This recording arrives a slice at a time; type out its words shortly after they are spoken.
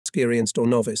inexperienced or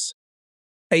novice.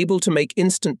 Able to make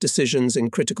instant decisions in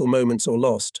critical moments or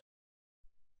lost.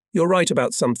 You're right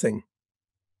about something.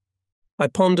 I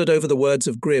pondered over the words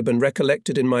of Grib and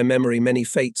recollected in my memory many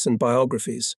fates and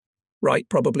biographies. Right,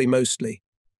 probably mostly.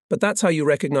 But that's how you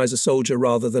recognize a soldier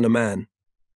rather than a man.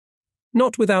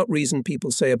 Not without reason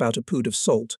people say about a pood of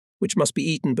salt, which must be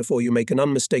eaten before you make an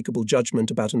unmistakable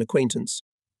judgment about an acquaintance.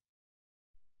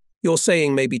 Your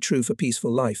saying may be true for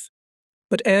peaceful life,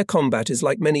 but air combat is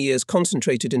like many years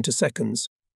concentrated into seconds,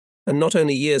 and not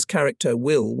only years character,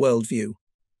 will, worldview.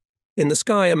 In the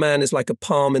sky, a man is like a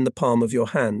palm in the palm of your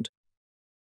hand.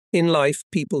 In life,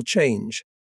 people change.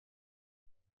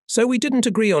 So we didn't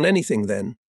agree on anything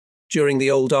then, during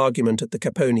the old argument at the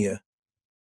Caponia.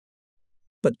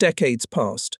 But decades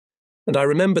passed, and I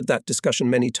remembered that discussion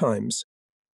many times.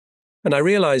 And I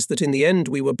realized that in the end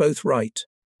we were both right.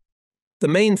 The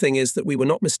main thing is that we were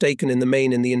not mistaken in the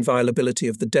main in the inviolability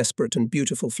of the desperate and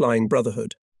beautiful flying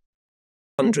brotherhood.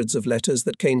 Hundreds of letters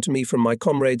that came to me from my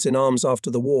comrades in arms after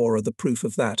the war are the proof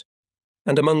of that.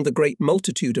 And among the great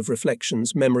multitude of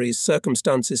reflections, memories,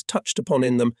 circumstances touched upon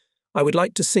in them, I would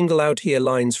like to single out here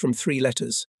lines from 3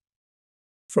 letters.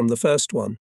 From the first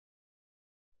one.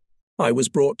 I was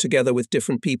brought together with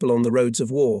different people on the roads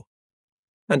of war,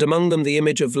 and among them the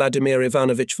image of Vladimir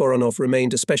Ivanovich Voronov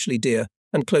remained especially dear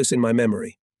and close in my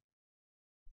memory.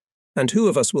 And who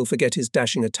of us will forget his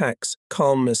dashing attacks,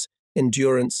 calmness,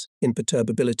 endurance,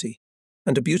 imperturbability,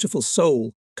 and a beautiful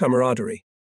soul, camaraderie.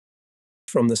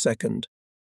 From the second. ...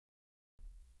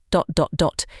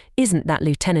 Isn't that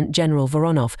Lieutenant General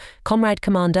Voronov, Comrade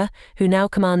Commander, who now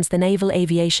commands the naval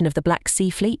aviation of the Black Sea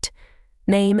Fleet?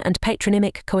 Name and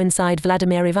patronymic coincide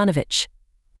Vladimir Ivanovich.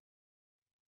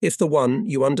 If the one,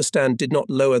 you understand, did not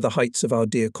lower the heights of our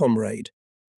dear comrade.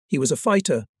 He was a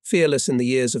fighter, fearless in the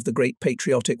years of the great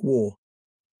patriotic war.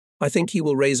 I think he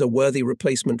will raise a worthy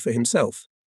replacement for himself.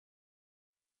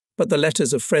 But the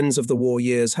letters of friends of the war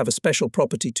years have a special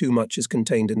property. Too much is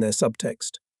contained in their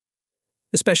subtext,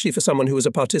 especially for someone who was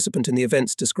a participant in the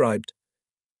events described,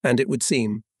 and it would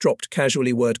seem, dropped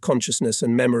casually word consciousness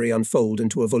and memory unfold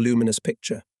into a voluminous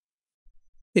picture.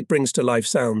 It brings to life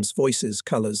sounds, voices,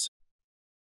 colours.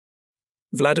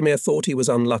 Vladimir thought he was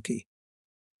unlucky.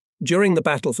 During the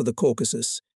battle for the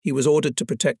Caucasus, he was ordered to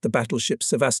protect the battleship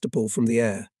Sevastopol from the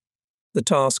air. The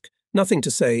task, nothing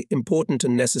to say, important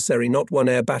and necessary, not one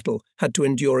air battle, had to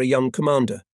endure a young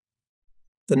commander.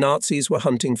 The Nazis were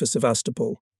hunting for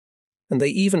Sevastopol, and they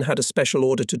even had a special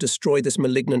order to destroy this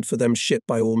malignant for them ship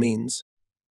by all means.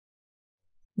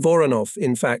 Voronov,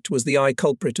 in fact, was the eye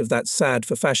culprit of that sad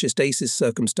for fascist aces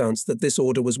circumstance that this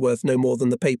order was worth no more than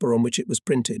the paper on which it was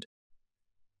printed.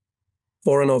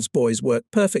 Voronov's boys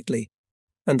worked perfectly,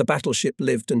 and the battleship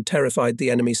lived and terrified the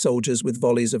enemy soldiers with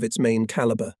volleys of its main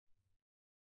caliber.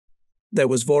 There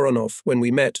was Voronov when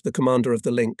we met, the commander of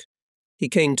the link. He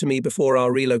came to me before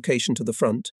our relocation to the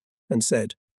front and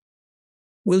said,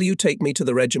 "Will you take me to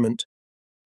the regiment?"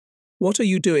 "What are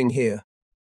you doing here?"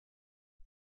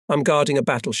 "I'm guarding a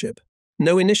battleship.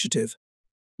 No initiative.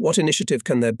 What initiative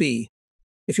can there be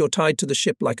if you're tied to the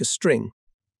ship like a string?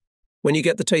 When you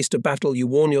get the taste of battle, you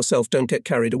warn yourself, don't get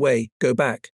carried away, go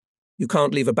back. You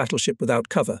can't leave a battleship without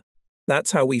cover.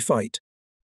 That's how we fight."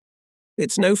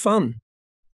 "It's no fun."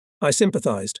 I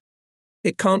sympathized.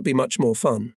 It can't be much more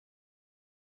fun.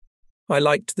 I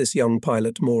liked this young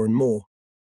pilot more and more.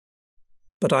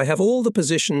 But I have all the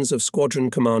positions of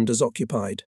squadron commanders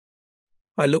occupied.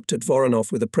 I looked at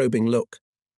Voronov with a probing look.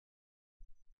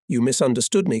 "You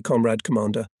misunderstood me, Comrade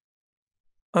Commander.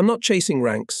 I'm not chasing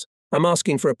ranks. I'm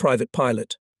asking for a private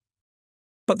pilot."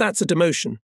 "But that's a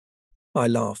demotion." I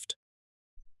laughed.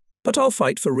 "But I'll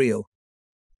fight for real.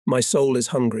 My soul is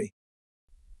hungry."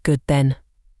 "Good then."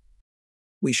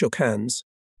 We shook hands.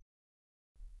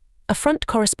 A front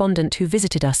correspondent who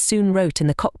visited us soon wrote in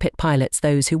the cockpit pilots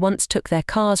those who once took their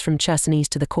cars from Chersonesus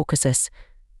to the Caucasus.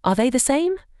 Are they the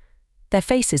same? Their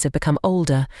faces have become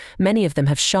older. Many of them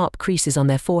have sharp creases on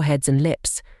their foreheads and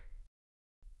lips.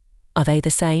 Are they the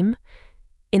same?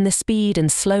 In the speed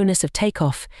and slowness of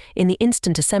takeoff, in the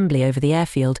instant assembly over the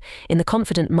airfield, in the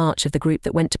confident march of the group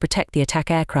that went to protect the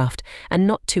attack aircraft, a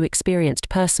not too experienced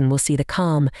person will see the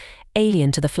calm,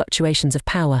 alien to the fluctuations of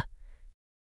power.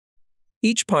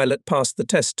 Each pilot passed the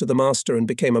test to the master and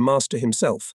became a master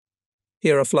himself.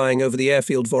 Here are flying over the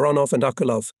airfield Voronov and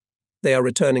Akulov. They are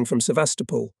returning from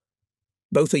Sevastopol.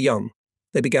 Both are young.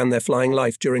 They began their flying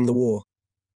life during the war.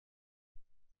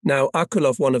 Now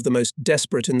Akulov, one of the most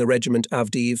desperate in the regiment,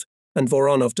 Avdiv, and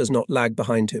Voronov does not lag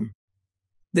behind him.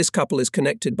 This couple is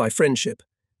connected by friendship.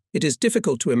 It is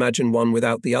difficult to imagine one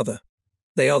without the other.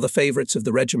 They are the favourites of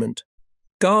the regiment.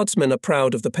 Guardsmen are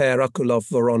proud of the pair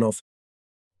Akulov-Voronov.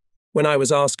 When I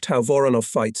was asked how Voronov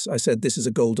fights, I said this is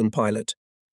a golden pilot.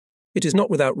 It is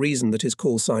not without reason that his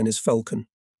call sign is Falcon.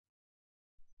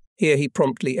 Here he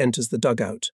promptly enters the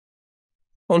dugout.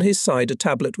 On his side, a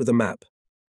tablet with a map.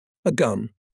 A gun.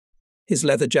 His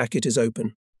leather jacket is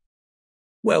open.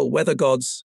 Well, weather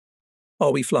gods,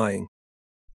 are we flying?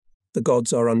 The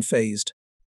gods are unfazed.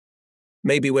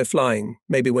 Maybe we're flying,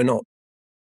 maybe we're not.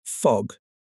 Fog.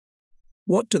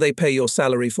 What do they pay your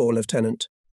salary for, Lieutenant?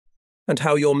 And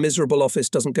how your miserable office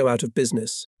doesn't go out of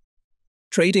business.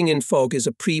 Trading in fog is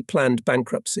a pre-planned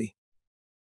bankruptcy.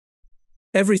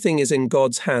 Everything is in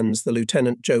God's hands, the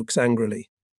lieutenant jokes angrily.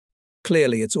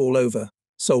 Clearly it's all over,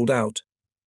 sold out.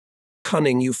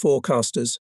 Cunning, you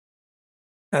forecasters.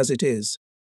 As it is.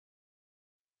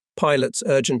 Pilots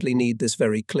urgently need this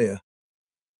very clear.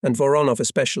 And Voronov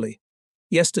especially.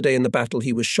 Yesterday in the battle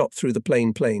he was shot through the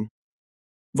plane.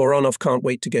 Voronov can't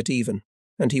wait to get even,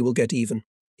 and he will get even.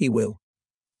 He will.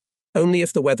 Only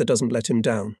if the weather doesn't let him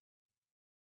down.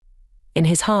 In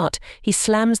his heart, he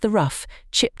slams the rough,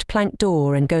 chipped plank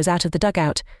door and goes out of the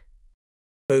dugout.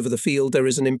 Over the field there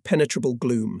is an impenetrable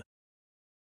gloom.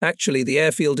 Actually, the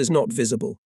airfield is not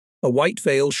visible. A white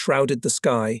veil shrouded the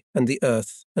sky and the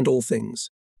earth and all things.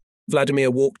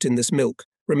 Vladimir walked in this milk,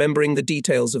 remembering the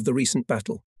details of the recent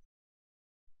battle.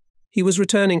 He was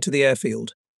returning to the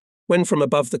airfield, when from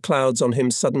above the clouds on him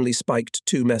suddenly spiked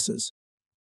two messers.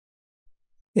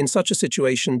 In such a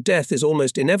situation, death is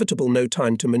almost inevitable. No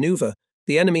time to maneuver.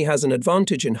 The enemy has an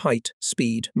advantage in height,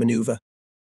 speed, maneuver.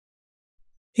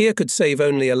 Here could save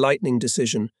only a lightning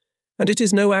decision, and it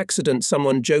is no accident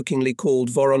someone jokingly called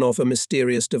Voronov a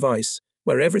mysterious device,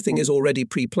 where everything is already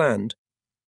pre-planned.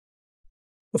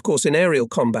 Of course, in aerial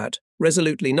combat,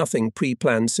 resolutely nothing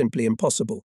pre-planned, simply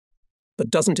impossible. But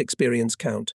doesn't experience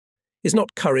count? Is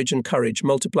not courage and courage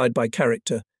multiplied by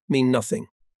character mean nothing?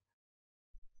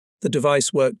 The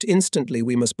device worked instantly.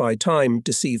 We must buy time,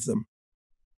 deceive them.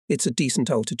 It's a decent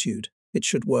altitude. It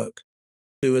should work.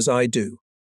 Do as I do.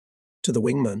 To the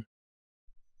wingman.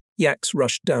 Yaks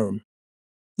rushed down.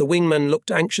 The wingman looked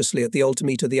anxiously at the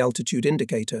altimeter, the altitude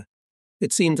indicator.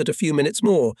 It seemed that a few minutes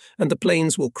more, and the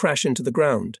planes will crash into the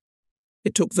ground.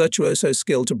 It took virtuoso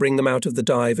skill to bring them out of the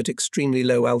dive at extremely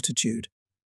low altitude.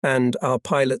 And our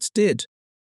pilots did.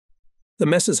 The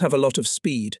messers have a lot of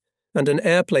speed, and an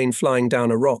airplane flying down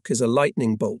a rock is a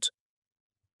lightning bolt.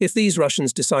 If these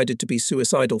Russians decided to be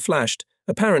suicidal flashed,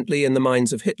 apparently in the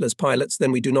minds of Hitler's pilots,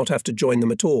 then we do not have to join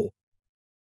them at all.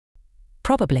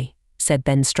 Probably, said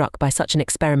Ben, struck by such an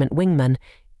experiment. Wingman,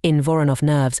 in Voronov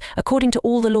nerves, according to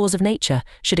all the laws of nature,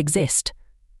 should exist.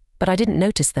 But I didn't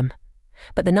notice them.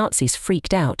 But the Nazis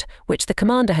freaked out, which the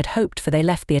commander had hoped for. They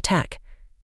left the attack.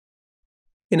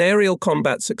 In aerial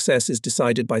combat, success is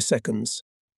decided by seconds.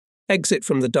 Exit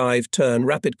from the dive, turn,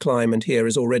 rapid climb, and here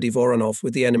is already Voronov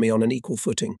with the enemy on an equal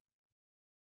footing.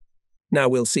 Now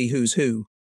we'll see who's who,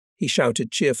 he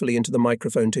shouted cheerfully into the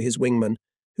microphone to his wingman,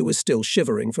 who was still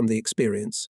shivering from the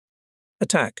experience.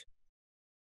 Attack.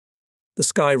 The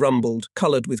sky rumbled,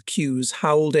 coloured with cues,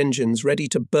 howled engines ready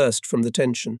to burst from the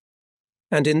tension.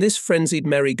 And in this frenzied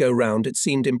merry-go-round it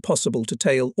seemed impossible to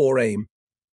tail or aim.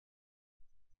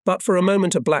 But for a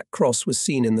moment a black cross was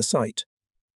seen in the sight.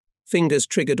 Fingers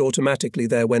triggered automatically,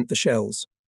 there went the shells.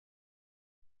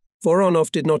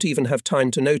 Voronov did not even have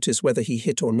time to notice whether he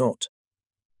hit or not.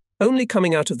 Only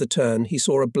coming out of the turn, he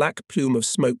saw a black plume of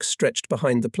smoke stretched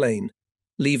behind the plane,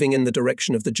 leaving in the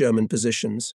direction of the German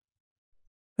positions.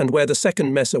 And where the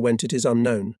second messer went, it is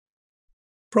unknown.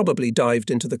 Probably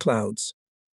dived into the clouds.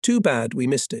 Too bad we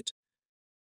missed it.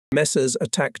 Messers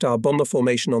attacked our bomber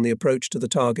formation on the approach to the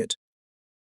target.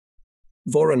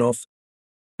 Voronov,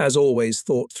 as always,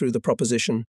 thought through the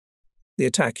proposition. The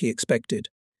attack he expected.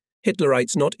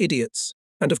 Hitlerites not idiots,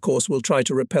 and of course will try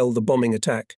to repel the bombing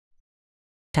attack.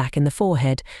 Attack in the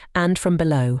forehead and from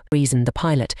below, reasoned the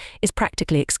pilot, is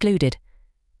practically excluded.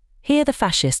 Here the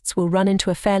fascists will run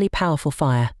into a fairly powerful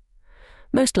fire.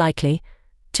 Most likely,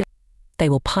 they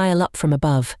will pile up from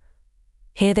above.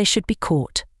 Here they should be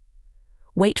caught.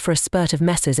 Wait for a spurt of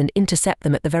messers and intercept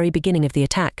them at the very beginning of the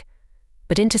attack,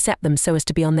 but intercept them so as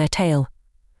to be on their tail.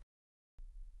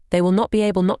 They will not be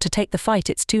able not to take the fight,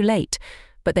 it's too late,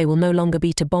 but they will no longer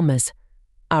be to bombers.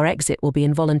 Our exit will be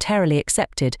involuntarily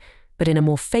accepted, but in a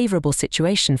more favourable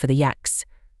situation for the Yaks.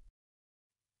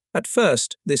 At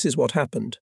first, this is what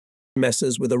happened.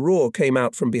 Messers with a roar came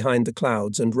out from behind the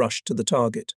clouds and rushed to the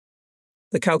target.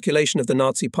 The calculation of the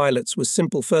Nazi pilots was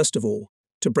simple. First of all,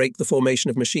 to break the formation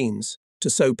of machines, to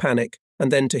sow panic,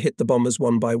 and then to hit the bombers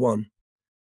one by one.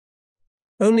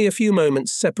 Only a few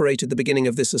moments separated the beginning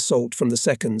of this assault from the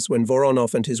seconds when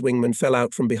Voronov and his wingmen fell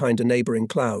out from behind a neighbouring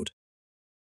cloud.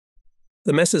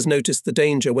 The Messers noticed the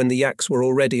danger when the yaks were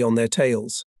already on their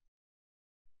tails.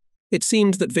 It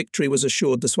seemed that victory was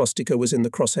assured. The swastika was in the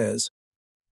crosshairs.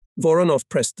 Voronov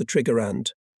pressed the trigger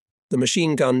and the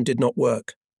machine gun did not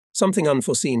work. Something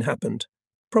unforeseen happened,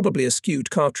 probably a skewed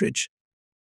cartridge.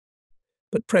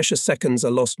 But precious seconds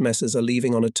are lost. Messers are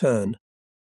leaving on a turn.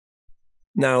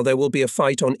 Now there will be a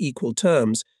fight on equal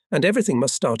terms, and everything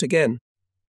must start again.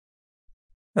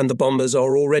 And the bombers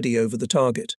are already over the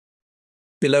target.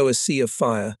 Below a sea of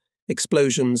fire,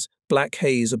 explosions, black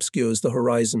haze obscures the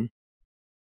horizon.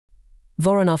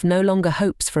 Voronov no longer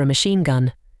hopes for a machine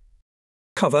gun.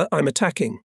 Cover, I'm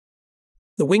attacking.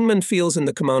 The wingman feels in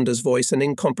the commander's voice an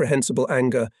incomprehensible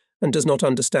anger and does not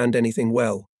understand anything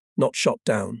well, not shot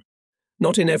down.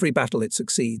 Not in every battle it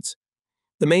succeeds.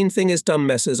 The main thing is dumb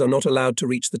Messers are not allowed to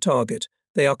reach the target.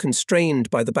 They are constrained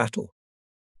by the battle.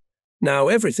 Now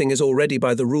everything is already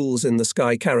by the rules in the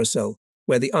sky carousel,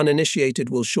 where the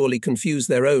uninitiated will surely confuse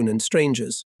their own and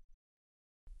strangers.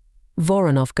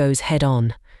 Voronov goes head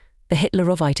on. The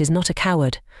Hitlerovite is not a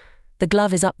coward. The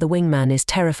glove is up. The wingman is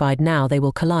terrified now they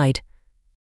will collide.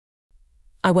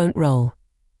 I won't roll.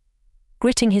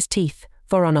 Gritting his teeth,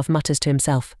 Voronov mutters to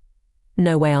himself.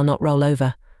 No way, I'll not roll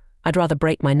over. I'd rather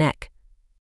break my neck.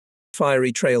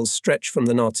 Fiery trails stretch from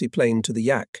the Nazi plane to the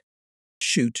yak.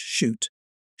 Shoot, shoot.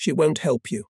 She won't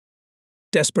help you.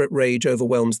 Desperate rage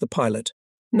overwhelms the pilot.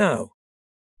 Now.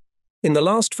 In the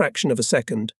last fraction of a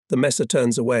second, the Messer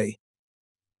turns away.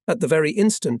 At the very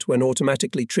instant when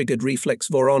automatically triggered reflex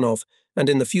Voronov and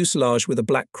in the fuselage with a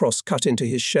black cross cut into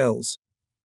his shells.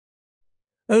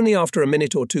 Only after a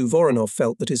minute or two Voronov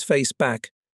felt that his face,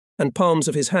 back, and palms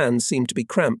of his hands seemed to be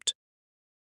cramped.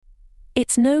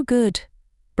 It's no good,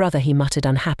 brother, he muttered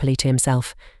unhappily to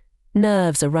himself.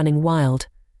 Nerves are running wild.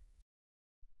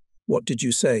 What did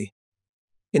you say?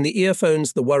 In the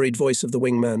earphones, the worried voice of the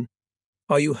wingman.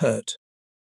 Are you hurt?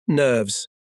 Nerves,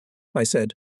 I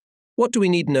said. What do we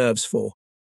need nerves for?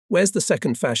 Where's the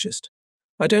second fascist?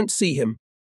 I don't see him.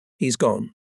 He's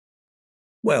gone.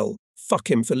 Well,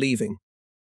 fuck him for leaving.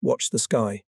 Watch the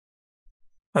sky.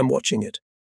 I'm watching it.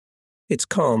 It's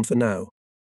calm for now.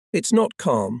 It's not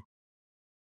calm.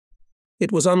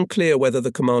 It was unclear whether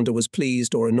the commander was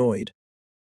pleased or annoyed.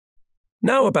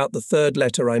 Now about the third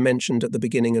letter I mentioned at the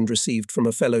beginning and received from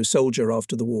a fellow soldier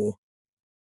after the war.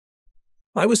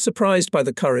 I was surprised by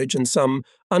the courage and some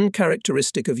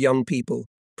uncharacteristic of young people,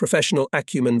 professional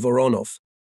acumen Voronov.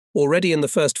 Already in the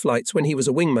first flights when he was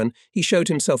a wingman, he showed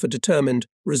himself a determined,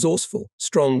 resourceful,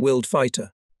 strong-willed fighter.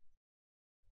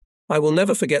 I will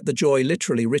never forget the joy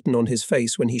literally written on his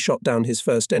face when he shot down his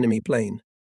first enemy plane.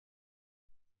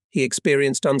 He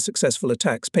experienced unsuccessful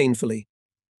attacks painfully,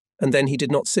 and then he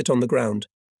did not sit on the ground.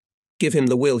 Give him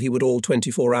the will, he would all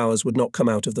 24 hours would not come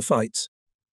out of the fights.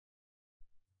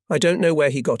 I don't know where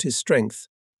he got his strength,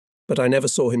 but I never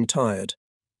saw him tired.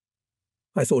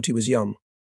 I thought he was young.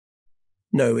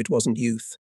 No, it wasn't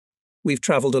youth. We've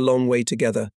travelled a long way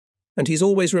together, and he's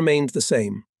always remained the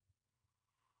same.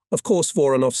 Of course,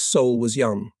 Voronov's soul was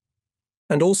young,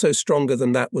 and also stronger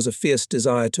than that was a fierce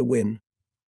desire to win.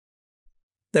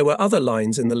 There were other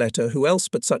lines in the letter. Who else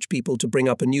but such people to bring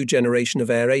up a new generation of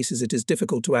air aces? It is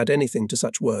difficult to add anything to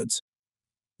such words.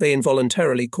 They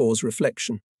involuntarily cause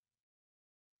reflection.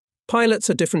 Pilots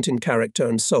are different in character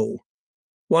and soul.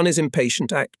 One is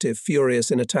impatient, active,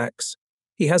 furious in attacks.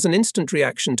 He has an instant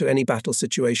reaction to any battle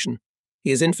situation.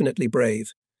 He is infinitely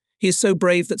brave. He is so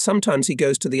brave that sometimes he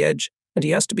goes to the edge and he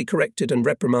has to be corrected and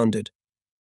reprimanded.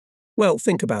 Well,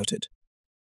 think about it.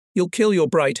 You'll kill your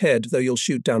bright head, though you'll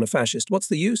shoot down a fascist. What's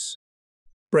the use?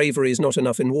 Bravery is not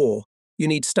enough in war. You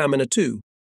need stamina too.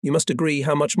 You must agree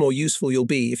how much more useful you'll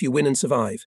be if you win and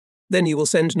survive. Then you will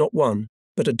send not one,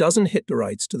 but a dozen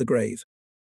Hitlerites to the grave.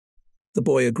 The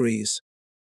boy agrees.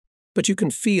 But you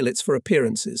can feel it's for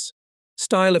appearances.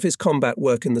 Style of his combat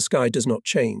work in the sky does not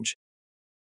change.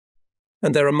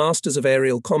 And there are masters of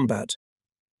aerial combat.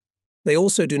 They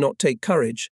also do not take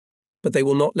courage, but they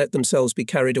will not let themselves be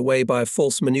carried away by a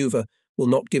false maneuver, will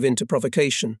not give in to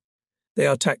provocation. They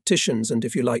are tacticians and,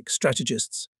 if you like,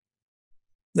 strategists.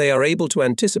 They are able to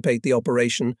anticipate the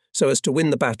operation so as to win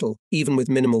the battle, even with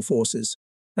minimal forces,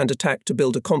 and attack to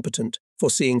build a competent,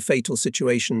 foreseeing fatal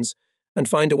situations, and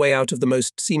find a way out of the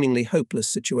most seemingly hopeless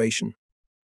situation.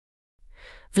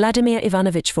 Vladimir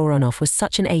Ivanovich Voronov was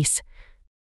such an ace.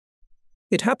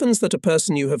 It happens that a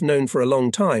person you have known for a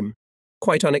long time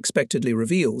quite unexpectedly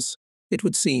reveals, it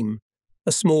would seem,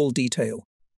 a small detail,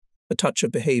 a touch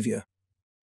of behavior.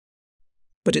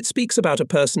 But it speaks about a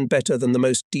person better than the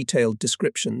most detailed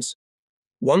descriptions.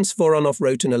 Once Voronov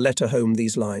wrote in a letter home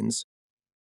these lines. ...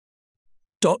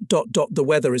 The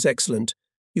weather is excellent.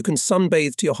 You can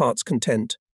sunbathe to your heart's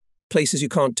content. Places you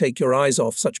can't take your eyes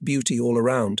off, such beauty all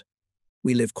around.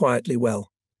 We live quietly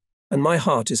well. And my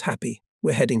heart is happy.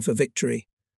 We're heading for victory.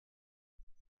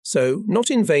 So,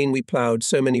 not in vain we ploughed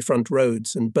so many front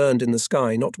roads and burned in the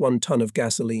sky not 1 ton of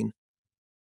gasoline.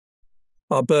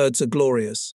 Our birds are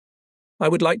glorious. I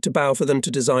would like to bow for them to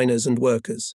designers and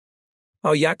workers.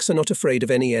 Our yaks are not afraid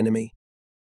of any enemy.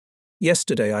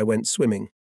 Yesterday I went swimming.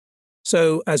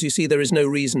 So, as you see, there is no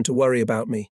reason to worry about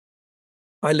me.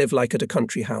 I live like at a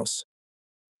country house.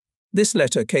 This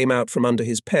letter came out from under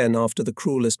his pen after the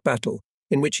cruelest battle,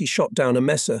 in which he shot down a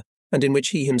messer, and in which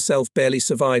he himself barely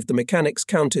survived. The mechanics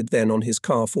counted then on his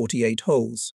car 48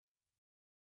 holes.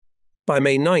 By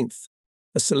May 9th,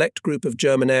 a select group of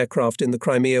German aircraft in the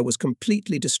Crimea was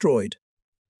completely destroyed.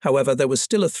 However, there was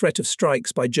still a threat of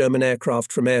strikes by German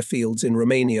aircraft from airfields in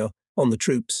Romania, on the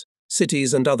troops,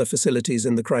 cities and other facilities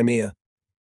in the Crimea.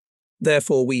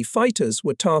 Therefore, we fighters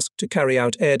were tasked to carry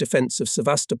out air defense of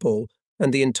Sevastopol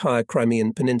and the entire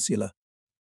Crimean peninsula.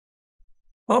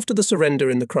 After the surrender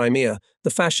in the Crimea, the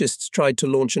fascists tried to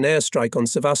launch an airstrike on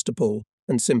Sevastopol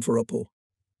and Simferopol,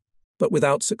 but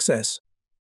without success.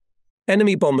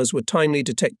 Enemy bombers were timely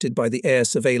detected by the Air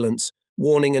Surveillance,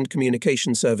 Warning and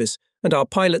Communication Service, and our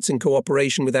pilots in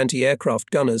cooperation with anti-aircraft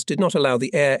gunners did not allow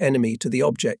the air enemy to the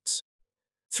objects.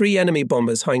 3 enemy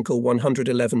bombers Heinkel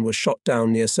 111 were shot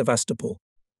down near Sevastopol.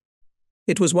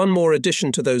 It was one more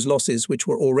addition to those losses which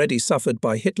were already suffered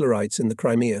by Hitlerites in the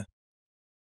Crimea.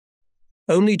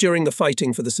 Only during the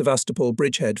fighting for the Sevastopol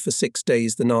bridgehead for 6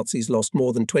 days the Nazis lost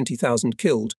more than 20,000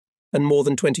 killed and more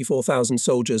than 24,000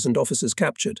 soldiers and officers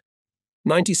captured.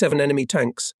 97 enemy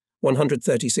tanks,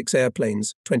 136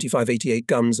 airplanes, 2588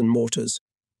 guns and mortars,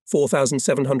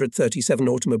 4,737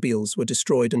 automobiles were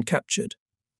destroyed and captured.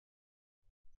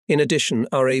 In addition,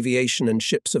 our aviation and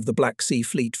ships of the Black Sea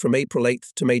Fleet from April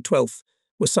 8th to May 12th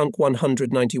were sunk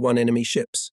 191 enemy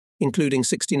ships, including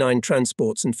 69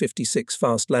 transports and 56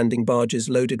 fast-landing barges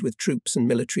loaded with troops and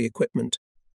military equipment.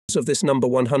 Of this number,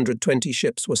 120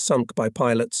 ships were sunk by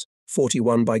pilots,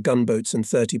 41 by gunboats and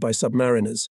 30 by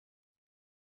submariners.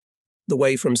 The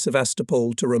way from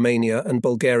Sevastopol to Romania and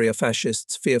Bulgaria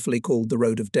fascists fearfully called the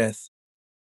Road of Death.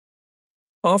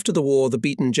 After the war, the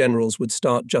beaten generals would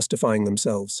start justifying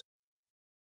themselves.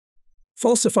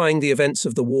 Falsifying the events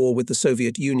of the war with the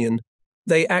Soviet Union,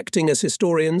 they, acting as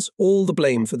historians, all the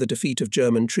blame for the defeat of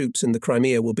German troops in the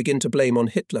Crimea will begin to blame on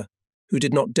Hitler, who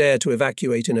did not dare to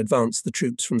evacuate in advance the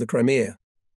troops from the Crimea.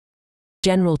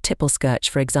 General Tippelskirch,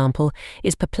 for example,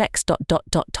 is perplexed.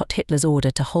 Hitler's order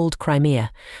to hold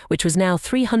Crimea, which was now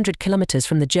 300 kilometers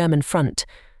from the German front,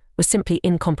 was simply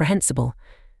incomprehensible.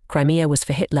 Crimea was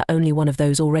for Hitler only one of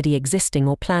those already existing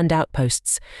or planned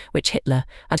outposts, which Hitler,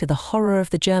 to the horror of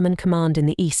the German command in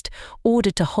the east,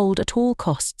 ordered to hold at all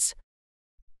costs.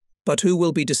 But who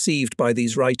will be deceived by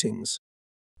these writings?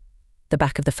 The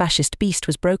back of the fascist beast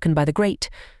was broken by the great,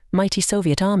 mighty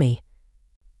Soviet army.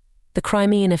 The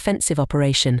Crimean offensive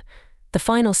operation, the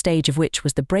final stage of which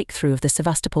was the breakthrough of the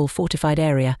Sevastopol fortified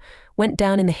area, went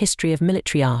down in the history of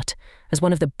military art as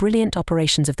one of the brilliant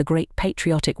operations of the Great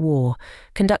Patriotic War,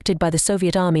 conducted by the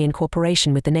Soviet Army in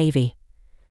cooperation with the Navy.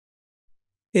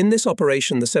 In this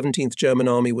operation, the 17th German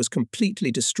Army was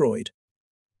completely destroyed.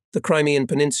 The Crimean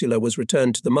Peninsula was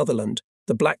returned to the motherland.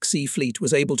 The Black Sea Fleet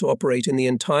was able to operate in the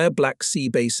entire Black Sea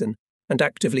basin and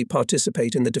actively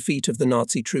participate in the defeat of the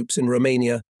Nazi troops in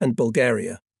Romania and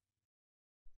Bulgaria.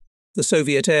 The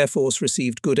Soviet Air Force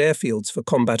received good airfields for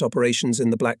combat operations in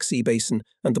the Black Sea basin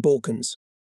and the Balkans.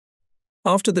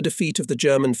 After the defeat of the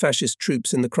German fascist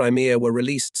troops in the Crimea were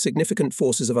released significant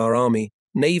forces of our army,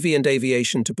 navy and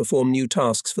aviation to perform new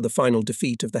tasks for the final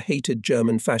defeat of the hated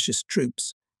German fascist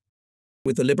troops.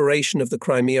 With the liberation of the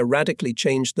Crimea radically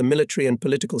changed the military and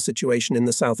political situation in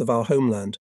the south of our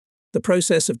homeland. The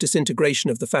process of disintegration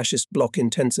of the fascist bloc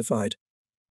intensified.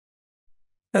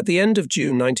 At the end of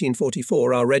June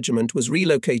 1944, our regiment was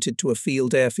relocated to a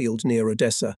field airfield near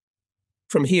Odessa.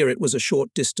 From here it was a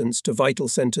short distance to vital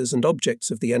centers and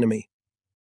objects of the enemy.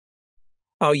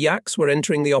 Our yaks were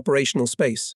entering the operational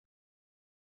space.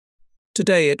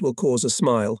 Today it will cause a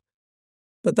smile.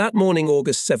 But that morning,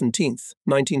 August 17th,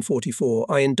 1944,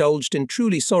 I indulged in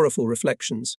truly sorrowful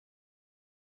reflections.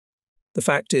 The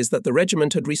fact is that the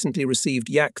regiment had recently received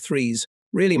Yak 3s,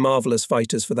 really marvelous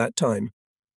fighters for that time.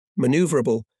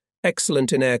 Maneuverable,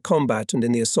 excellent in air combat and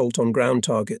in the assault on ground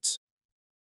targets.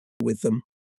 With them.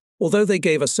 Although they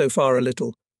gave us so far a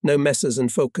little, no Messers and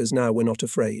Fokkers now were not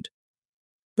afraid.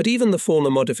 But even the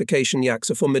former modification Yaks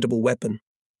a formidable weapon.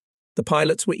 The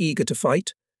pilots were eager to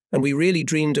fight, and we really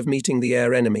dreamed of meeting the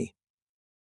air enemy.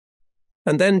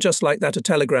 And then, just like that, a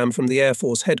telegram from the Air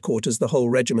Force headquarters, the whole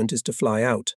regiment is to fly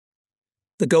out.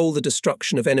 The goal, the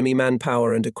destruction of enemy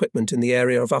manpower and equipment in the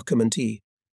area of Ackermann.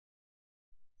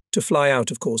 To fly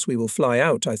out, of course, we will fly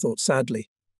out, I thought sadly.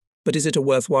 But is it a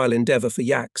worthwhile endeavour for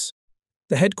yaks?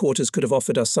 The headquarters could have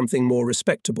offered us something more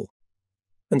respectable.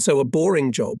 And so a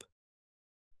boring job.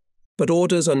 But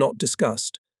orders are not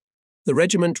discussed. The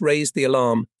regiment raised the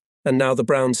alarm, and now the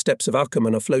brown steppes of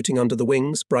Ackermann are floating under the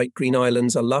wings, bright green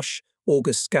islands, a lush,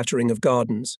 August scattering of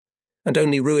gardens, and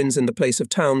only ruins in the place of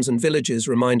towns and villages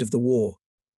remind of the war.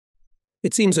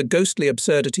 It seems a ghostly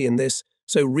absurdity in this,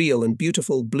 so real and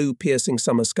beautiful, blue-piercing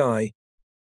summer sky.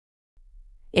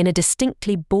 In a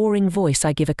distinctly boring voice,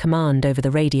 I give a command over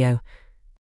the radio.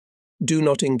 Do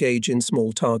not engage in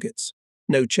small targets.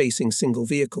 No chasing single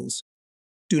vehicles.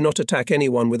 Do not attack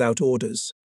anyone without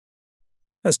orders.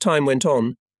 As time went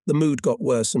on, the mood got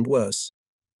worse and worse.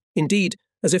 Indeed,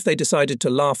 as if they decided to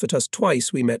laugh at us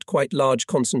twice, we met quite large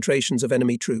concentrations of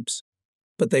enemy troops,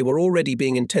 but they were already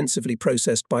being intensively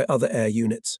processed by other air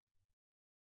units.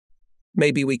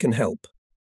 Maybe we can help,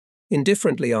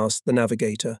 indifferently asked the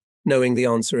navigator, knowing the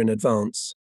answer in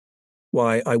advance.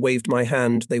 Why, I waved my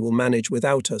hand, they will manage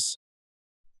without us.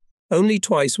 Only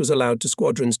twice was allowed to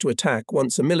squadrons to attack,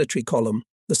 once a military column,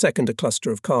 the second a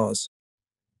cluster of cars.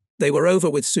 They were over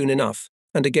with soon enough,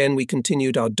 and again we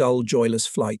continued our dull, joyless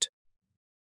flight.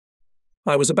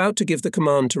 I was about to give the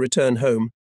command to return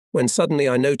home, when suddenly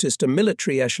I noticed a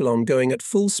military echelon going at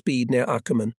full speed near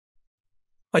Ackermann.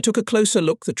 I took a closer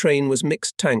look. The train was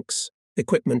mixed tanks,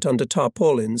 equipment under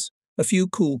tarpaulins, a few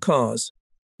cool cars.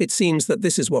 It seems that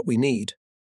this is what we need.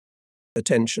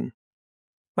 Attention.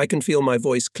 I can feel my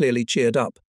voice clearly cheered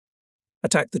up.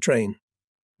 Attack the train.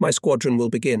 My squadron will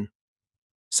begin.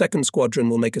 Second squadron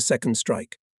will make a second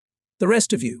strike. The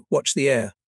rest of you, watch the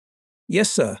air.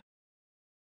 Yes, sir.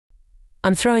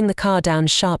 I'm throwing the car down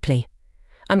sharply.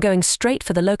 I'm going straight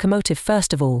for the locomotive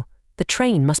first of all. The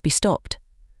train must be stopped.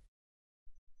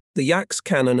 The yak's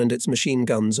cannon and its machine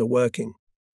guns are working.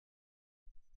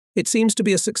 It seems to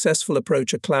be a successful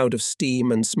approach. A cloud of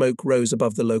steam and smoke rose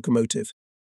above the locomotive.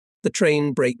 The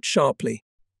train braked sharply.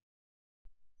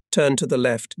 Turn to the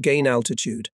left, gain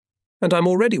altitude, and I'm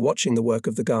already watching the work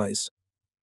of the guys.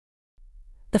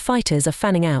 The fighters are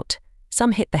fanning out.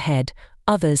 Some hit the head,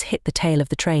 others hit the tail of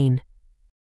the train.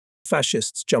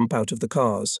 Fascists jump out of the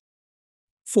cars,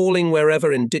 falling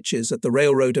wherever in ditches, at the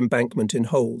railroad embankment, in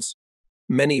holes.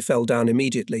 Many fell down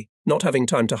immediately, not having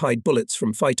time to hide. Bullets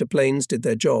from fighter planes did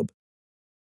their job.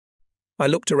 I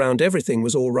looked around. Everything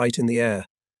was all right in the air,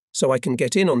 so I can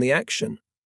get in on the action.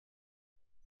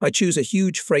 I choose a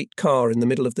huge freight car in the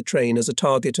middle of the train as a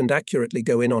target and accurately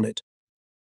go in on it.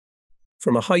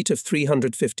 From a height of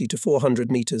 350 to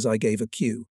 400 meters, I gave a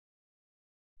cue.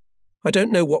 I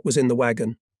don't know what was in the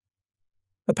wagon.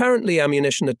 Apparently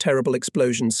ammunition. A terrible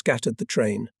explosion scattered the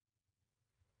train.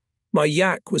 My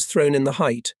yak was thrown in the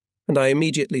height, and I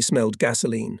immediately smelled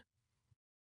gasoline.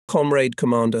 Comrade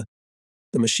Commander,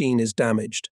 the machine is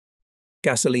damaged.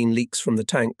 Gasoline leaks from the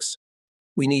tanks.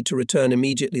 We need to return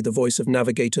immediately. The voice of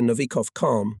Navigator Novikov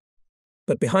calm.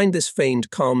 But behind this feigned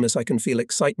calmness I can feel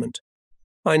excitement.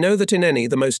 I know that in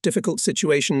the most difficult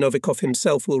situation, Novikov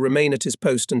himself will remain at his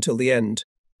post until the end.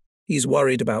 He's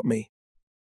worried about me.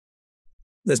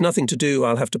 There's nothing to do.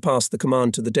 I'll have to pass the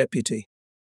command to the deputy.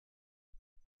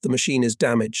 The machine is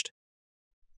damaged.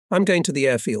 I'm going to the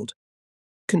airfield.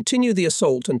 Continue the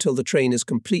assault until the train is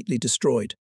completely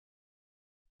destroyed.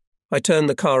 I turn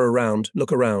the car around,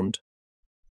 look around.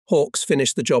 Hawks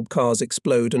finish the job. Cars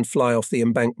explode and fly off the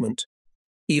embankment.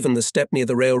 Even the step near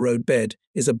the railroad bed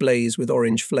is ablaze with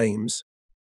orange flames.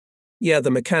 Yeah,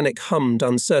 the mechanic hummed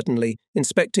uncertainly,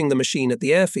 inspecting the machine at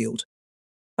the airfield.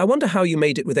 I wonder how you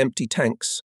made it with empty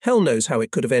tanks. Hell knows how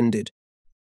it could have ended.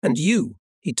 And you,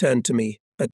 he turned to me,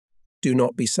 do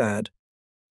not be sad.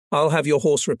 I'll have your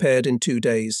horse repaired in 2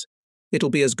 days.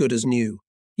 It'll be as good as new.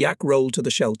 Yak rolled to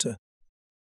the shelter.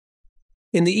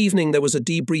 In the evening there was a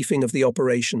debriefing of the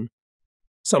operation.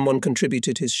 Someone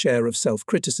contributed his share of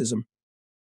self-criticism.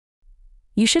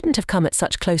 You shouldn't have come at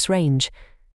such close range.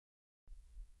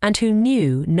 And who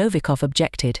knew, Novikov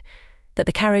objected, that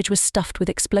the carriage was stuffed with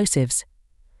explosives.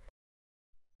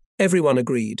 Everyone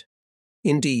agreed.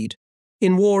 Indeed,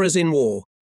 in war as in war,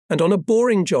 and on a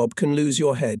boring job can lose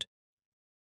your head.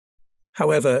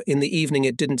 However, in the evening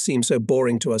it didn't seem so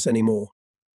boring to us anymore.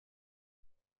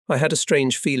 I had a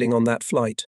strange feeling on that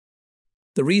flight.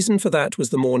 The reason for that was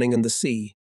the morning and the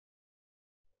sea.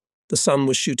 The sun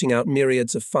was shooting out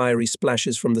myriads of fiery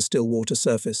splashes from the still water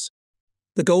surface.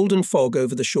 The golden fog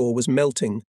over the shore was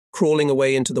melting, crawling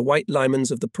away into the white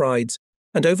limans of the prides,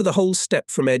 and over the whole steppe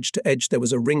from edge to edge there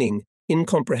was a ringing,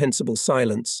 incomprehensible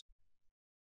silence.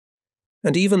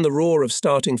 And even the roar of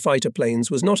starting fighter planes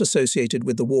was not associated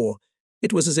with the war.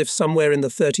 It was as if somewhere in the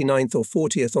 39th or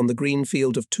 40th on the green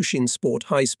field of Tushin Sport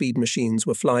high-speed machines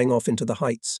were flying off into the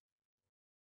heights.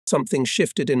 Something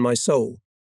shifted in my soul.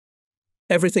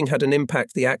 Everything had an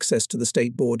impact: the access to the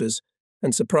state borders,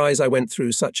 and surprise I went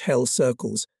through such hell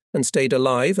circles, and stayed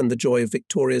alive, and the joy of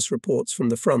victorious reports from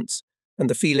the fronts, and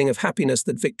the feeling of happiness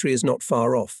that victory is not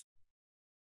far off.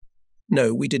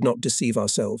 No, we did not deceive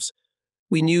ourselves.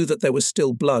 We knew that there was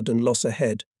still blood and loss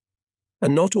ahead,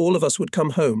 and not all of us would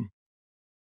come home.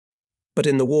 But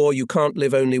in the war you can't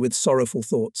live only with sorrowful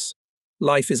thoughts.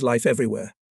 Life is life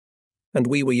everywhere. And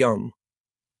we were young.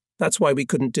 That's why we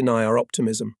couldn't deny our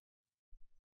optimism.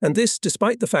 And this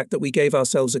despite the fact that we gave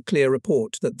ourselves a clear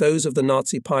report that those of the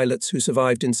Nazi pilots who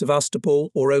survived in Sevastopol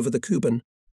or over the Kuban,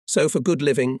 so for good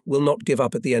living, will not give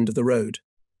up at the end of the road.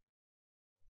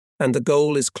 And the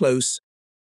goal is close,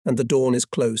 and the dawn is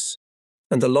close,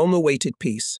 and the long-awaited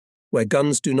peace, where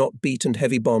guns do not beat and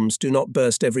heavy bombs do not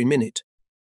burst every minute.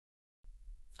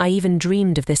 I even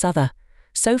dreamed of this other,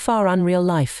 so far unreal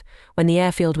life, when the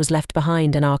airfield was left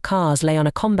behind and our cars lay on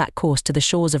a combat course to the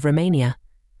shores of Romania.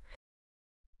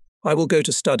 I will go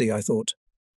to study, I thought.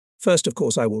 First, of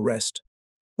course, I will rest.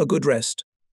 A good rest.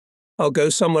 I'll go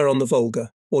somewhere on the Volga,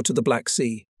 or to the Black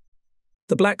Sea.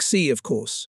 The Black Sea, of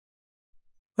course.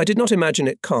 I did not imagine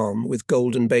it calm, with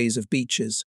golden bays of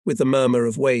beaches, with the murmur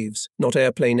of waves, not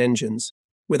airplane engines,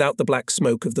 without the black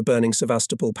smoke of the burning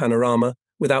Sevastopol panorama,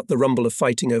 without the rumble of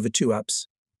fighting over Tuapse.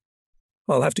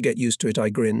 I'll have to get used to it, I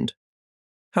grinned.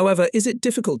 However, is it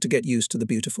difficult to get used to the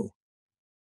beautiful?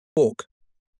 Hawk.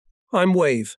 I'm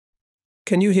Wave.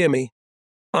 Can you hear me?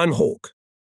 I'm Hawk.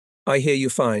 I hear you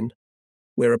fine.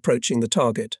 We're approaching the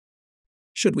target.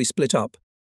 Should we split up?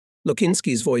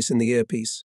 Lukinski's voice in the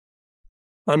earpiece.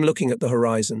 I'm looking at the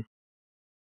horizon.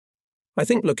 I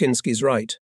think Lukinski's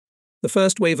right. The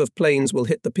first wave of planes will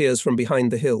hit the piers from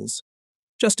behind the hills,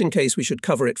 just in case we should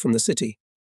cover it from the city.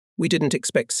 We didn't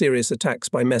expect serious attacks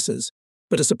by messers,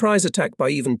 but a surprise attack by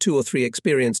even 2 or 3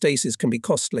 experienced aces can be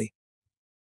costly.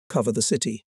 Cover the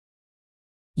city.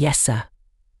 Yes, sir.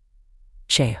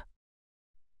 Chair.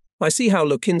 I see how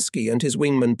Lukinski and his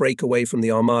wingmen break away from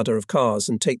the armada of cars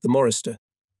and take the Morister.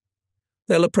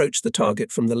 They'll approach the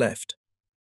target from the left.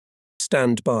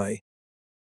 Stand by.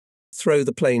 Throw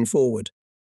the plane forward.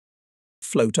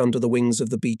 Float under the wings of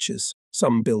the beaches,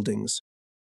 some buildings.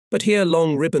 But here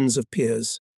long ribbons of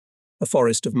piers, a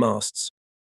forest of masts.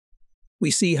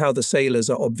 We see how the sailors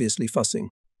are obviously fussing.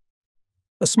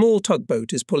 A small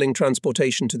tugboat is pulling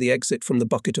transportation to the exit from the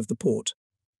bucket of the port.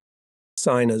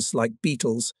 Signers, like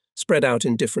beetles, spread out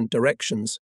in different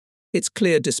directions. It's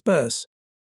clear disperse.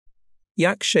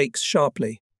 Yak shakes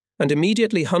sharply, and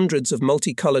immediately hundreds of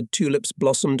multicolored tulips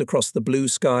blossomed across the blue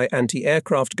sky.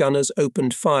 Anti-aircraft gunners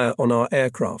opened fire on our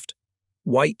aircraft.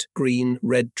 White, green,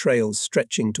 red trails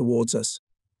stretching towards us.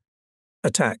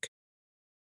 Attack.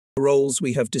 Roles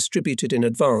we have distributed in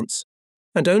advance,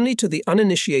 and only to the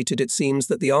uninitiated it seems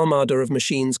that the armada of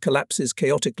machines collapses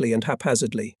chaotically and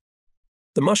haphazardly.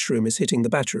 The mushroom is hitting the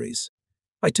batteries.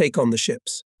 I take on the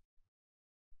ships.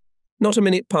 Not a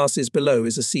minute passes below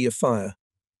is a sea of fire.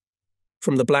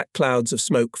 From the black clouds of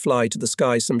smoke fly to the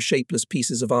sky some shapeless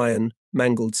pieces of iron,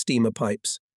 mangled steamer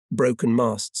pipes, broken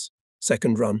masts.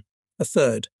 Second run. A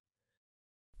third.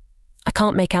 I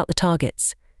can't make out the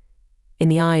targets. In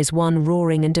the eyes one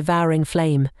roaring and devouring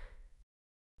flame.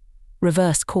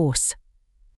 Reverse course.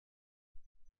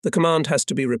 The command has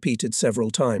to be repeated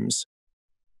several times.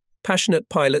 Passionate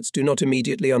pilots do not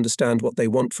immediately understand what they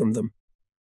want from them.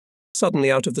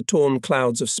 Suddenly out of the torn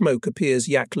clouds of smoke appears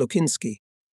Yak Lukinski.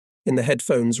 In the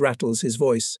headphones rattles his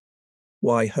voice.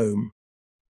 Why home?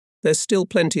 There's still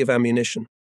plenty of ammunition.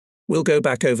 We'll go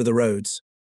back over the roads.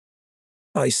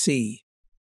 I see.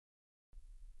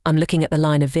 I'm looking at the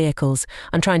line of vehicles.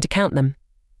 I'm trying to count them.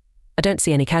 I don't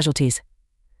see any casualties.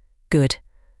 Good.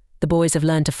 The boys have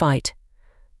learned to fight.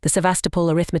 The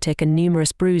Sevastopol arithmetic and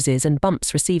numerous bruises and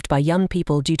bumps received by young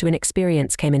people due to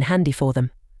inexperience came in handy for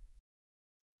them.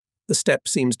 The steppe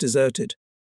seems deserted.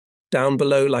 Down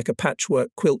below, like a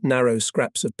patchwork quilt, narrow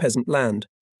scraps of peasant land,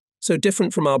 so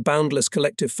different from our boundless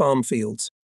collective farm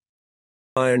fields.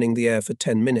 Ironing the air for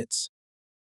 10 minutes.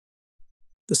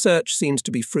 The search seems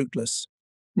to be fruitless.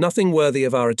 Nothing worthy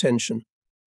of our attention.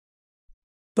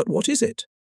 But what is it?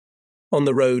 On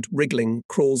the road, wriggling,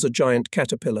 crawls a giant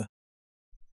caterpillar.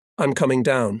 I'm coming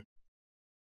down.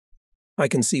 I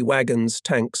can see wagons,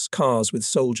 tanks, cars with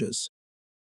soldiers.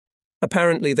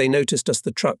 Apparently they noticed us.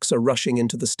 The trucks are rushing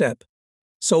into the steppe.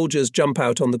 Soldiers jump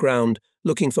out on the ground,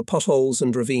 looking for potholes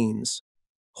and ravines.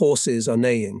 Horses are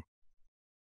neighing.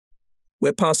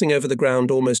 We're passing over the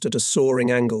ground almost at a soaring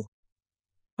angle.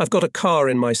 I've got a car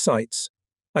in my sights.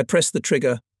 I press the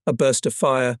trigger, a burst of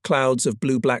fire, clouds of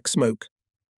blue-black smoke.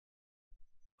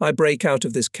 I break out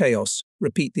of this chaos,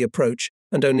 repeat the approach,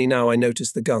 and only now I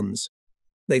notice the guns.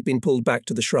 They've been pulled back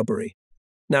to the shrubbery.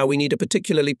 Now we need a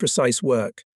particularly precise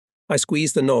work. I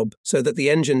squeeze the knob so that the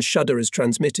engine's shudder is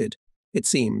transmitted, it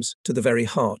seems, to the very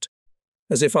heart,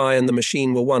 as if I and the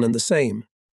machine were one and the same.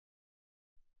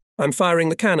 I'm firing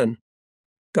the cannon.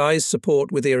 Guys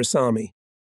support with Irasami.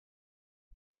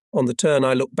 On the turn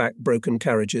I look back, broken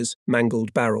carriages,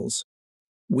 mangled barrels.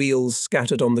 Wheels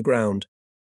scattered on the ground.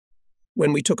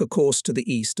 When we took a course to the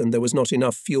east and there was not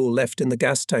enough fuel left in the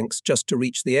gas tanks just to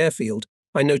reach the airfield,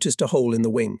 I noticed a hole in the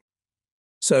wing.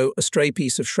 So a stray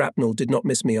piece of shrapnel did not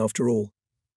miss me after all.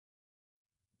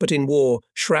 But in war,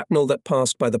 shrapnel that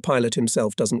passed by the pilot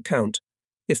himself doesn't count.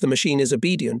 If the machine is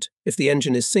obedient, if the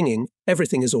engine is singing,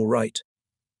 everything is all right.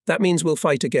 That means we'll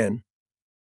fight again.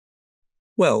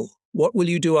 Well, what will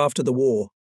you do after the war?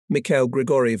 Mikhail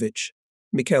Grigorievich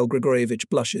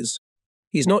blushes.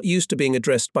 He's not used to being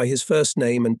addressed by his first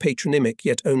name and patronymic,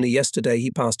 yet only yesterday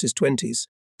he passed his 20s.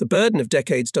 The burden of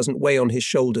decades doesn't weigh on his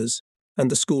shoulders,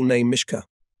 and the school name Mishka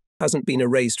hasn't been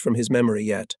erased from his memory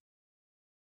yet.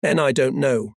 And I don't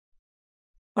know.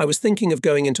 I was thinking of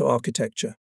going into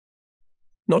architecture.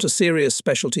 Not a serious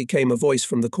specialty, came a voice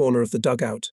from the corner of the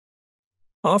dugout.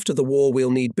 After the war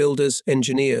we'll need builders,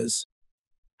 engineers.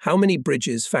 How many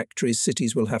bridges, factories,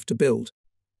 cities we'll have to build?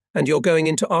 And you're going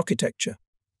into architecture.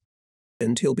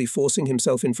 And he'll be forcing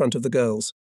himself in front of the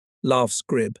girls. Laughs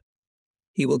Grib.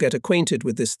 He will get acquainted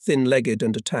with this thin-legged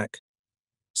and attack.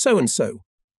 So-and-so.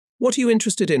 What are you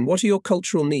interested in? What are your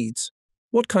cultural needs?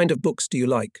 What kind of books do you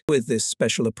like with this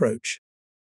special approach?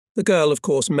 The girl, of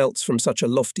course, melts from such a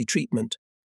lofty treatment.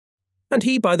 And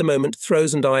he, by the moment,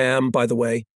 throws, and I am, by the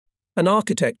way, an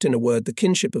architect. In a word, the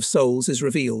kinship of souls is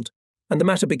revealed, and the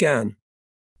matter began.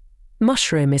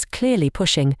 Mushroom is clearly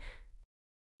pushing.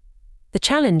 The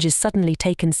challenge is suddenly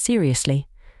taken seriously.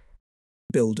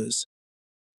 Builders.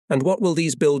 And what will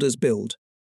these builders build?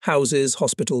 Houses,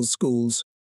 hospitals, schools.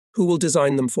 Who will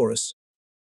design them for us?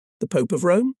 The Pope of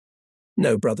Rome?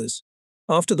 No, brothers.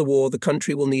 After the war, the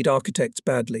country will need architects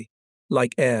badly,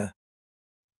 like air.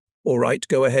 All right,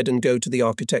 go ahead and go to the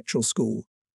architectural school.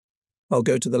 I'll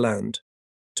go to the land,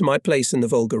 to my place in the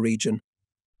Volga region.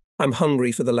 I'm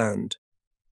hungry for the land.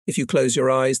 If you close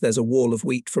your eyes, there's a wall of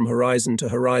wheat from horizon to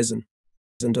horizon,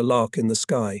 and a lark in the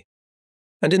sky.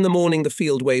 And in the morning the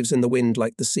field waves in the wind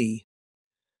like the sea.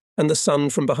 And the sun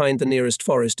from behind the nearest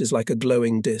forest is like a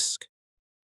glowing disk.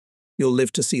 You'll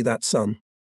live to see that sun.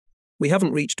 We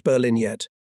haven't reached Berlin yet.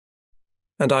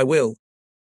 And I will.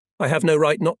 I have no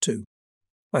right not to.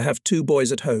 I have 2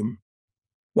 boys at home.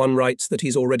 One writes that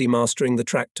he's already mastering the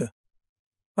tractor.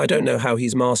 I don't know how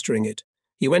he's mastering it.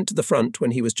 He went to the front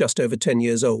when he was just over 10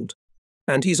 years old.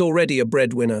 And he's already a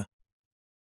breadwinner.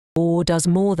 Or does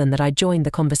more than that. I joined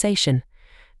the conversation.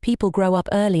 People grow up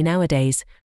early nowadays.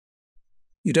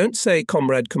 You don't say,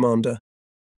 Comrade Commander.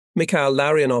 Mikhail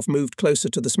Larionov moved closer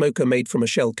to the smoker made from a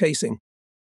shell casing.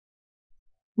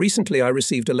 Recently I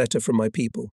received a letter from my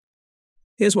people.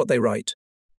 Here's what they write.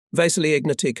 Vasily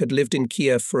Ignatik had lived in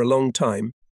Kiev for a long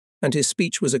time, and his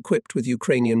speech was equipped with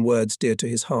Ukrainian words dear to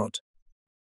his heart.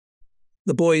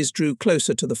 The boys drew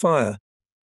closer to the fire.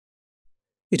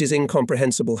 It is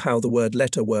incomprehensible how the word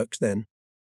letter worked then.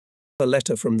 A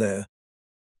letter from there.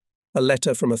 A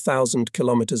letter from 1,000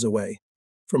 kilometers away.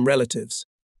 From relatives.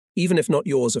 Even if not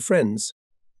yours or friends.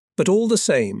 But all the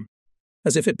same,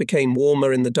 as if it became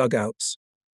warmer in the dugouts,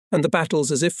 and the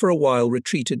battles as if for a while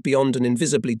retreated beyond an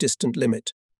invisibly distant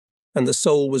limit, and the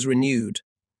soul was renewed,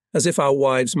 as if our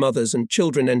wives, mothers, and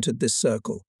children entered this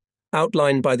circle,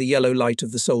 outlined by the yellow light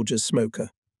of the soldier's smoker.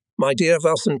 My dear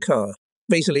Vasenka,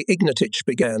 Vasily Ignatich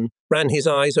began, ran his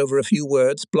eyes over a few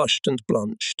words, blushed and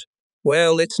blanched.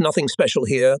 Well, it's nothing special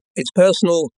here. It's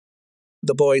personal.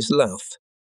 The boys laugh.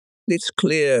 It's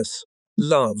clear.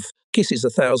 Love. Kisses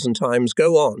 1,000 times.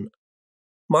 Go on.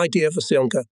 My dear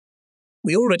Vasenka,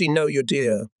 we already know you're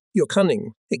dear. You're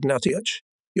cunning, Ignatiich.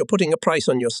 You're putting a price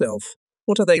on yourself.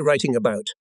 What are they writing about?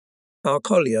 Our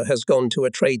collier has gone to a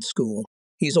trade school.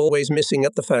 He's always missing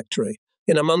at the factory.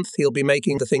 In a month he'll be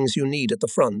making the things you need at the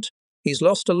front. He's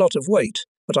lost a lot of weight,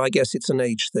 but I guess it's an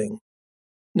age thing.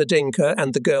 Nadenka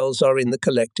and the girls are in the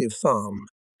collective farm.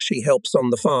 She helps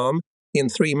on the farm. In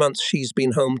 3 months she's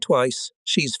been home twice.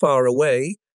 She's far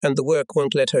away, and the work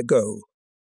won't let her go.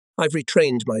 I've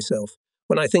retrained myself.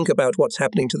 When I think about what's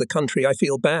happening to the country, I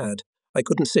feel bad. I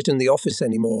couldn't sit in the office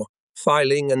anymore.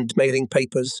 filing and mailing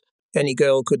papers. Any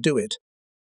girl could do it.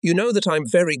 You know that I'm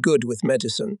very good with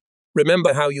medicine.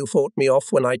 Remember how you fought me off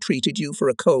when I treated you for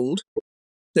a cold?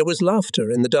 There was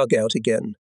laughter in the dugout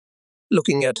again.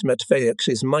 Looking at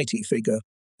Matveyev's mighty figure,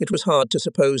 it was hard to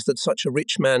suppose that such a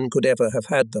rich man could ever have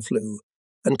had the flu,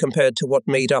 and compared to what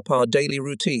made up our daily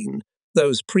routine,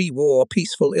 those pre-war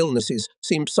peaceful illnesses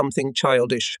seemed something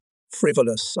childish,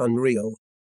 frivolous, unreal.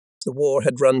 The war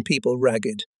had run people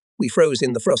ragged. We froze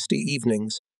in the frosty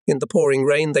evenings. In the pouring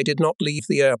rain, they did not leave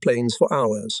the airplanes for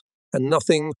hours, and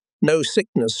no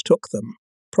sickness took them.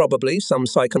 Probably some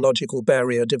psychological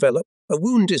barrier developed. A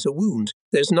wound is a wound.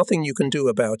 There's nothing you can do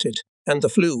about it. And the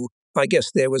flu, I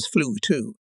guess there was flu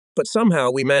too. But somehow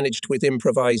we managed with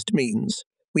improvised means.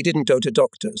 We didn't go to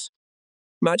doctors.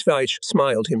 Matvey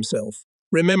smiled himself,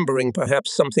 remembering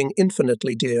perhaps something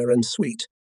infinitely dear and sweet.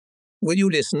 Will you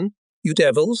listen, you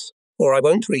devils, or I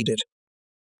won't read it?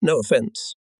 No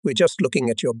offense. We're just looking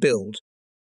at your build.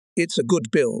 It's a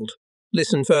good build.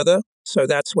 Listen further. So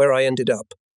that's where I ended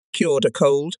up. Cured a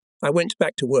cold. I went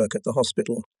back to work at the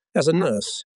hospital. As a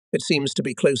nurse, it seems to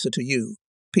be closer to you.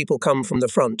 People come from the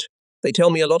front. They tell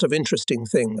me a lot of interesting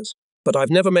things. But I've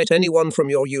never met anyone from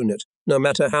your unit, no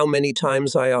matter how many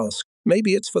times I ask.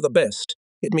 Maybe it's for the best.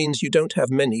 It means you don't have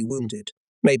many wounded.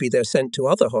 Maybe they're sent to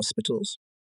other hospitals.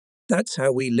 That's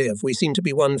how we live. We seem to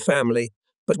be one family,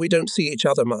 but we don't see each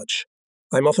other much.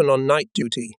 I'm often on night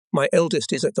duty. My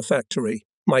eldest is at the factory,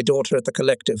 my daughter at the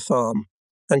collective farm.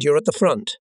 And you're at the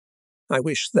front. I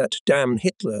wish that damn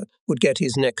Hitler would get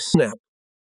his neck snapped.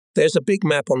 There's a big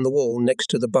map on the wall next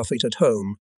to the buffet at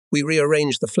home. We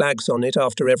rearrange the flags on it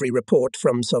after every report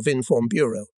from Sovinform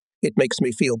Bureau. It makes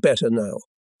me feel better now.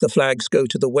 The flags go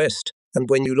to the west, and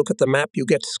when you look at the map, you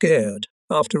get scared.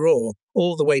 After all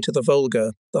the way to the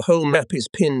Volga, the whole map is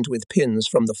pinned with pins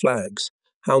from the flags.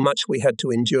 How much we had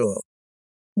to endure.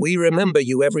 We remember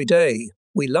you every day.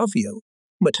 We love you,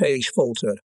 Matej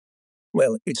faltered.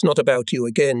 Well, it's not about you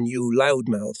again, you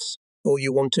loudmouths. All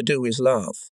you want to do is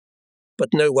laugh. But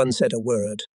no one said a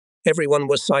word. Everyone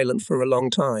was silent for a long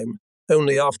time.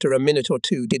 Only after a minute or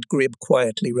two did Grib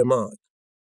quietly remark.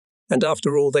 And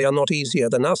after all, they are not easier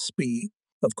than us be.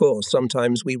 Of course,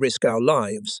 sometimes we risk our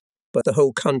lives, but the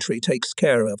whole country takes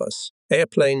care of us.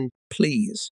 Airplane,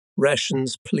 please.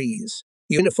 Rations, please.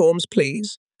 Uniforms,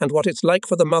 please. And what it's like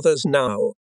for the mothers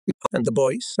now. And the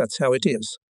boys, that's how it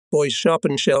is. Boys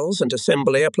sharpen shells and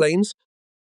assemble airplanes.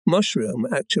 Mushroom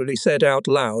actually said out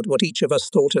loud what each of us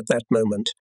thought at that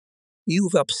moment.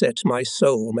 You've upset my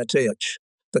soul, Matej.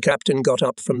 The captain got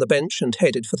up from the bench and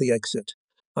headed for the exit.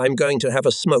 I'm going to have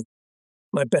a smoke.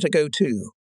 I'd better go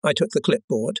too. I took the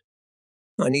clipboard.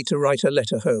 I need to write a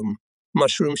letter home.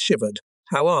 Mushroom shivered.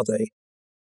 How are they?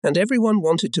 And everyone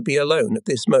wanted to be alone at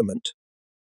this moment.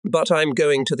 But I'm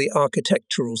going to the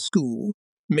architectural school.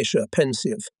 Misha,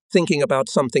 pensive, thinking about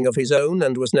something of his own,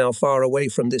 and was now far away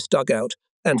from this dugout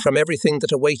and from everything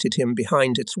that awaited him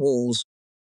behind its walls.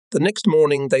 The next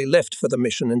morning they left for the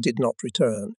mission and did not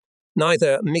return.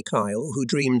 Neither Mikhail, who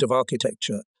dreamed of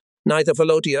architecture, neither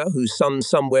Volodya, whose son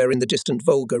somewhere in the distant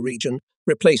Volga region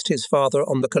replaced his father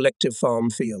on the collective farm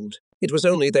field. It was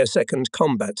only their second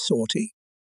combat sortie.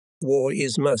 War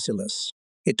is merciless.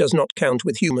 It does not count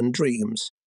with human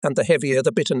dreams, and the heavier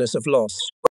the bitterness of loss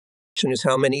is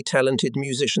how many talented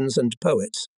musicians and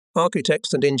poets,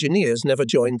 architects and engineers never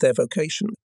joined their vocation,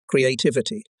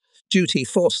 creativity. Duty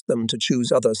forced them to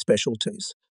choose other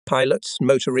specialties. Pilots,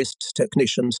 motorists,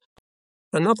 technicians.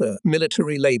 Another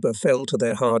military labor fell to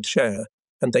their hard share,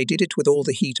 and they did it with all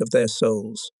the heat of their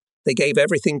souls. They gave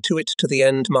everything to it to the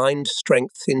end, mind,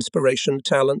 strength, inspiration,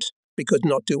 talent. We could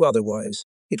not do otherwise.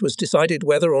 It was decided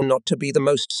whether or not to be the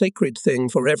most sacred thing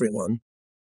for everyone.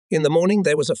 In the morning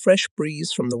there was a fresh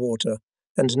breeze from the water,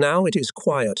 and now it is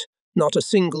quiet. Not a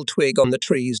single twig on the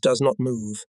trees does not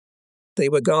move. They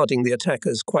were guarding the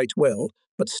attackers quite well,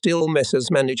 but still Messers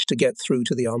managed to get through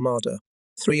to the armada.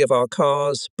 3 of our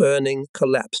cars, burning,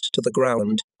 collapsed to the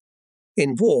ground.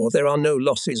 In war there are no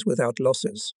losses without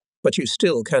losses, but you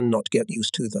still cannot get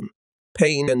used to them.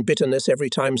 Pain and bitterness every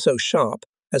time so sharp,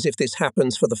 as if this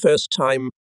happens for the first time.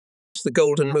 The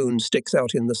golden moon sticks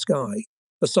out in the sky.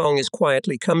 The song is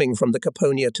quietly coming from the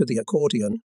caponia to the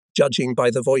accordion. Judging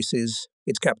by the voices,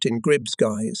 it's Captain Grib's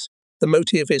guys. The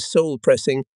motive is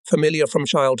soul-pressing, familiar from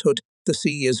childhood. The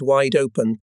sea is wide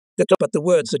open. But the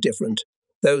words are different.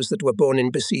 Those that were born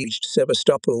in besieged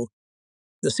Sevastopol.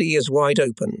 The sea is wide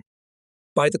open.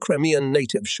 By the Crimean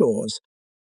native shores,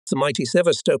 the mighty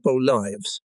Sevastopol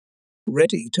lives,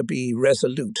 ready to be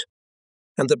resolute.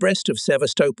 And the breast of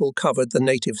Sevastopol covered the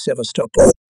native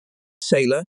Sevastopol.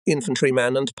 Sailor,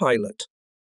 infantryman and pilot.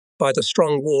 by the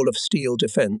strong wall of steel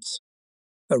defense.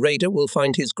 A raider will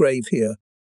find his grave here.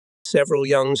 Several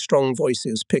young, strong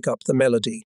voices pick up the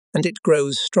melody, and it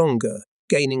grows stronger,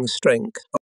 gaining strength.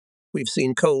 We've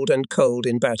seen cold and cold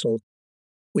in battle.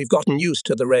 We've gotten used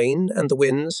to the rain and the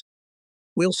winds.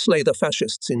 We'll slay the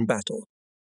fascists in battle.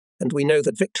 And we know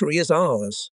that victory is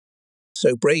ours.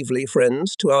 So bravely,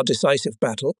 friends, to our decisive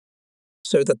battle,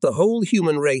 so that the whole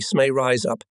human race may rise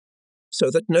up,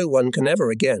 so that no one can ever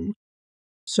again,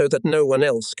 so that no one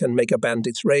else can make a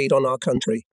bandit's raid on our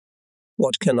country.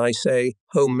 What can I say?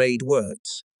 Homemade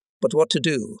words. But what to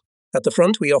do? At the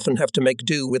front we often have to make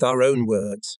do with our own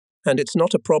words, and it's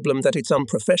not a problem that it's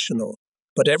unprofessional,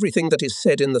 but everything that is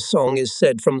said in the song is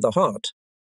said from the heart.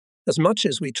 As much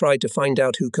as we tried to find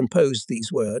out who composed these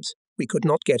words, we could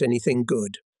not get anything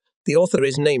good. The author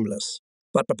is nameless,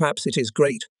 but perhaps it is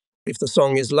great. If the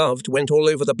song is loved, went all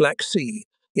over the Black Sea,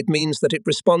 it means that it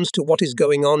responds to what is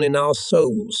going on in our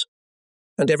souls.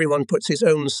 And everyone puts his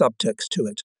own subtext to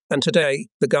it. And today,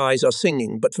 the guys are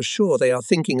singing, but for sure they are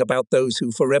thinking about those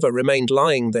who forever remained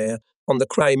lying there on the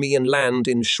Crimean land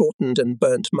in shortened and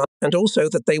burnt mud, and also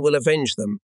that they will avenge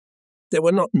them. There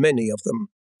were not many of them,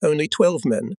 only 12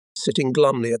 men, sitting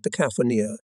glumly at the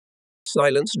caffeneer.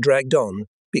 Silence dragged on,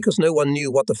 because no one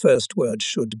knew what the first word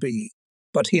should be.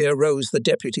 But here rose the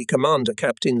deputy commander,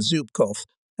 Captain Zubkov,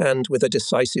 and with a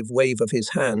decisive wave of his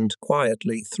hand,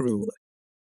 quietly threw.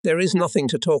 There is nothing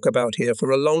to talk about here for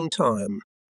a long time.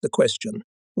 The question.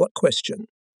 What question?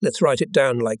 Let's write it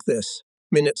down like this.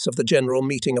 Minutes of the general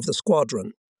meeting of the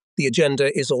squadron. The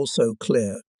agenda is also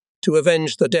clear. To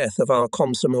avenge the death of our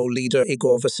Komsomol leader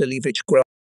Igor Vasilievich Graf.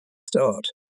 Start.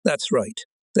 That's right.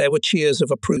 There were cheers of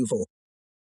approval.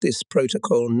 This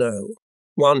protocol, no.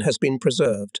 One has been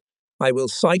preserved. I will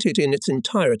cite it in its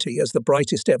entirety as the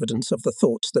brightest evidence of the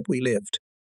thoughts that we lived.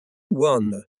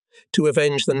 1. To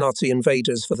avenge the Nazi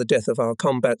invaders for the death of our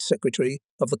combat secretary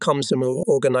of the Komsomol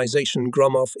organization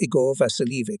Gromov Igor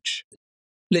Vasilievich.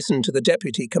 Listen to the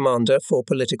deputy commander for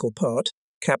political part,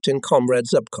 Captain Comrade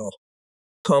Zubkov.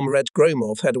 Comrade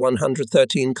Gromov had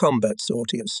 113 combat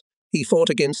sorties. He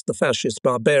fought against the fascist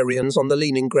barbarians on the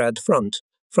Leningrad front.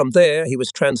 From there, he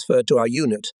was transferred to our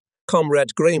unit.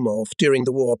 Comrade Gromov, during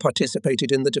the war,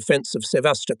 participated in the defense of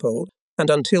Sevastopol, and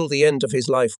until the end of his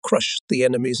life crushed the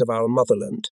enemies of our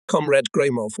motherland. Comrade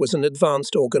Gromov was an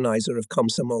advanced organizer of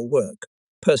Komsomol work.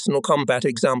 Personal combat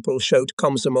example showed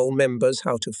Komsomol members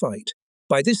how to fight.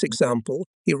 By this example,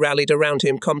 he rallied around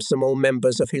him Komsomol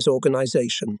members of his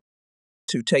organization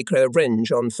to take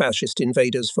revenge on fascist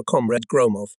invaders for Comrade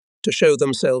Gromov, to show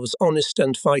themselves honest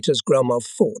and fight as Gromov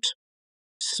fought.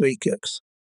 Svikaks.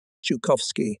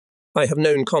 Chukovsky. I have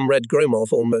known Comrade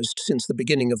Gromov almost since the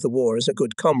beginning of the war as a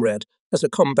good comrade, as a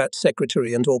combat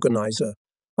secretary and organizer.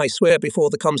 I swear before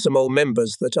the Komsomol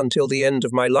members that until the end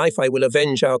of my life I will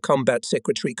avenge our combat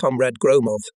secretary, Comrade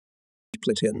Gromov.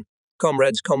 Plitin.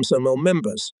 Comrades Komsomol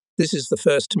members. This is the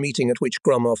first meeting at which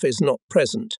Gromov is not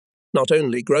present. Not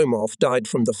only Gromov died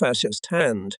from the fascist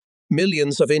hand,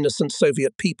 millions of innocent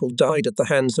Soviet people died at the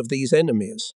hands of these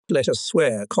enemies. Let us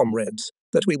swear, comrades,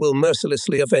 that we will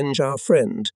mercilessly avenge our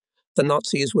friend. The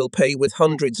Nazis will pay with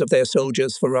hundreds of their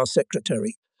soldiers for our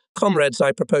secretary. Comrades,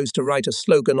 I propose to write a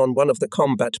slogan on one of the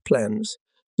combat plans.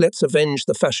 Let's avenge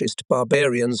the fascist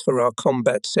barbarians for our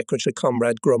combat secretary,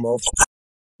 Comrade Gromov.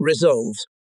 Resolved.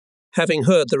 Having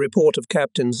heard the report of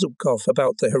Captain Zubkov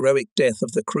about the heroic death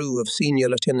of the crew of Senior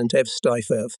Lieutenant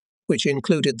Evstaifev, which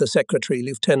included the Secretary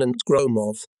Lieutenant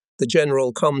Gromov, the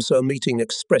General Komso meeting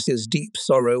expresses deep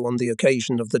sorrow on the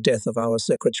occasion of the death of our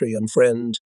secretary and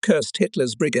friend. Cursed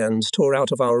Hitler's brigands tore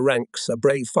out of our ranks a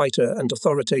brave fighter and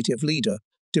authoritative leader,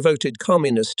 devoted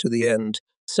communist to the end,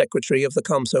 secretary of the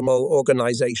Komsomol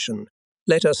organization.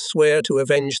 Let us swear to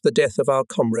avenge the death of our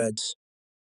comrades.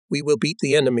 We will beat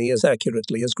the enemy as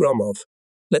accurately as Gromov.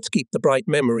 Let's keep the bright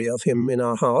memory of him in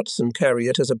our hearts and carry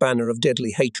it as a banner of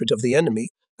deadly hatred of the enemy,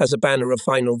 as a banner of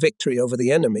final victory over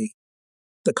the enemy.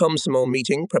 The Komsomol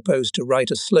meeting proposed to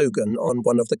write a slogan on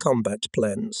one of the combat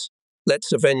plans.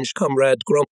 Let's avenge Comrade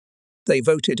Gromov. They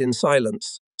voted in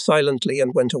silence, silently,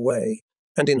 and went away,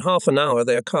 and in half an hour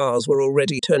their cars were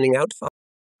already turning out.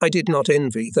 I did not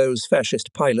envy those fascist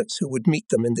pilots who would meet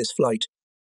them in this flight.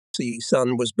 The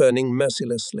sun was burning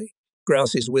mercilessly,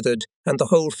 grasses withered, and the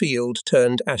whole field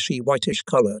turned ashy whitish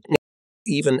color.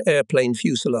 Even airplane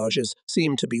fuselages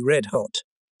seemed to be red-hot.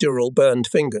 Dural burned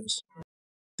fingers.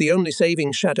 The only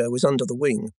saving shadow was under the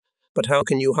wing, but how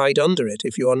can you hide under it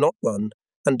if you are not one,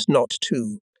 and not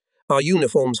two? Our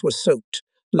uniforms were soaked,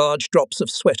 large drops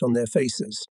of sweat on their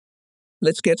faces.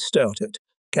 Let's get started.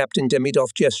 Captain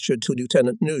Demidov gestured to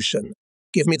Lieutenant Nushin.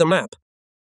 Give me the map.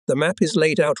 The map is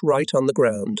laid out right on the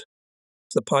ground.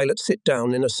 The pilots sit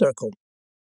down in a circle.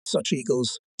 Such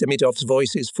eagles, Demidov's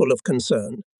voice is full of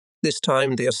concern. This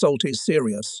time the assault is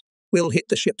serious. We'll hit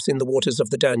the ships in the waters of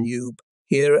the Danube.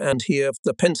 Here and here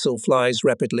the pencil flies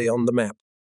rapidly on the map.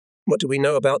 What do we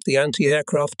know about the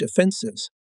anti-aircraft defences?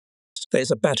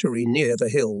 There's a battery near the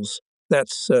hills.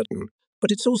 That's certain.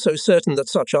 But it's also certain that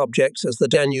such objects as the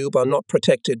Danube are not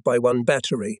protected by one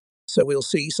battery. So we'll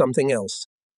see something else.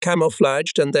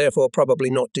 Camouflaged and therefore probably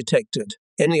not detected.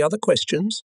 Any other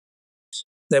questions?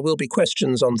 There will be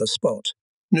questions on the spot.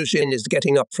 Nushin is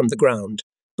getting up from the ground,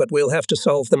 but we'll have to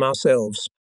solve them ourselves.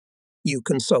 You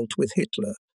consult with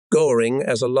Hitler, Göring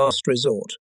as a last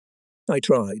resort. I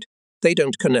tried. They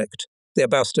don't connect. They're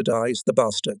bastardized, the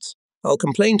bastards. I'll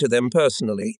complain to them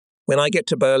personally when I get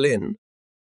to Berlin.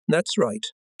 That's right.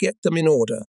 Get them in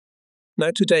order. Now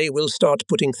today we'll start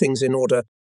putting things in order.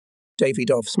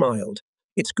 Davidov smiled.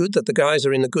 It's good that the guys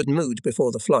are in a good mood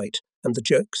before the flight. And the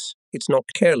jokes? It's not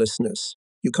carelessness.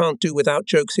 You can't do without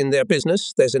jokes in their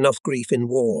business. There's enough grief in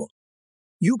war.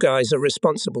 You guys are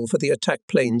responsible for the attack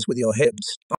planes with your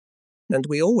heads. And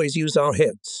we always use our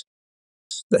heads.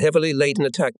 The heavily laden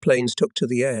attack planes took to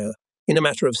the air. In a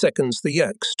matter of seconds, the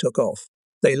Yaks took off.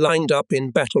 They lined up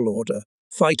in battle order.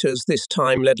 Fighters this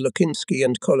time led Lukinsky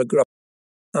and Kologrov.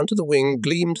 Under the wing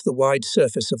gleamed the wide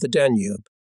surface of the Danube.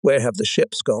 Where have the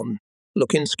ships gone?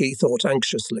 Lukinsky thought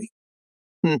anxiously.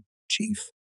 Chief,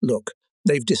 look,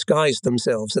 they've disguised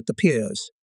themselves at the piers.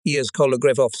 Here's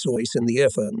Kologrevov's voice in the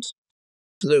earphones.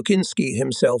 Lukinsky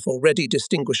himself already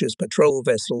distinguishes patrol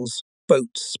vessels,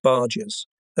 boats, barges.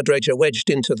 A dredger wedged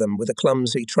into them with a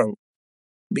clumsy trunk.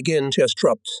 Begin just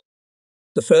drops.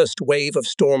 The first wave of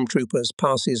stormtroopers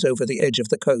passes over the edge of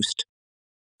the coast.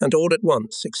 And all at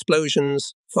once,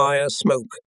 explosions, fire,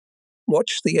 smoke.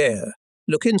 Watch the air.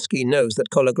 Lukinsky knows that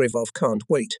Kologrevov can't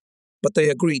wait, but they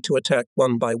agree to attack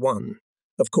one by one.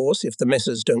 Of course, if the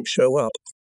messes don't show up,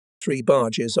 3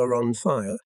 barges are on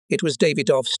fire. It was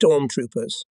Davidov's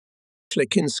stormtroopers.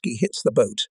 Lukinsky hits the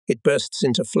boat. It bursts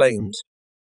into flames.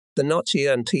 The Nazi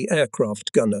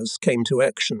anti-aircraft gunners came to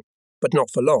action, but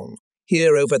not for long.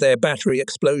 Here over their battery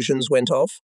explosions went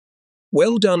off.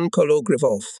 Well done,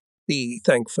 Kologrevov. He,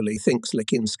 thankfully, thinks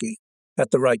Lukinsky.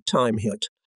 At the right time hit.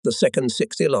 The second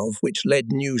Sixilov, which led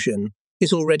Nuzhin,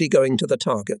 is already going to the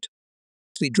target.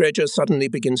 The dredger suddenly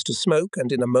begins to smoke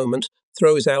and in a moment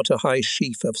throws out a high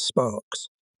sheaf of sparks.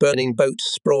 Burning boats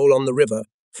sprawl on the river.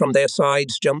 From their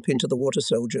sides jump into the water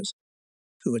soldiers,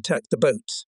 who attack the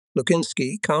boats.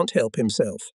 Lukinsky can't help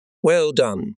himself. Well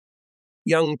done.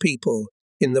 Young people,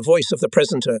 in the voice of the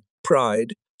presenter,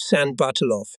 Pride, San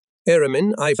Bartolov,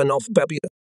 Eremin, Ivanov, Babia.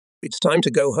 It's time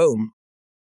to go home.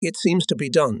 It seems to be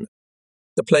done.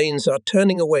 The planes are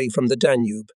turning away from the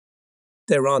Danube.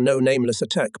 There are no nameless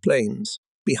attack planes.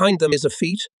 Behind them is a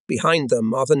feat. Behind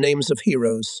them are the names of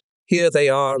heroes. Here they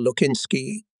are,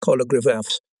 Lukinsky,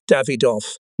 Kologrevov,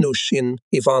 Davidov, Nushin,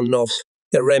 Ivanov,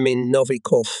 Eremin,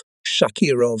 Novikov,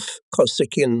 Shakirov,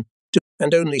 Kosikin,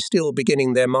 and only still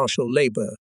beginning their martial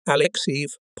labour,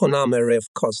 Alexeyev, Ponomarev,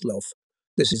 Kozlov.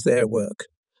 This is their work.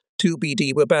 2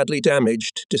 BD were badly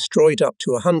damaged, destroyed up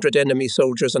to 100 enemy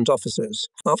soldiers and officers.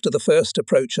 After the first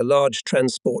approach, a large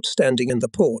transport standing in the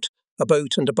port, a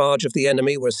boat and a barge of the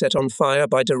enemy were set on fire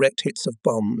by direct hits of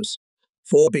bombs.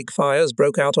 4 big fires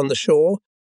broke out on the shore.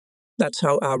 That's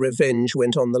how our revenge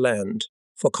went on the land.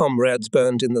 For comrades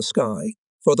burned in the sky,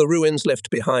 for the ruins left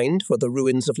behind, for the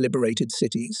ruins of liberated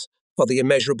cities, for the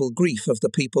immeasurable grief of the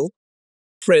people.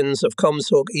 Friends of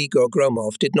Komsog Igor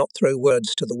Gromov did not throw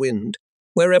words to the wind.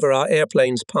 Wherever our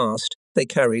airplanes passed, they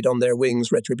carried on their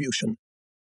wings retribution.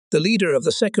 The leader of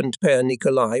the second pair,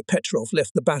 Nikolai Petrov,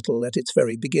 left the battle at its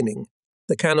very beginning.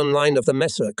 The cannon line of the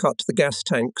Messer cut the gas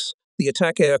tanks. The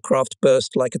attack aircraft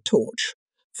burst like a torch.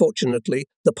 Fortunately,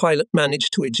 the pilot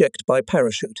managed to eject by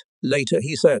parachute. Later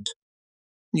he said,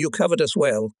 "You covered us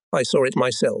well. I saw it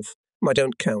myself. I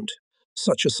don't count.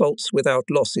 Such assaults without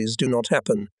losses do not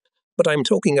happen. But I'm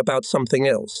talking about something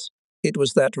else. It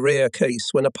was that rare case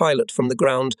when a pilot from the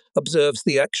ground observes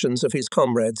the actions of his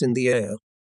comrades in the air.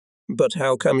 But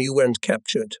how come you weren't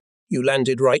captured? You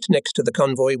landed right next to the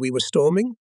convoy we were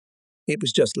storming?" It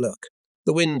was just luck.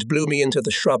 The wind blew me into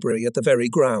the shrubbery at the very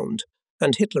ground.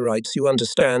 And Hitlerites, you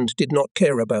understand, did not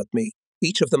care about me.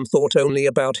 Each of them thought only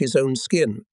about his own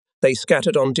skin. They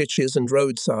scattered on ditches and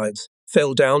roadsides,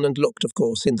 fell down and looked, of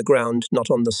course, in the ground, not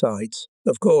on the sides.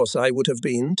 Of course, I would have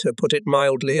been, to put it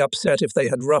mildly, upset if they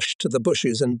had rushed to the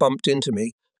bushes and bumped into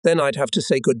me. Then I'd have to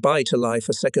say goodbye to life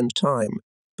a second time.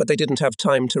 But they didn't have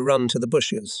time to run to the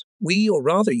bushes. We, or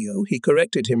rather you, he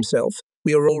corrected himself,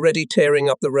 we were already tearing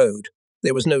up the road.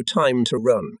 There was no time to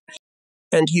run.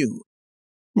 And you?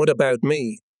 What about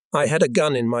me? I had a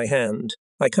gun in my hand.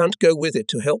 I can't go with it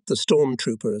to help the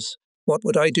stormtroopers. What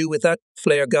would I do with that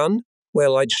flare gun?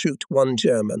 Well, I'd shoot one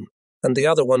German, and the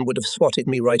other one would have swatted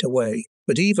me right away.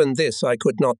 But even this I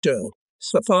could not do.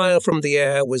 The fire from the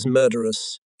air was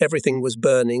murderous. Everything was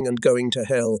burning and going to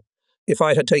hell. If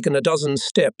I had taken a dozen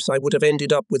steps, I would have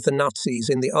ended up with the Nazis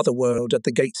in the other world at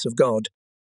the gates of God.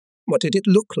 What did it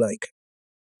look like?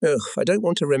 Ugh, I don't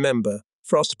want to remember.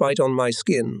 Frostbite on my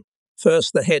skin.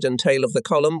 First, the head and tail of the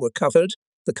column were covered,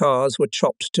 the cars were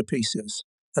chopped to pieces,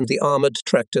 and the armoured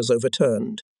tractors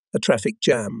overturned. A traffic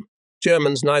jam.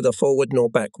 Germans neither forward nor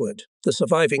backward. The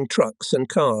surviving trucks and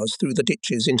cars threw the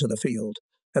ditches into the field,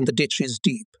 and the ditches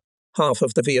deep. Half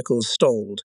of the vehicles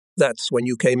stalled. That's when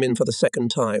you came in for the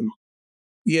second time.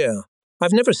 Yeah,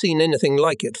 I've never seen anything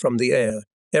like it from the air.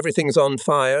 Everything's on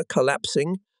fire,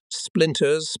 collapsing.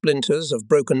 Splinters of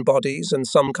broken bodies and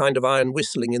some kind of iron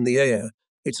whistling in the air.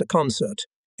 It's a concert.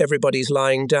 Everybody's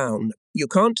lying down. You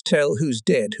can't tell who's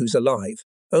dead, who's alive.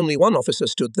 Only one officer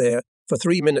stood there for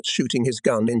 3 minutes shooting his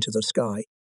gun into the sky.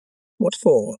 What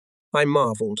for? I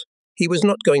marvelled. He was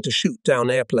not going to shoot down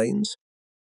airplanes.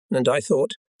 And I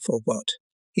thought, for what?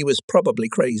 He was probably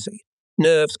crazy.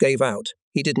 Nerves gave out.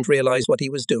 He didn't realize what he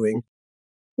was doing.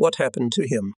 What happened to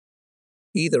him?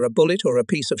 Either a bullet or a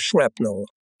piece of shrapnel.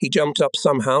 He jumped up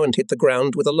somehow and hit the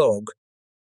ground with a log.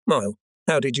 Well,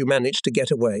 how did you manage to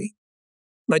get away?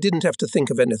 I didn't have to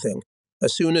think of anything.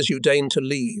 As soon as you deigned to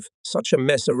leave, such a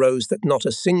mess arose that not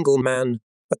a single man,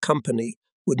 a company,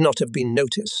 would not have been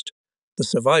noticed. The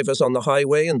survivors on the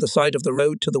highway and the side of the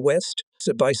road to the west,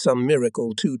 so by some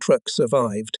miracle 2 trucks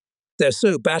survived. They're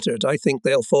so battered I think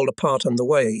they'll fall apart on the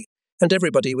way, and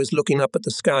everybody was looking up at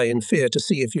the sky in fear to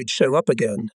see if you'd show up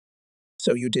again.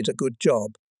 So you did a good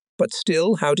job. But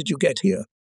still, how did you get here?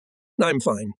 I'm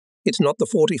fine. It's not the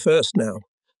 41st now.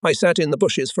 I sat in the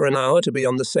bushes for an hour to be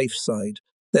on the safe side.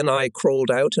 Then I crawled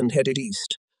out and headed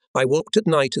east. I walked at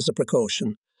night as a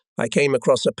precaution. I came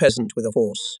across a peasant with a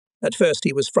horse. At first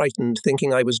he was frightened,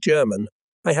 thinking I was German.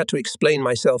 I had to explain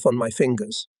myself on my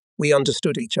fingers. We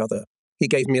understood each other. He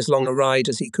gave me as long a ride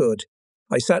as he could.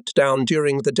 I sat down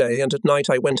during the day, and at night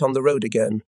I went on the road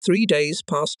again. 3 days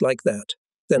passed like that.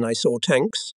 Then I saw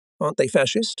tanks. Aren't they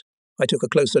fascist? I took a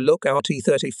closer look.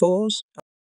 RT-34s.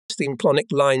 The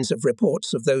clonic lines of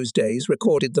reports of those days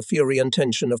recorded the fury and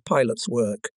tension of pilots'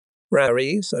 work.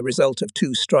 Rarries, a result of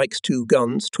 2 strikes, 2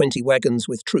 guns, 20 wagons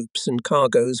with troops and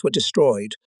cargoes were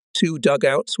destroyed. 2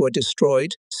 dugouts were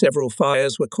destroyed, several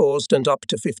fires were caused, and up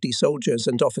to 50 soldiers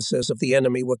and officers of the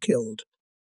enemy were killed.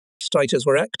 Fighters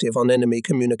were active on enemy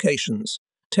communications.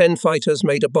 10 fighters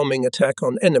made a bombing attack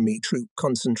on enemy troop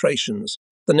concentrations.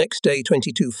 The next day,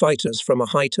 22 fighters from a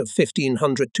height of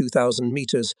 1,500–2,000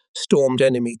 meters stormed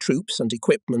enemy troops and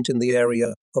equipment in the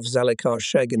area of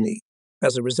Zalekar-Shagini.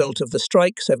 As a result of the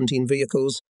strike, 17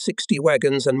 vehicles, 60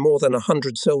 wagons, and more than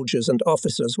 100 soldiers and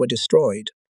officers were destroyed.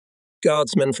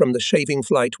 Guardsmen from the Shaving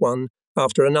Flight 1,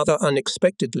 after another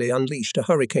unexpectedly unleashed a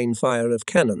hurricane fire of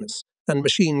cannons and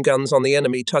machine guns on the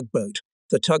enemy tugboat.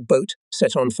 The tugboat,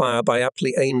 set on fire by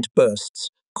aptly aimed bursts,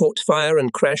 caught fire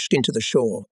and crashed into the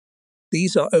shore.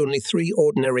 These are only 3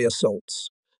 ordinary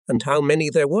assaults, and how many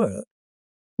there were.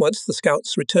 Once the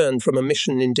scouts returned from a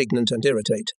mission indignant and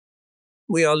irritated.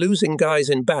 We are losing guys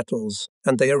in battles,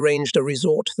 and they arranged a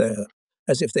resort there,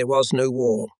 as if there was no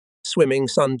war. Swimming,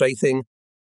 sunbathing.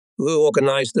 Who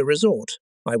organized the resort?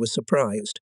 I was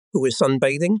surprised. Who is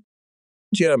sunbathing?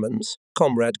 Germans,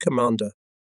 Comrade Commander.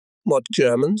 What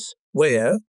Germans?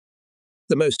 Where?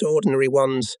 The most ordinary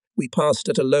ones. We passed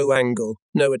at a low angle,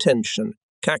 no attention.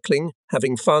 Cackling,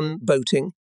 having fun,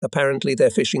 boating. Apparently they're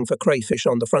fishing for crayfish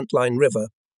on the Frontline River,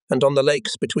 and on the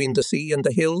lakes between the sea and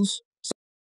the hills.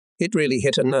 It really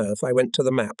hit a nerve. I went to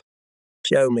the map.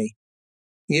 Show me.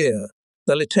 Here,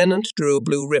 the lieutenant drew a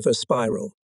blue river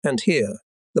spiral, and here,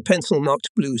 the pencil-marked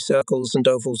blue circles and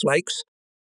ovals lakes.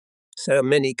 So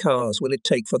many cars will it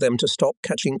take for them to stop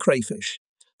catching crayfish,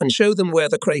 and show them where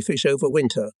the crayfish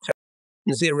overwinter.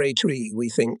 0 tree, we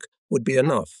think, would be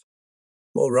enough.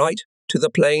 All right. To the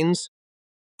plains.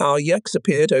 Our yaks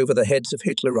appeared over the heads of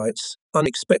Hitlerites,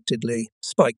 unexpectedly,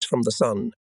 spiked from the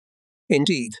sun.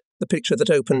 Indeed, the picture that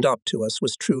opened up to us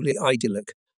was truly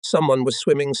idyllic. Someone was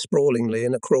swimming sprawlingly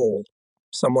in a crawl.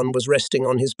 Someone was resting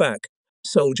on his back.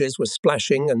 Soldiers were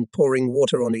splashing and pouring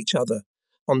water on each other.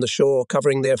 On the shore,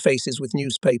 covering their faces with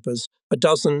newspapers,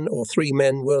 2 or 3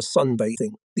 men were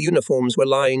sunbathing. The uniforms were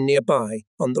lying nearby,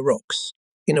 on the rocks.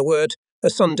 In a word, a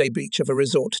Sunday beach of a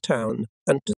resort town,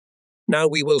 and now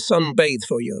we will sunbathe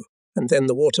for you. And then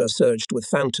the water surged with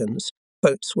fountains.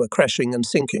 Boats were crashing and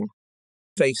sinking.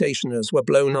 Vacationers were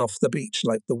blown off the beach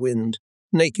like the wind.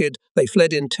 Naked, they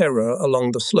fled in terror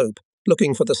along the slope,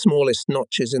 looking for the smallest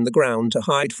notches in the ground to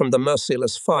hide from the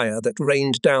merciless fire that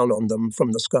rained down on them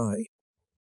from the sky.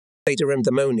 Later in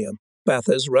ammonia,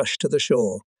 bathers rush to the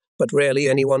shore, but rarely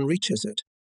anyone reaches it.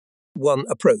 One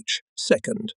approach,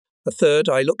 second. The third,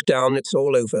 I look down, it's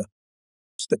all over.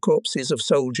 It's the corpses of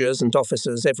soldiers and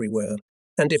officers everywhere,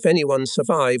 and if anyone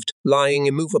survived, lying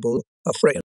immovable,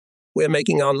 afraid. We're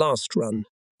making our last run,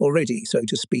 already, so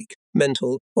to speak,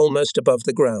 mental, almost above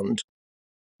the ground.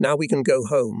 Now we can go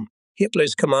home.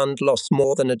 Hitler's command lost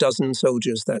more than a dozen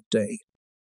soldiers that day.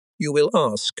 You will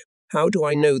ask, how do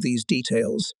I know these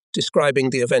details, describing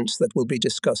the events that will be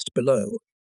discussed below?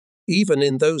 Even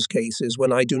in those cases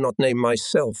when I do not name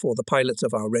myself or the pilots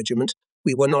of our regiment,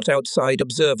 we were not outside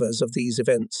observers of these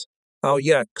events. Our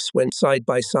yaks went side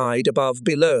by side, above,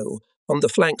 below, on the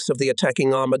flanks of the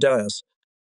attacking armadillos,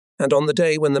 and on the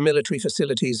day when the military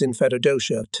facilities in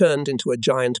Fedosia turned into a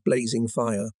giant blazing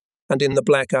fire, and in the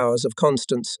black hours of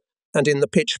Constance, and in the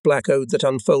pitch-black ode that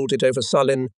unfolded over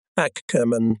Sulin,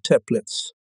 Ackkerm and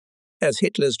Teplitz. As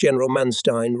Hitler's General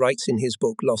Manstein writes in his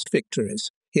book Lost Victories,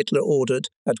 Hitler ordered,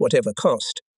 at whatever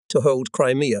cost, to hold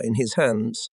Crimea in his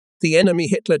hands. The enemy,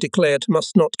 Hitler declared,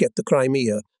 must not get the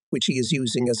Crimea, which he is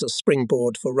using as a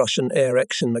springboard for Russian air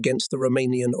action against the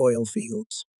Romanian oil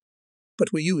fields.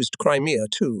 But we used Crimea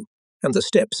too, and the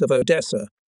steppes of Odessa,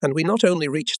 and we not only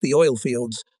reached the oil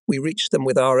fields, we reached them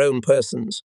with our own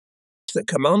persons. The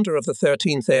commander of the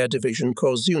 13th Air Division,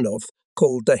 Korzunov,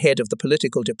 called the head of the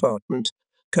political department,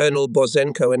 Colonel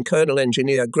Bozenko and Colonel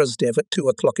Engineer Gruzdev at 2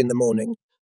 o'clock in the morning.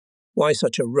 Why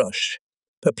such a rush?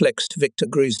 Perplexed Viktor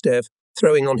Gruzdev,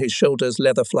 throwing on his shoulders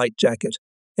leather flight jacket.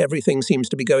 Everything seems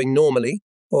to be going normally,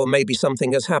 or maybe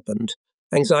something has happened.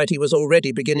 Anxiety was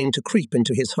already beginning to creep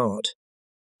into his heart.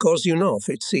 Korzunov,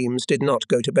 it seems, did not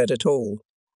go to bed at all.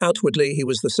 Outwardly he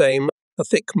was the same, a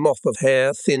thick mop of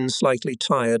hair, thin, slightly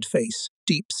tired face,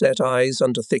 deep-set eyes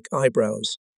under thick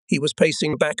eyebrows. He was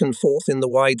pacing back and forth in the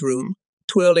wide room,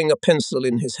 twirling a pencil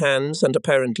in his hands and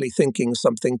apparently thinking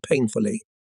something painfully.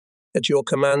 At your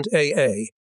command, AA,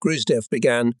 Gruzdev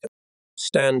began.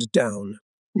 Stand down.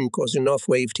 Korzunov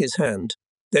waved his hand.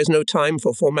 There's no time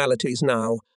for formalities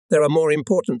now. There are more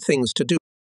important things to do.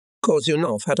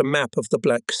 Korzunov had a map of the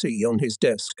Black Sea on his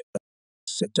desk.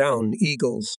 Sit down,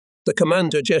 Eagles. The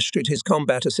commander gestured his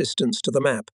combat assistants to the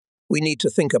map. We need to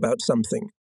think about something,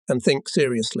 and think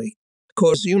seriously.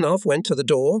 Korzunov went to the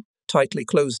door, tightly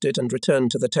closed it and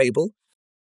returned to the table.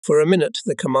 For a minute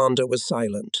the commander was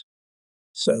silent.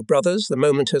 So, brothers, the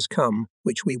moment has come,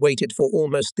 which we waited for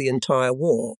almost the entire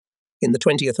war. In the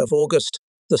 20th of August,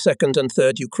 the 2nd and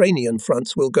 3rd Ukrainian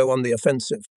fronts will go on the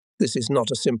offensive. This is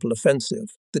not a simple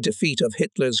offensive. The defeat of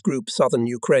Hitler's group Southern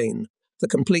Ukraine, the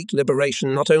complete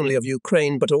liberation not only of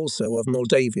Ukraine but also of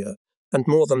Moldavia, and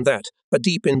more than that, a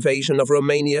deep invasion of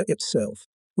Romania itself.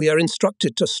 We are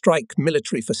instructed to strike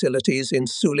military facilities in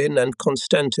Sulin and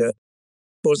Constanța.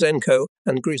 Bozenko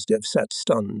and Gruzdev sat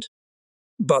stunned.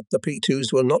 But the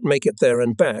P2s will not make it there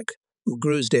and back.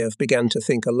 Gruzdev began to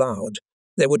think aloud.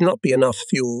 There would not be enough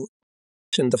fuel,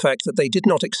 and the fact that they did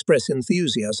not express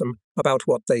enthusiasm about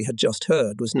what they had just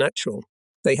heard was natural.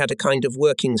 They had a kind of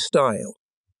working style.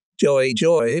 Joy,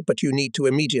 joy, but you need to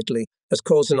immediately, as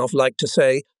Korzunov liked to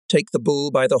say, take the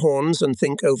bull by the horns and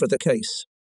think over the case.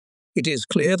 It is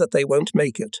clear that they won't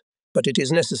make it, but it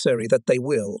is necessary that they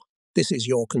will. This is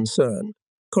your concern.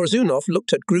 Korzunov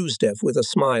looked at Gruzdev with a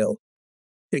smile.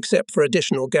 Except for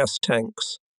additional gas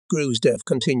tanks, Gruzdev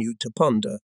continued to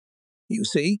ponder. You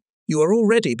see, you are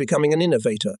already becoming an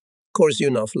innovator.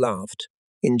 Korzunov laughed.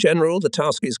 In general, the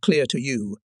task is clear to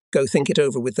you. Go think it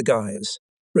over with the guys.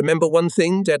 Remember one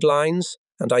thing, deadlines,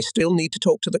 and I still need to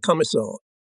talk to the commissar.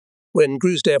 When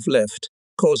Gruzdev left,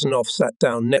 Korzunov sat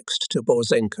down next to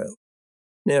Bozenko.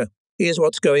 Now, here's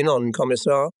what's going on,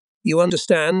 Commissar. You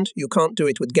understand, you can't do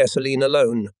it with gasoline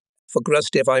alone. For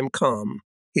Gruzdev, I'm calm.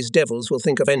 His devils will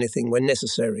think of anything when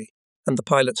necessary, and the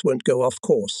pilots won't go off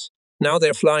course. Now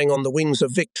they're flying on the wings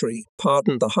of victory,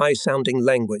 pardon the high-sounding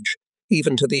language.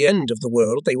 Even to the end of the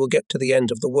world, they will get to the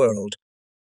end of the world.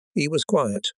 He was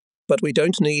quiet. But we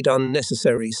don't need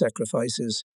unnecessary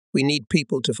sacrifices. We need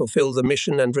people to fulfill the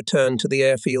mission and return to the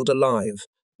airfield alive.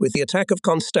 With the attack of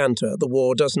Constanța, the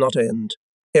war does not end.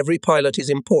 Every pilot is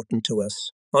important to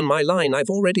us. On my line, I've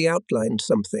already outlined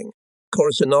something.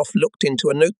 Korzunov looked into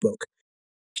a notebook.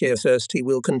 First, he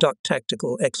will conduct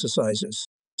tactical exercises.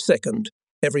 Second,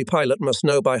 every pilot must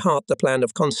know by heart the plan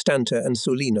of Constanța and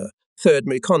Sulina. Third,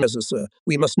 reconnaissance.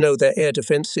 We must know their air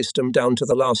defense system down to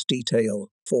the last detail.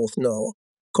 Fourth, no.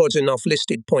 Korzunov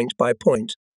listed point by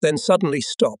point, then suddenly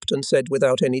stopped and said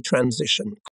without any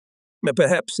transition.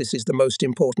 Perhaps this is the most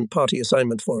important party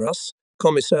assignment for us,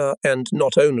 Commissar, and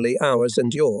not only ours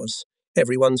and yours.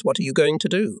 Everyone's what are you going to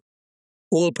do?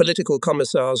 All political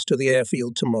commissars to the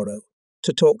airfield tomorrow,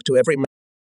 to talk to every man.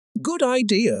 Good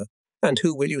idea. And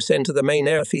who will you send to the main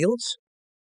airfields?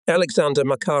 Alexander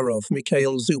Makarov,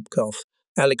 Mikhail Zubkov,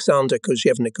 Alexander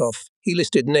Kozhevnikov. He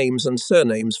listed names and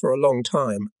surnames for a long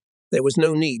time. There was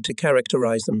no need to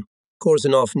characterize them.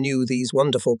 Korsunov knew these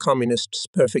wonderful communists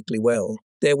perfectly well.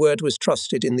 Their word was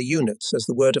trusted in the units as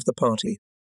the word of the party.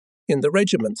 In the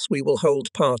regiments we will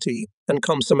hold party and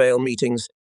komsomol meetings.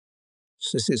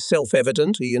 This is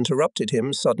self-evident, he interrupted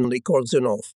him suddenly,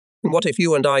 Korsunov. What if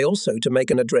you and I also to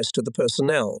make an address to the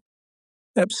personnel?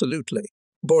 Absolutely.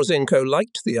 Borzenko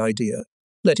liked the idea.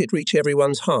 Let it reach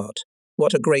everyone's heart.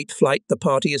 What a great flight the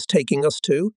party is taking us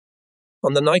to.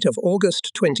 On the night of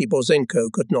August 20,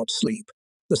 Borzenko could not sleep.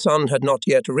 The sun had not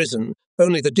yet risen,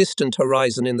 only the distant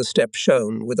horizon in the steppe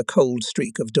shone with a cold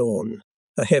streak of dawn.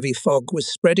 A heavy fog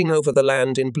was spreading over the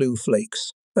land in blue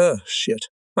flakes. Shit.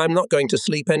 I'm not going to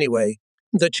sleep anyway.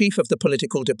 The chief of the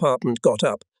political department got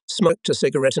up, smoked a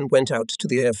cigarette and went out to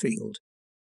the airfield.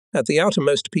 At the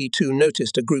outermost P2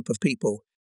 noticed a group of people.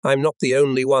 I'm not the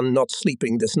only one not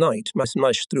sleeping this night,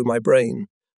 mushed through my brain,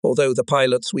 although the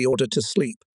pilots we ordered to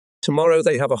sleep. Tomorrow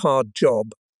they have a hard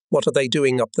job. What are they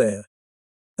doing up there?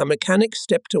 A mechanic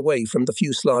stepped away from the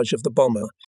fuselage of the bomber.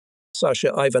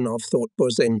 Sasha Ivanov, thought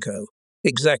Borzenko.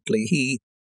 Exactly, he.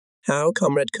 How,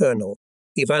 Comrade Colonel?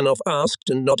 Ivanov asked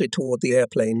and nodded toward the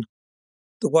airplane.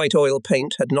 The white oil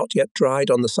paint had not yet dried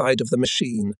on the side of the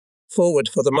machine. Forward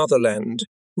for the motherland,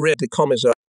 read the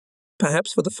commissar.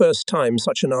 Perhaps for the first time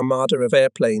such an armada of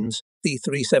airplanes, the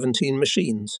 317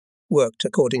 machines, worked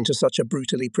according to such a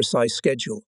brutally precise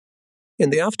schedule.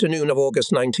 In the afternoon of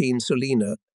August 19,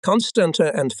 Sulina,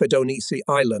 Constanta and Fedonisi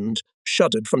Island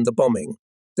shuddered from the bombing.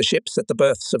 The ships at the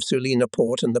berths of Sulina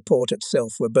port and the port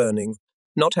itself were burning.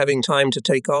 Not having time to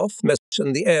take off,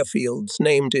 and the airfields,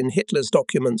 named in Hitler's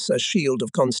documents as Shield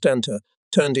of Constanta,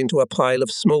 turned into a pile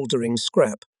of smouldering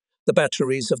scrap. The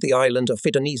batteries of the island of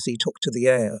Fedonisi took to the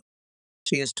air.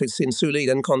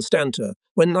 Sulina and Constanta,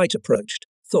 when night approached,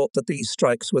 thought that these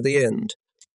strikes were the end.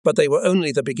 But they were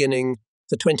only the beginning.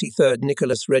 The 23rd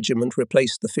Nicholas Regiment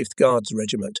replaced the 5th Guards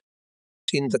Regiment.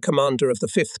 The commander of the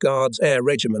 5th Guards Air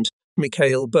Regiment,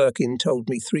 Mikhail Birkin, told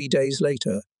me 3 days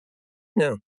later.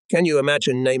 Now, can you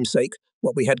imagine, namesake,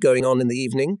 what we had going on in the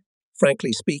evening?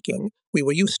 Frankly speaking, we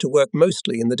were used to work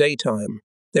mostly in the daytime.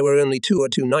 There were only 2 or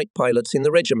 2 night pilots in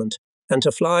the regiment, and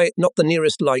to fly not the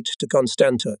nearest light to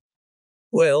Constanta.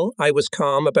 Well, I was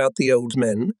calm about the old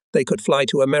men. They could fly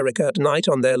to America at night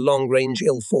on their long-range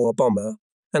Il-4 bomber.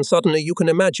 And suddenly you can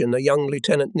imagine a young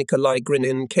Lieutenant Nikolai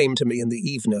Grinin came to me in the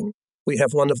evening. We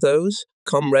have one of those,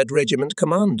 Comrade Regiment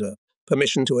Commander.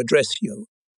 Permission to address you.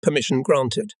 Permission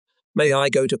granted. May I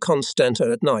go to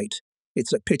Constanta at night?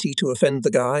 It's a pity to offend the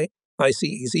guy. I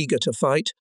see he's eager to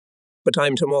fight. But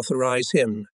I'm to authorize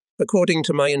him. According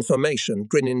to my information,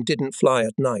 Grinin didn't fly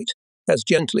at night. As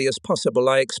gently as possible,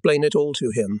 I explain it all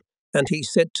to him. And he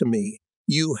said to me,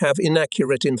 "You have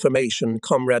inaccurate information,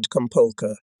 Comrade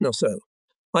Kompolka." No, so.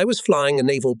 I was flying a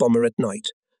naval bomber at night,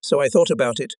 so I thought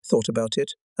about it,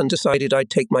 and decided I'd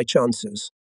take my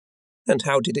chances. And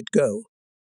how did it go?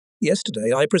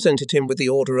 Yesterday I presented him with the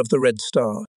Order of the Red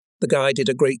Star. The guy did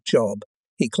a great job.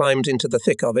 He climbed into the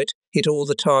thick of it, hit all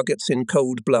the targets in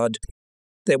cold blood.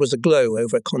 There was a glow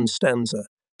over Constanza.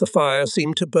 The fire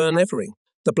seemed to burn everything,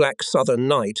 the black southern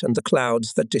night and the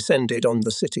clouds that descended on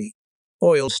the city.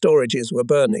 Oil storages were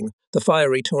burning. The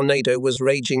fiery tornado was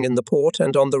raging in the port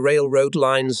and on the railroad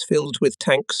lines filled with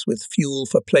tanks with fuel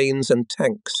for planes and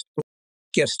tanks.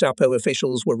 Gestapo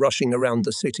officials were rushing around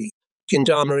the city.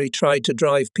 Gendarmerie tried to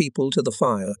drive people to the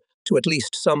fire, to at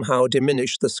least somehow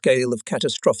diminish the scale of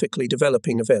catastrophically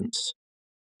developing events.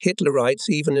 Hitlerites,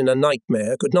 even in a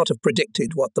nightmare, could not have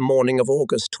predicted what the morning of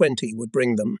August 20 would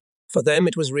bring them. For them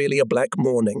it was really a black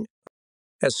morning.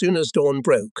 As soon as dawn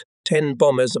broke, 10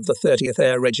 bombers of the 30th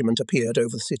Air Regiment appeared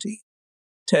over the city.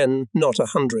 10, not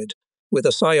 100. With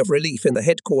a sigh of relief in the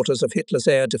headquarters of Hitler's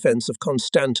air defense of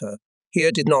Constanta,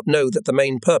 Heer did not know that the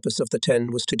main purpose of the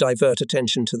 10 was to divert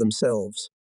attention to themselves.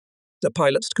 The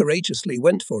pilots courageously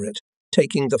went for it,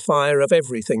 taking the fire of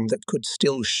everything that could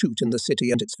still shoot in the city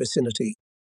and its vicinity.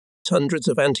 Hundreds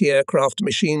of anti-aircraft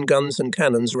machine guns and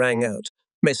cannons rang out.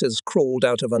 Messers crawled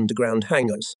out of underground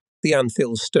hangars. The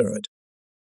anthills stirred.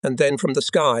 And then from the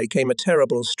sky came a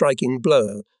terrible striking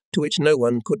blow, to which no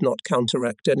one could not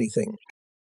counteract anything.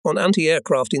 On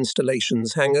anti-aircraft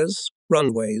installations, hangars,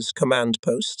 runways, command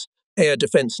posts, air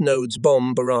defense nodes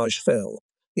bomb barrage fell.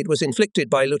 It was inflicted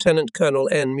by Lieutenant Colonel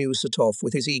N. Musatov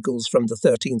with his Eagles from the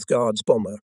 13th Guards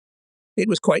bomber. It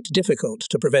was quite difficult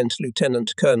to prevent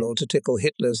Lieutenant Colonel to tickle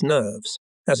Hitler's nerves,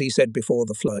 as he said before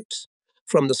the flights.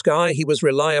 From the sky, he was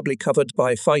reliably covered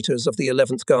by fighters of the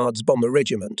 11th Guards Bomber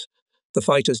Regiment. The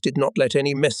fighters did not let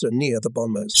any messer near the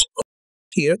bombers.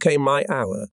 Here came my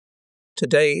hour.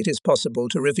 Today it is possible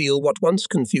to reveal what once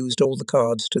confused all the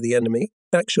cards to the enemy.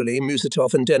 Actually,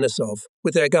 Musatov and Denisov,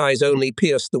 with their guys, only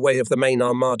pierced the way of the main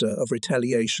armada of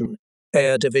retaliation.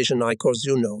 Air Division I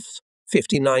Korzunovs,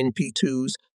 59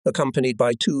 P2s, accompanied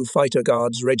by 2 fighter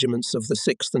guards regiments of the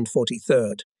 6th and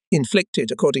 43rd,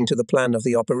 inflicted, according to the plan of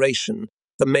the operation,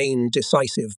 the main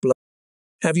decisive blow.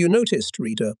 Have you noticed,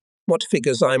 reader, what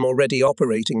figures I'm already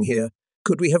operating here?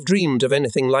 Could we have dreamed of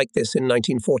anything like this in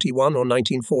 1941 or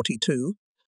 1942?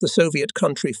 The Soviet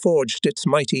country forged its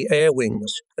mighty air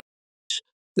wings.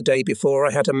 The day before,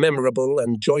 I had a memorable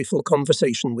and joyful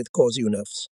conversation with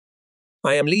Korzunovs.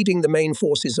 I am leading the main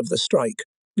forces of the strike.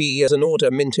 Be as an order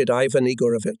minted Ivan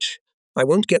Igorovich. I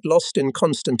won't get lost in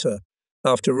Constanta.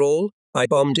 After all, I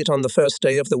bombed it on the first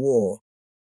day of the war.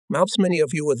 How many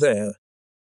of you were there?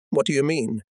 What do you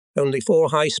mean? Only 4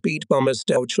 high-speed bombers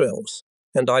Dow-12s,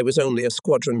 and I was only a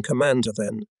squadron commander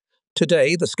then.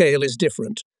 Today, the scale is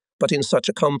different, but in such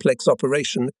a complex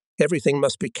operation, everything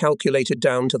must be calculated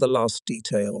down to the last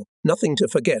detail. Nothing to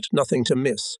forget, nothing to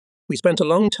miss. We spent a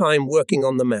long time working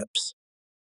on the maps.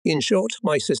 In short,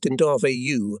 my system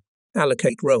you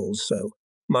allocate roles so.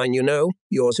 Mine you know,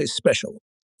 yours is special.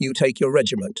 You take your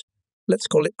regiment. Let's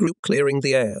call it group clearing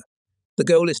the air. The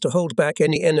goal is to hold back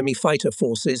any enemy fighter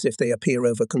forces if they appear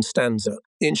over Constanza.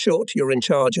 In short, you're in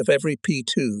charge of every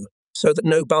P2, so that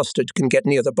no bastard can get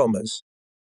near the bombers.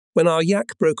 When our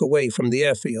yak broke away from the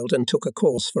airfield and took a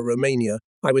course for Romania,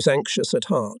 I was anxious at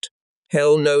heart.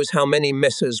 Hell knows how many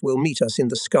messers will meet us in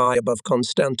the sky above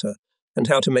Constanta, and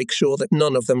how to make sure that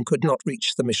none of them could not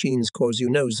reach the machine's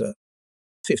Korzunoza.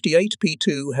 58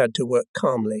 P2 had to work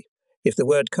calmly. If the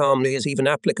word calmly is even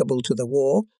applicable to the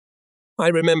war, I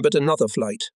remembered another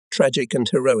flight, tragic and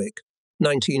heroic,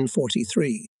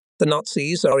 1943. The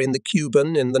Nazis are in the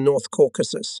Kuban in the North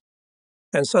Caucasus.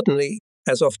 And suddenly,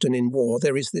 as often in war,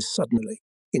 there is this suddenly.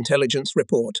 Intelligence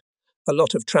report. A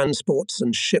lot of transports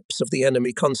and ships of the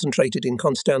enemy concentrated in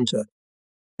Constanta.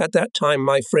 At that time,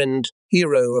 my friend,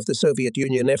 hero of the Soviet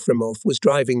Union Efremov, was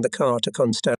driving the car to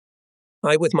Constanta.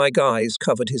 I, with my guys,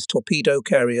 covered his torpedo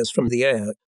carriers from the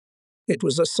air. It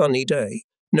was a sunny day.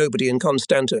 Nobody in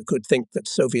Constanta could think that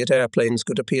Soviet airplanes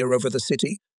could appear over the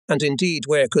city, and indeed,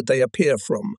 where could they appear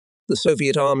from? The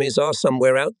Soviet armies are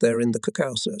somewhere out there in the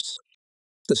Caucasus.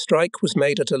 The strike was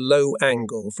made at a low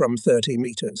angle from 30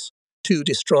 meters. 2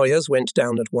 destroyers went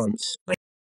down at once.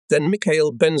 Then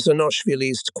Mikhail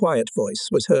Benzonoshvili's quiet voice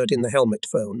was heard in the helmet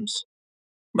phones.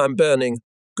 I'm burning.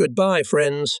 Goodbye,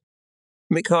 friends.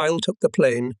 Mikhail took the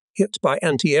plane, hit by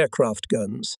anti-aircraft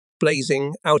guns,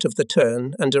 blazing out of the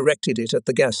turn and directed it at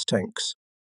the gas tanks.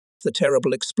 The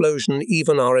terrible explosion,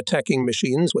 even our attacking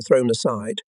machines were thrown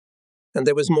aside. And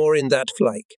there was more in that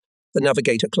flak. The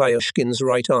navigator Klyushkin's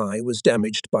right eye was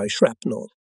damaged by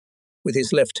shrapnel. With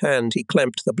his left hand he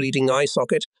clamped the bleeding eye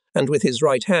socket, and with his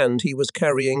right hand he was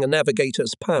carrying a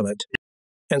navigator's pallet.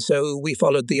 And so we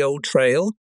followed the old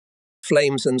trail.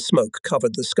 Flames and smoke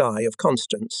covered the sky of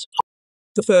Constance.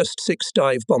 The first 6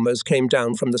 dive bombers came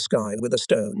down from the sky with a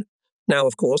stone. Now,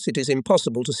 of course, it is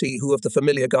impossible to see who of the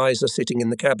familiar guys are sitting in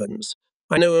the cabins.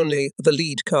 I know only the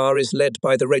lead car is led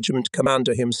by the regiment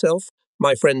commander himself,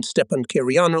 my friend Stepan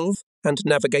Kiryanov, and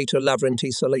navigator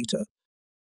Lavrenti Salita.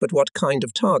 But what kind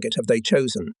of target have they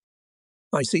chosen?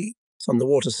 I see, on the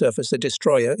water surface, a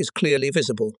destroyer is clearly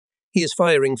visible. He is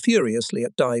firing furiously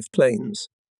at dive planes.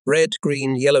 Red,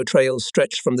 green, yellow trails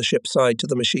stretch from the ship's side to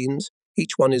the machines.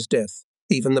 Each one is death.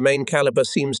 Even the main caliber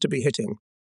seems to be hitting.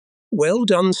 Well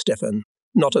done, Stefan.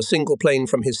 Not a single plane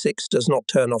from his 6 does not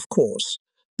turn off course.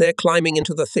 They're climbing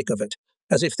into the thick of it,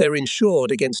 as if they're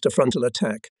insured against a frontal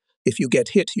attack. If you get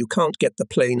hit, you can't get the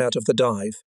plane out of the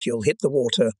dive. You'll hit the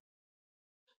water.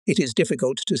 It is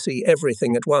difficult to see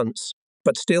everything at once,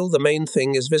 but still the main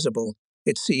thing is visible.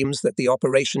 It seems that the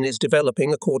operation is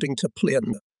developing according to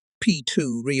plan.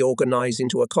 P2 reorganize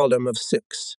into a column of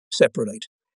 6, separate.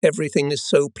 Everything is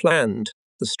so planned.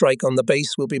 The strike on the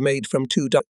base will be made from 2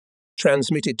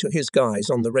 transmitted to his guys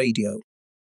on the radio.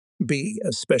 Be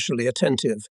especially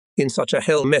attentive. In such a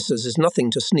hell messes is nothing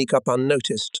to sneak up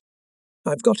unnoticed.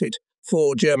 I've got it.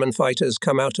 4 German fighters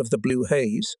come out of the blue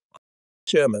haze.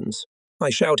 Germans.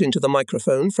 I shout into the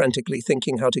microphone, frantically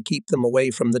thinking how to keep them away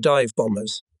from the dive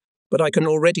bombers. But I can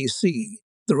already see.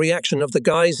 The reaction of the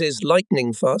guys is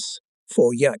lightning fuss.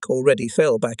 4 Yak already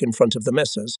fell back in front of the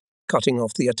messers. cutting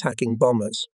off the attacking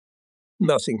bombers.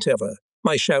 Nothing ever.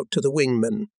 My shout to the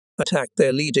wingmen. Attack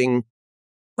their leading.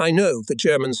 I know the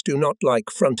Germans do not like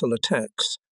frontal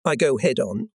attacks. I go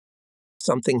head-on.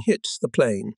 Something hits the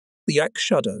plane. The yak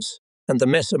shudders, and the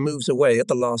messer moves away at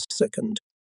the last second.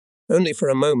 Only for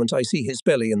a moment I see his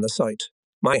belly in the sight.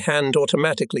 My hand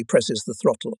automatically presses the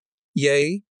throttle.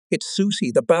 Yea, it's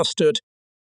Susie, the bastard.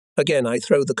 Again I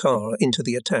throw the car into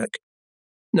the attack.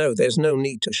 No, there's no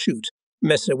need to shoot.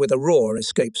 Messer with a roar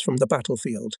escapes from the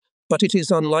battlefield, but it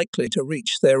is unlikely to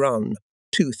reach their run.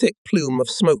 Too thick plume of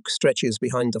smoke stretches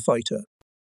behind the fighter.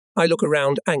 I look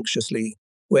around anxiously.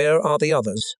 Where are the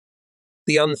others?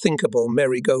 The unthinkable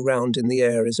merry-go-round in the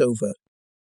air is over.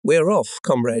 We're off,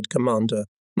 comrade commander.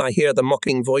 I hear the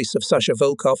mocking voice of Sasha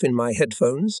Volkov in my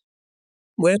headphones.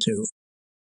 Where to?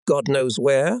 God knows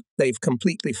where. They've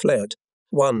completely fled.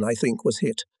 One, I think, was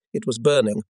hit. It was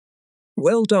burning.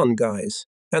 Well done, guys.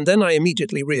 And then I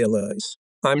immediately realize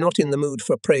I'm not in the mood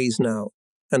for praise now,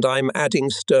 and I'm adding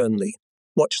sternly.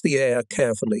 Watch the air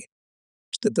carefully.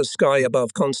 That the sky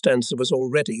above Constanza was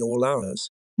already all ours.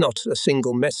 Not a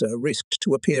single messer risked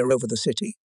to appear over the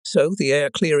city. So the air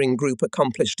clearing group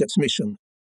accomplished its mission.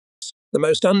 The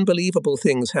most unbelievable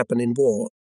things happen in war.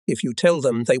 If you tell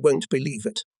them, they won't believe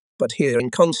it. But here in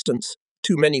Constance,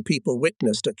 too many people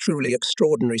witnessed a truly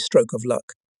extraordinary stroke of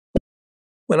luck.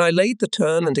 When I laid the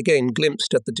turn and again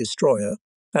glimpsed at the destroyer,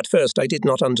 at first I did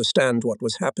not understand what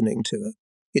was happening to her.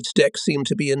 Its deck seemed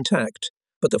to be intact,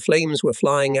 but the flames were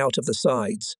flying out of the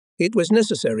sides. It was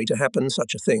necessary to happen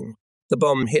such a thing. The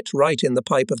bomb hit right in the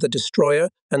pipe of the destroyer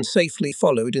and safely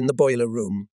followed in the boiler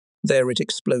room. There it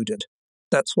exploded.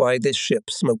 That's why this ship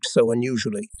smoked so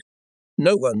unusually.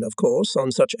 No one, of course,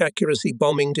 on such accuracy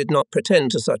bombing did not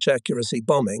pretend to such accuracy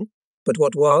bombing, but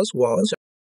what was.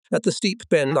 At the steep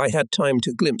bend I had time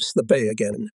to glimpse the bay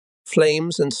again.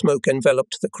 Flames and smoke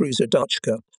enveloped the cruiser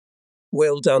Dutchka.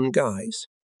 Well done, guys.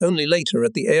 Only later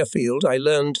at the airfield I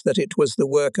learned that it was the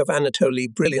work of Anatoly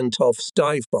Brilyantov's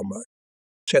dive bomber.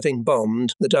 Having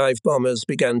bombed, the dive bombers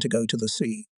began to go to the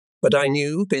sea. But I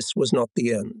knew this was not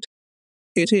the end.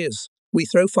 It is. We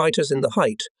throw fighters in the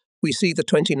height. We see the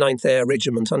 29th Air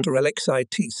Regiment under Alexei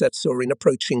Tsetsurin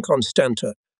approaching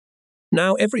Constanta.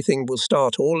 Now everything will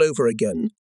start all over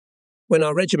again. When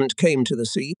our regiment came to the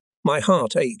sea, my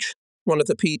heart ached. One of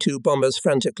the P-2 bombers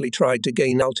frantically tried to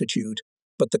gain altitude,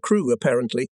 but the crew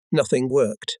apparently, nothing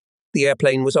worked. The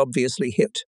airplane was obviously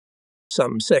hit.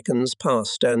 Some seconds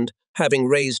passed and, having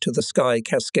raised to the sky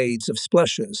cascades of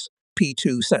splashes,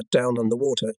 P-2 sat down on the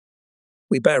water.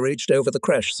 We barraged over the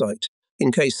crash site,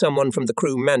 in case someone from the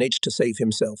crew managed to save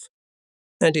himself.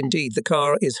 And indeed the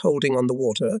car is holding on the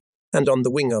water, and on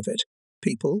the wing of it.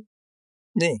 People?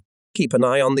 Nay, keep an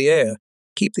eye on the air.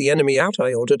 Keep the enemy out,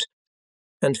 I ordered.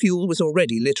 And fuel was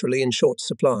already literally in short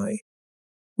supply.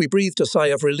 We breathed a sigh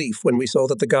of relief when we saw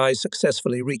that the guys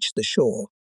successfully reached the shore.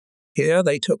 Here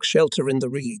they took shelter in the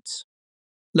reeds.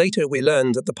 Later we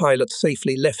learned that the pilots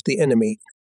safely left the enemy.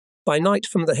 By night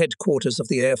from the headquarters of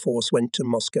the Air Force went to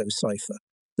Moscow Cipher.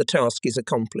 The task is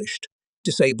accomplished.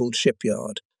 Disabled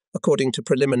shipyard. According to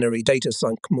preliminary data,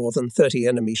 sunk more than 30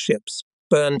 enemy ships.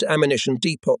 Burned ammunition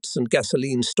depots and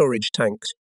gasoline storage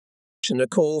tanks. And a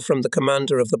call from the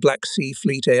commander of the Black Sea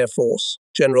Fleet Air Force,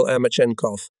 General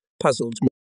Ermachenkov, puzzled me.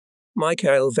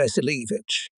 Mikhail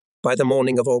Vasilievich, by the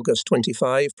morning of August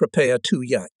 25, prepare 2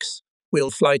 yaks. We'll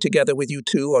fly together with you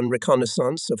 2 on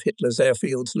reconnaissance of Hitler's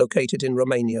airfields located in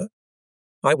Romania.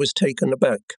 I was taken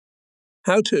aback.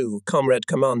 How to, comrade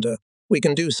commander? We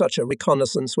can do such a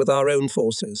reconnaissance with our own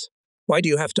forces. Why do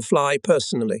you have to fly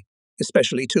personally?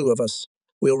 Especially 2 of us.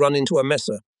 We'll run into a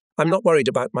messer. I'm not worried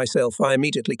about myself, I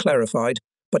immediately clarified.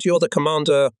 But you're the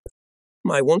commander.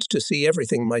 I want to see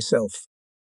everything myself.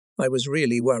 I was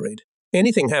really worried.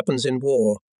 Anything happens in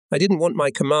war. I didn't want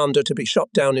my commander to be shot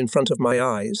down in front of my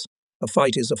eyes. A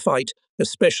fight is a fight,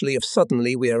 especially if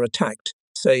suddenly we are attacked,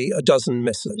 say a dozen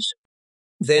messers.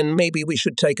 Then maybe we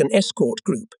should take an escort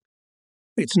group.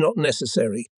 It's not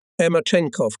necessary.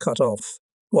 Ermachenkov cut off.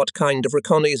 What kind of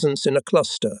reconnaissance in a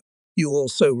cluster? You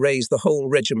also raise the whole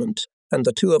regiment, and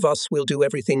the 2 of us will do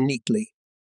everything neatly.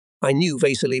 I knew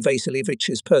Vasily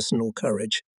Vasilievich's personal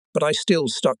courage, but I still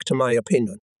stuck to my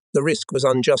opinion. The risk was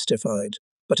unjustified,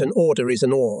 but an order is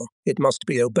an order. It must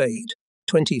be obeyed.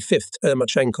 25th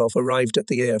Ermachenkov arrived at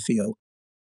the airfield.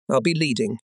 I'll be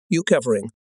leading, you covering.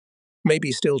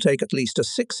 Maybe still take at least a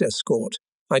 6 escort.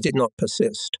 I did not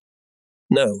persist.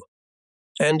 No.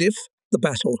 And if the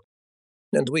battle?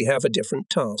 And we have a different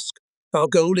task. Our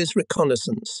goal is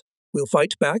reconnaissance. We'll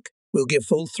fight back, we'll give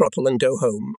full throttle and go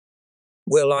home.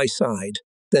 Well, I sighed.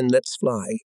 Then let's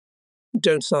fly.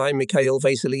 Don't sigh, Mikhail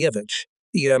Vasilievich.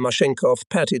 Yermoshenkov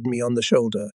patted me on the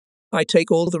shoulder. I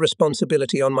take all the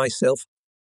responsibility on myself.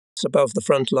 Above the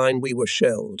front line we were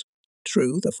shelled.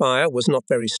 True, the fire was not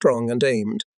very strong and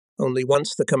aimed. Only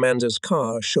once the commander's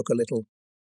car shook a little.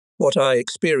 What I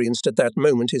experienced at that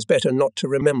moment is better not to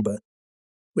remember.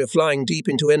 We're flying deep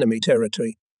into enemy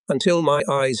territory. Until my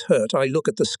eyes hurt, I look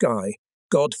at the sky.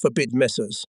 God forbid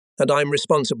messes. And I'm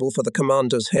responsible for the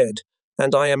commander's head.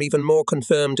 And I am even more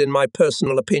confirmed in my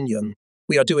personal opinion.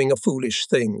 We are doing a foolish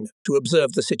thing, to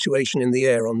observe the situation in the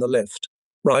air on the left.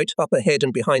 Right, up ahead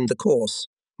and behind the course.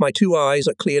 My 2 eyes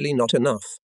are clearly not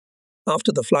enough.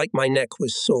 After the flight, my neck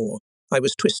was sore. I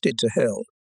was twisted to hell.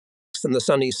 From the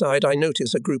sunny side, I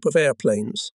notice a group of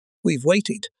airplanes. We've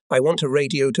waited. I want to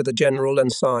radio to the general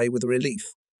and sigh with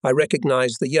relief. I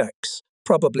recognize the yaks,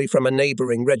 probably from a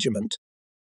neighboring regiment.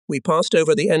 We passed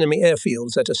over the enemy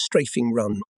airfields at a strafing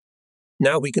run.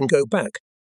 Now we can go back.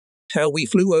 How we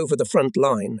flew over the front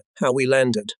line, how we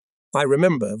landed. I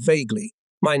remember vaguely.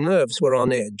 My nerves were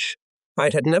on edge. I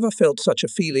had never felt such a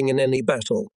feeling in any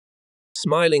battle.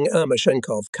 Smiling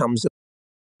Yermoshenkov comes up.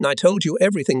 I told you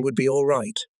everything would be all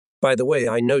right. By the way,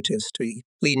 I noticed he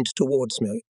leaned towards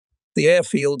me. The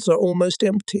airfields are almost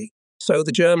empty, so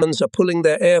the Germans are pulling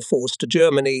their air force to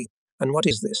Germany. And what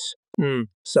is this?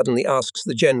 Suddenly asks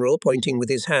the general, pointing with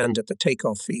his hand at the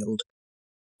takeoff field.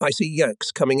 I see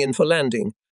yaks coming in for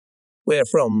landing. Where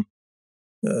from?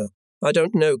 I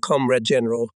don't know, Comrade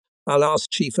General. I'll ask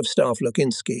Chief of Staff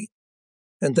Lukinsky.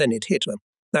 And then it hit him.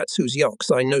 That's whose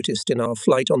yaks I noticed in our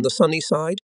flight on the sunny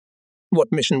side.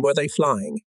 What mission were they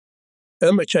flying?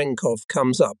 Yermoshenkov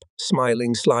comes up,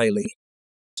 smiling slyly.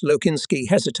 Lukinsky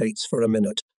hesitates for a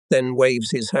minute, then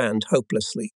waves his hand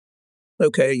hopelessly.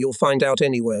 Okay, you'll find out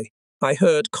anyway. I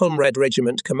heard, Comrade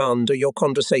Regiment Commander, your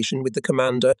conversation with the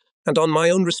commander, and on my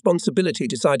own responsibility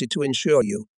decided to ensure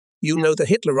you. You know the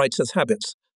Hitlerites'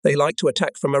 habits. They like to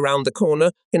attack from around the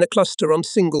corner in a cluster on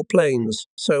single planes,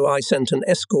 so I sent an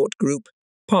escort group,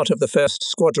 part of the 1st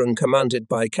Squadron commanded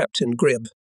by Captain Grib.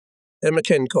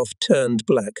 Yermoshenkov turned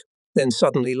black, then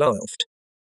suddenly laughed.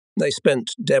 They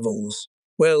spent devils.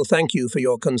 Well, thank you for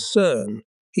your concern.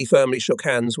 He firmly shook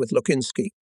hands with Lukinsky.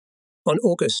 On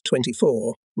August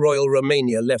 24, Royal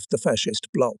Romania left the fascist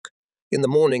bloc. In the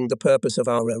morning, the purpose of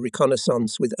our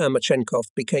reconnaissance with Yermoshenkov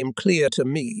became clear to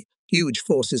me. Huge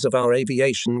forces of our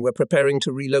aviation were preparing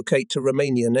to relocate to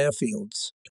Romanian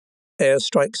airfields.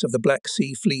 Airstrikes of the Black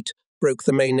Sea Fleet broke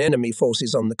the main enemy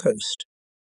forces on the coast.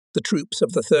 The troops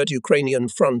of the 3rd Ukrainian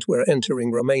Front were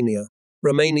entering Romania.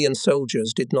 Romanian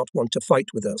soldiers did not want to fight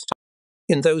with us.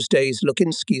 In those days,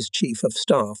 Lukinsky's chief of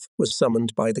staff was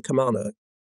summoned by the commander.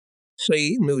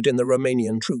 See mood in the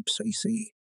Romanian troops, I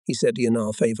see, he said in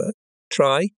our favor.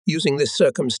 Try using this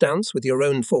circumstance with your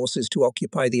own forces to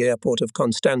occupy the airport of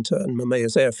Constanta and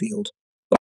Mamaea's airfield.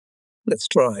 Let's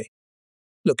try.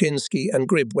 Lukinsky and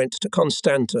Grib went to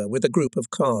Constanta with a group of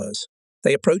cars.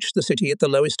 They approached the city at the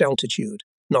lowest altitude.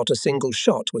 Not a single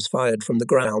shot was fired from the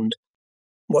ground.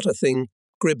 What a thing.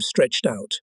 Grib stretched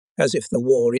out, as if the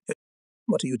war...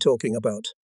 What are you talking about?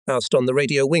 Asked on the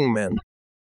radio wingman.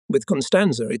 With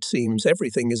Constanza, it seems,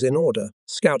 everything is in order.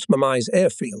 Scout Mamaea's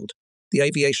airfield. The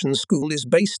aviation school is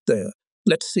based there.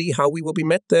 Let's see how we will be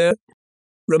met there.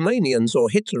 Romanians or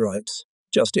Hitlerites,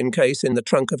 just in case in the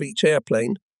trunk of each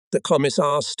airplane. The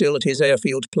commissar, still at his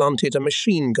airfield, planted a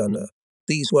machine gunner.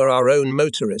 These were our own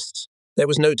motorists. There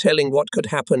was no telling what could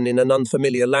happen in an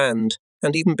unfamiliar land,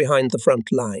 and even behind the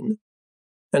front line.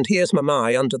 And here's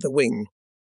Mamae under the wing.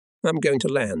 I'm going to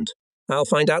land. I'll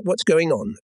find out what's going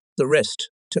on. The rest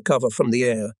to cover from the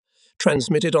air.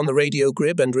 Transmitted on the radio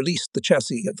Grib and released the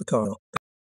chassis of the car.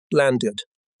 Landed.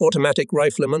 Automatic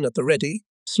rifleman at the ready.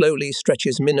 Slowly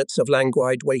stretches minutes of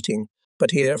languid waiting.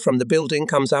 But here, from the building,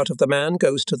 comes out of the man,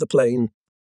 goes to the plane.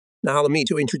 Now allow me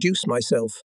to introduce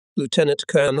myself. Lieutenant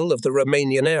Colonel of the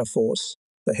Romanian Air Force,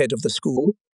 the head of the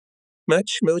school.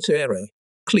 Much motere.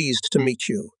 Pleased to meet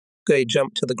you. Gay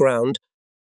jumped to the ground.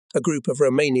 A group of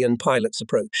Romanian pilots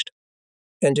approached.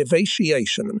 And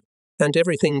evacuation, and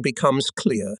everything becomes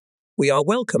clear. We are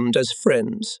welcomed as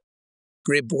friends.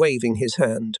 Grib waving his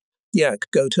hand. Yak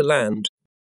go to land.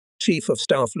 Chief of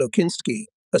Staff Lukinsky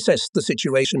assessed the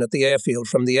situation at the airfield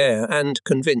from the air and,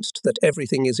 convinced that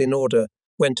everything is in order,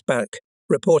 went back,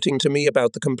 reporting to me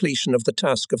about the completion of the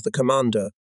task of the commander.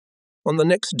 On the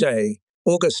next day,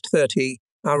 August 30,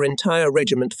 our entire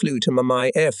regiment flew to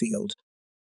Mamae airfield.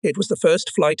 It was the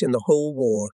first flight in the whole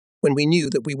war, when we knew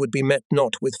that we would be met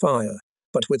not with fire,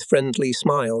 but with friendly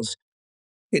smiles.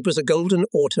 It was a golden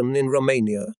autumn in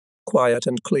Romania, quiet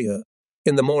and clear.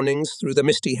 In the mornings, through the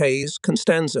misty haze,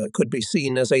 Constanza could be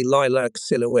seen as a lilac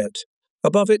silhouette.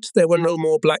 Above it there were no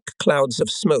more black clouds of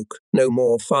smoke, no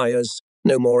more fires,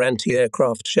 no more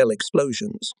anti-aircraft shell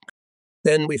explosions.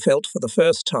 Then we felt for the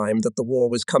first time that the war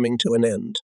was coming to an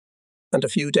end. And a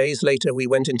few days later we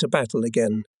went into battle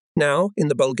again, now in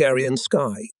the Bulgarian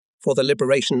sky, for the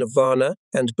liberation of Varna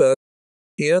and Berg.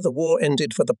 Here the war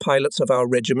ended for the pilots of our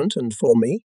regiment and for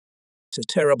me. It's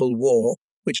a terrible war,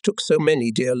 which took so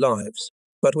many dear lives.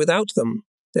 But without them,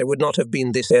 there would not have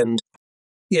been this end.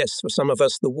 Yes, for some of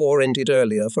us the war ended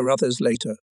earlier, for others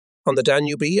later. On the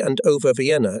Danube and over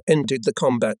Vienna ended the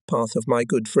combat path of my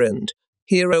good friend,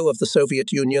 hero of the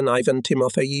Soviet Union Ivan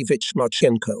Timofeyevich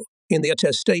Marchenko. In the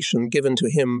attestation given to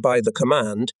him by the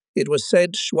command, it was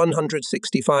said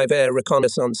 165 air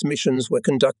reconnaissance missions were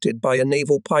conducted by a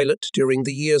naval pilot during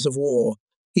the years of war.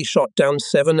 He shot down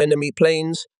 7 enemy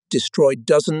planes, destroyed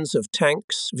dozens of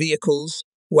tanks, vehicles,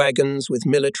 wagons with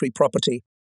military property.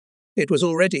 It was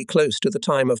already close to the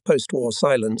time of post-war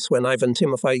silence when Ivan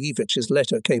Timofeyevich's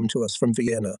letter came to us from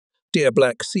Vienna. Dear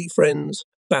Black Sea friends,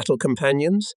 battle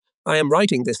companions, I am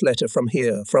writing this letter from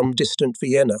here, from distant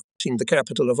Vienna, in the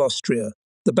capital of Austria.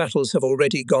 The battles have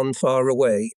already gone far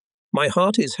away. My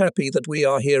heart is happy that we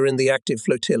are here in the active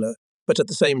flotilla, but at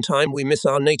the same time we miss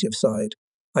our native side.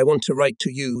 I want to write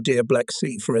to you, dear Black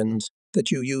Sea friends,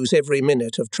 that you use every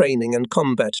minute of training and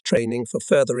combat training for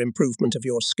further improvement of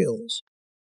your skills.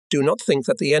 Do not think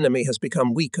that the enemy has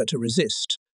become weaker to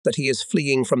resist, that he is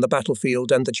fleeing from the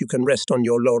battlefield and that you can rest on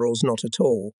your laurels, not at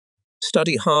all.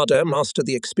 Study harder, master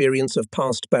the experience of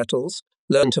past battles,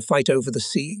 learn to fight over the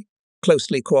sea,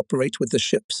 closely cooperate with the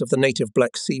ships of the native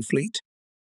Black Sea Fleet.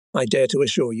 I dare to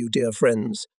assure you, dear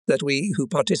friends, that we who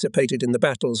participated in the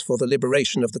battles for the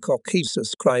liberation of the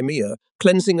Caucasus, Crimea,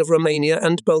 cleansing of Romania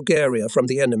and Bulgaria from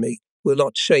the enemy, will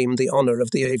not shame the honor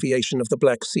of the aviation of the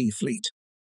Black Sea Fleet.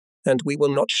 And we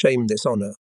will not shame this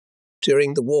honor.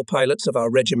 During the war, pilots of our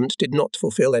regiment did not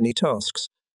fulfill any tasks,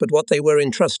 but what they were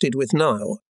entrusted with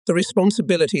now, the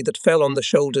responsibility that fell on the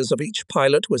shoulders of each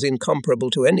pilot was incomparable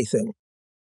to anything.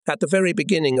 At the very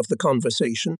beginning of the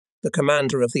conversation, the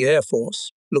commander of the Air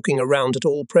Force, looking around at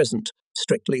all present,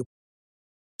 strictly,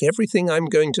 everything I'm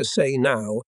going to say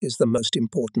now is the most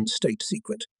important state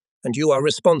secret, and you are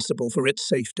responsible for its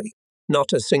safety.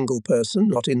 Not a single person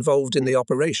not involved in the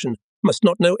operation must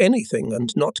not know anything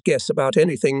and not guess about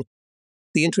anything.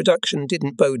 The introduction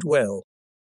didn't bode well.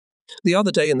 The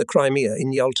other day in the Crimea,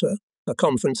 in Yalta, a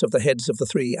conference of the heads of the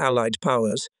 3 Allied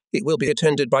powers, it will be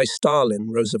attended by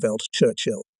Stalin, Roosevelt,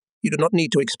 Churchill. You do not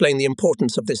need to explain the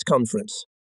importance of this conference.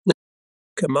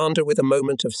 Commander with a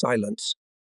moment of silence.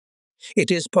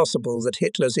 It is possible that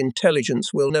Hitler's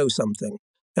intelligence will know something,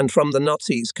 and from the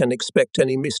Nazis can expect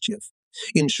any mischief.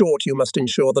 In short, you must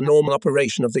ensure the normal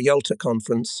operation of the Yalta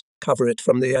conference, cover it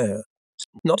from the air.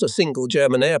 Not a single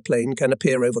German airplane can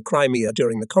appear over Crimea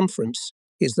during the conference.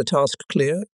 Is the task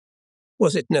clear?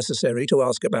 Was it necessary to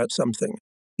ask about something?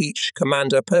 Each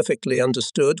commander perfectly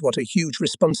understood what a huge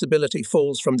responsibility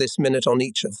falls from this minute on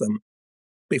each of them.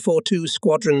 Before 2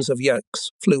 squadrons of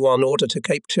Yaks flew on order to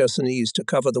Cape Chersonese to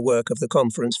cover the work of the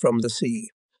conference from the sea,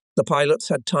 the pilots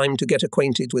had time to get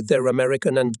acquainted with their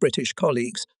American and British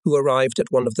colleagues who arrived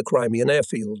at one of the Crimean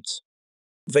airfields.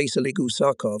 Vasily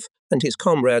Gusakov and his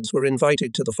comrades were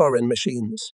invited to the foreign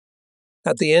machines.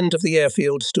 At the end of the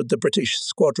airfield stood the British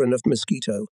squadron of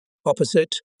Mosquito,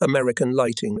 opposite American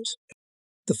lightings.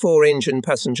 The 4-engine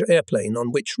passenger airplane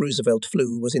on which Roosevelt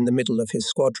flew was in the middle of his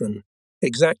squadron.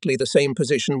 Exactly the same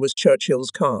position was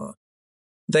Churchill's car.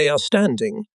 They are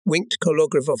standing, winked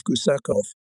Kologrov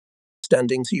Gusakov.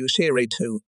 Standing to Ushire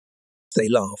too. They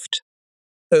laughed.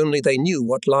 Only they knew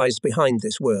what lies behind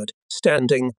this word,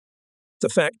 standing. The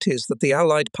fact is that the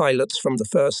Allied pilots from the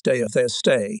first day of their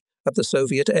stay at the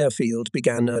Soviet airfield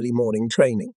began early morning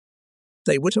training.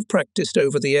 They would have practiced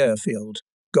over the airfield.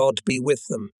 God be with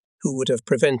them. Who would have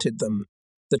prevented them?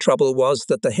 The trouble was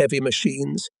that the heavy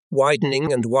machines,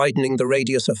 widening and widening the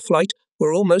radius of flight,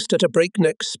 were almost at a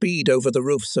breakneck speed over the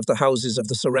roofs of the houses of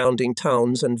the surrounding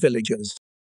towns and villages.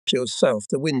 To the south,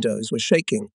 the windows were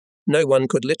shaking. No one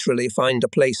could literally find a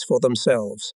place for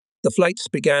themselves. The flights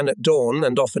began at dawn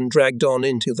and often dragged on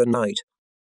into the night.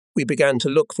 We began to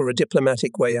look for a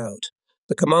diplomatic way out.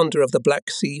 The commander of the Black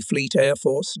Sea Fleet Air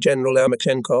Force, General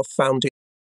Ermakhenkov, found it.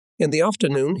 In the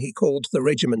afternoon, he called the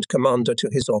regiment commander to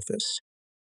his office.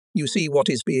 You see what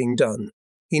is being done.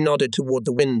 He nodded toward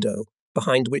the window,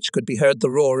 behind which could be heard the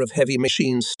roar of heavy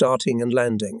machines starting and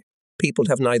landing. People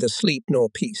have neither sleep nor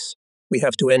peace. We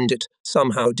have to end it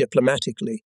somehow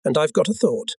diplomatically, and I've got a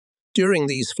thought. During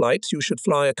these flights, you should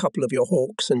fly a couple of your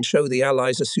Hawks and show the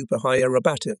Allies a super high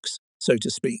aerobatics, so to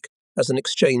speak, as an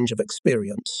exchange of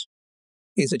experience.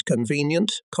 Is it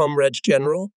convenient, Comrade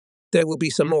General? There will be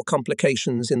some more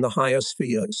complications in the higher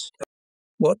spheres.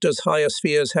 What does higher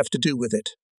spheres have to do with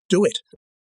it? Do it.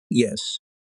 Yes.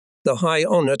 The high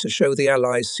honor to show the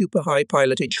Allies' super-high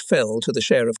pilotage fell to the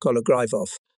share of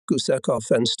Kologrivov,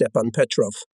 Gusakov and Stepan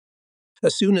Petrov.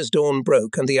 As soon as dawn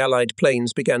broke and the Allied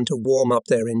planes began to warm up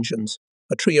their engines,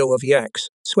 a trio of Yaks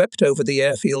swept over the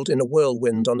airfield in a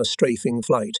whirlwind on a strafing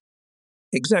flight.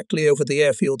 Exactly over the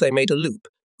airfield they made a loop,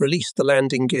 released the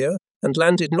landing gear, and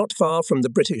landed not far from the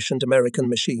British and American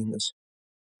machines.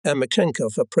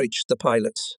 Ermakhenkov approached the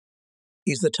pilots.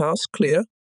 Is the task clear?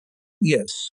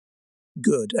 Yes.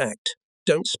 Good, act.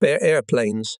 Don't spare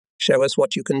airplanes. Show us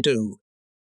what you can do.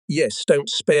 Yes, don't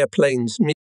spare planes.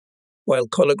 While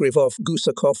Kologrivov,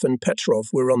 Gusakov and Petrov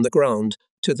were on the ground,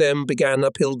 to them began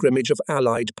a pilgrimage of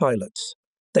Allied pilots.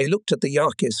 They looked at the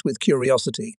Yakis with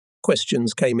curiosity.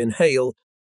 Questions came in hail.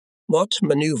 What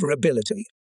maneuverability?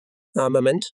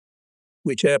 Armament?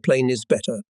 Which airplane is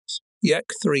better?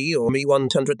 Yak-3 or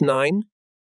Mi-109?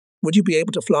 Would you be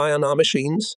able to fly on our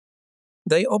machines?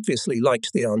 They obviously liked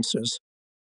the answers.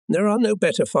 There are no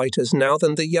better fighters now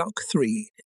than the Yak-3.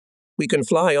 We can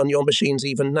fly on your machines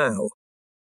even now.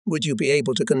 Would you be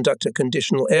able to conduct a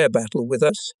conditional air battle with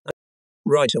us?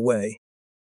 Right away.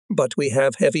 But we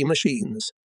have heavy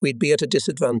machines. We'd be at a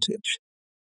disadvantage.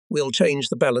 We'll change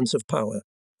the balance of power.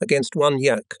 Against one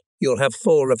Yak, you'll have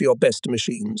 4 of your best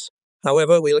machines.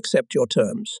 However, we'll accept your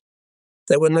terms.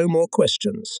 There were no more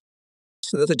questions.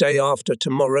 So the day after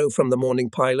tomorrow from the morning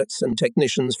pilots and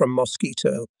technicians from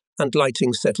Mosquito, and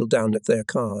lighting settled down at their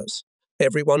cars.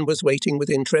 Everyone was waiting with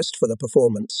interest for the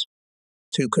performance.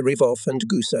 To Karivov and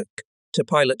Gusak, to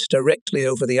pilot directly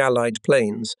over the Allied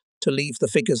planes, to leave the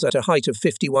figures at a height of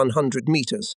 5,100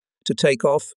 meters, to take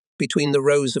off between the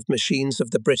rows of machines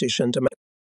of the British and American.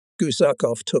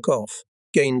 Gusakov took off,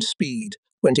 gained speed,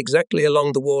 went exactly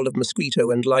along the wall of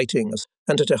Mosquito and lightings,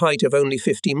 and at a height of only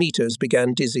 50 meters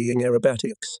began dizzying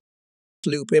aerobatics.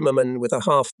 Loop Immerman with a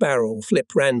half-barrel flip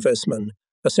Ranversman,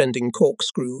 ascending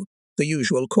corkscrew, the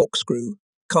usual corkscrew,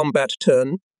 combat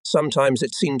turn. Sometimes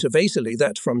it seemed to Vasily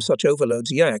that from such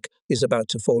overloads Yak is about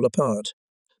to fall apart.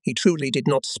 He truly did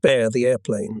not spare the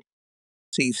airplane.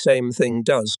 The same thing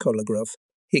does Kologrov.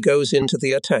 He goes into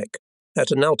the attack.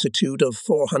 At an altitude of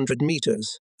 400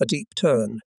 meters, a deep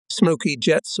turn, smoky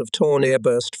jets of torn air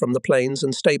burst from the planes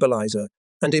and stabilizer,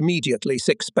 and immediately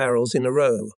 6 barrels in a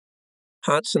row.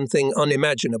 Something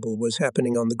unimaginable was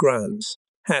happening on the grounds.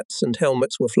 Hats and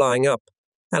helmets were flying up.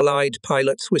 Allied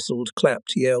pilots whistled,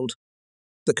 clapped, yelled.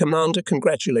 The commander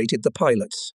congratulated the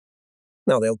pilots.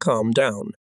 Now they'll calm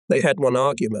down. They had one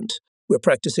argument. We're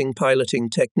practicing piloting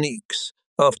techniques.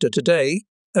 After today,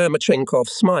 Ermakhenkov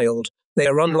smiled. They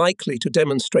are unlikely to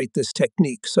demonstrate this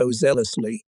technique so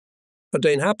zealously. A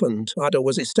day happened. Order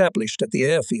was established at the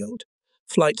airfield.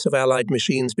 Flights of Allied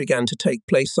machines began to take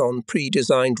place on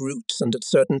pre-designed routes and at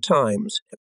certain times.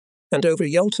 And over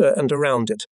Yalta and around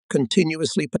it,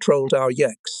 continuously patrolled our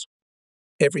Yaks.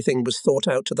 Everything was thought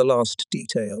out to the last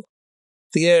detail.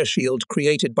 The air shield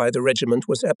created by the regiment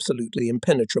was absolutely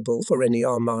impenetrable for any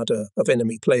armada of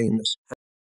enemy planes.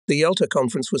 The Yalta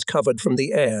conference was covered from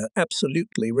the air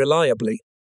absolutely reliably.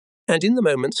 And in the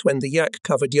moments when the Yak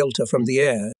covered Yalta from the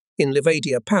air, in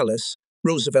Levadia Palace,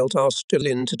 Roosevelt asked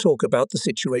Stalin to talk about the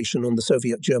situation on the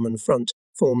Soviet-German front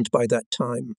formed by that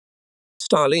time.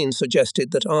 Stalin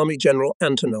suggested that Army General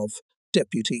Antonov,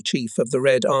 Deputy Chief of the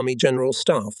Red Army General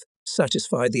Staff,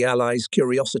 satisfy the Allies'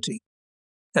 curiosity.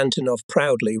 Antonov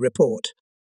proudly report.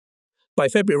 By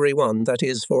February 1, that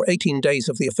is, for 18 days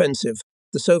of the offensive,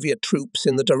 the Soviet troops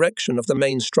in the direction of the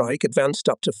main strike advanced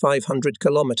up to 500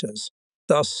 kilometers.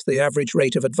 Thus, the average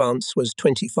rate of advance was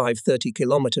 25-30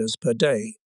 kilometers per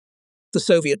day. The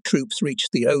Soviet troops reached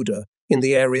the Oder, in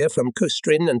the area from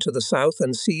Kustrin and to the south,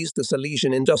 and seized the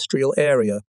Silesian industrial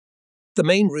area. The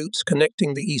main routes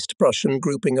connecting the East Prussian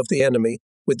grouping of the enemy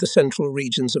with the central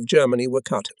regions of Germany were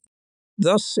cut.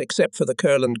 Thus, except for the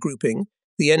Kurland grouping,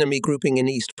 the enemy grouping in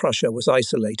East Prussia was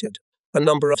isolated. A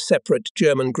number of separate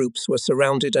German groups were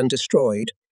surrounded and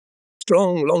destroyed.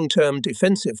 Strong long-term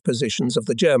defensive positions of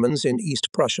the Germans in East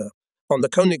Prussia, on the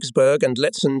Königsberg and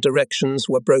Letzen directions,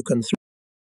 were broken through.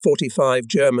 45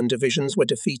 German divisions were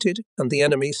defeated, and the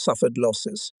enemy suffered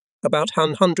losses. About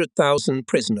 100,000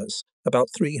 prisoners, about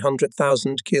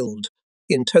 300,000 killed.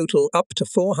 In total, up to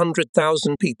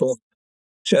 400,000 people.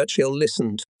 Churchill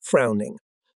listened, frowning.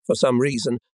 For some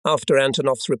reason, after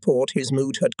Antonov's report, his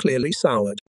mood had clearly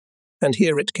soured. And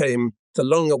here it came, the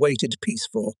long-awaited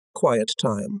peaceful, quiet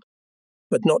time.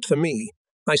 But not for me.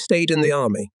 I stayed in the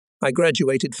army. I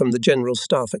graduated from the General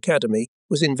Staff Academy,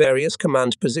 was in various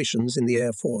command positions in the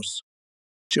Air Force.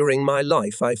 During my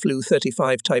life, I flew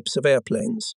 35 types of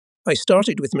airplanes. I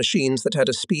started with machines that had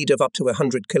a speed of up to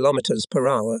 100 kilometers per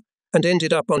hour and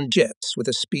ended up on jets with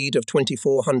a speed of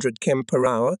 2400 km per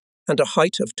hour and a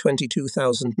height of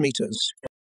 22,000 meters.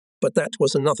 But that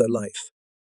was another life.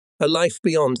 A life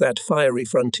beyond that fiery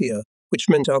frontier, which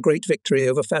meant our great victory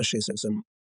over fascism.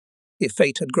 If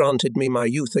fate had granted me my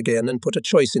youth again and put a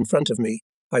choice in front of me,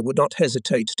 I would not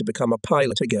hesitate to become a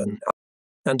pilot again.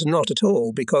 And not at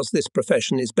all because this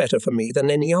profession is better for me than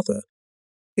any other.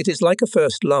 It is like a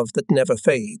first love that never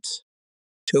fades.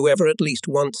 Whoever at least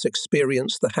once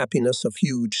experienced the happiness of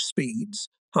huge speeds,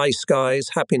 high skies,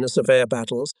 happiness of air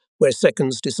battles, where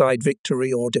seconds decide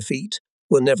victory or defeat,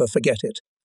 will never forget it.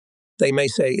 They may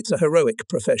say it's a heroic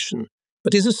profession,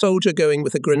 but is a soldier going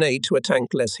with a grenade to a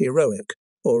tank less heroic?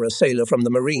 Or a sailor from the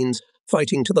Marines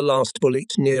fighting to the last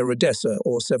bullet near Odessa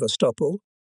or Sevastopol?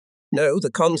 No,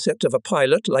 the concept of a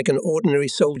pilot, like an ordinary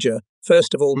soldier,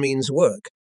 first of all means work.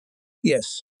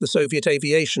 Yes, the Soviet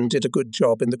aviation did a good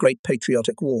job in the Great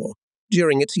Patriotic War.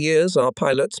 During its years, our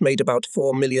pilots made about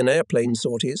 4 million airplane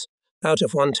sorties, out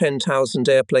of 110,000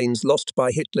 airplanes lost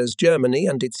by Hitler's Germany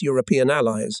and its European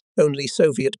allies. Only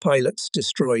Soviet pilots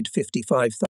destroyed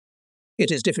 55,000.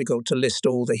 It is difficult to list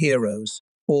all the heroes,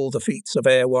 all the feats of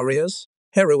air warriors.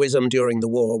 Heroism during the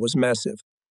war was massive.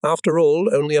 After all,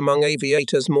 only among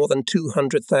aviators more than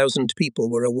 200,000 people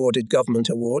were awarded government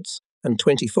awards, and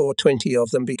 2420 of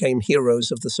them became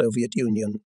heroes of the Soviet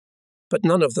Union. But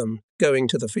none of them, going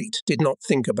to the feat, did not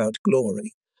think about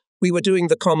glory. We were doing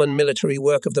the common military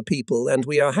work of the people, and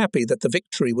we are happy that the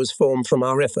victory was formed from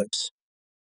our efforts.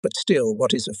 But still,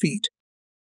 what is a feat?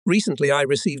 Recently I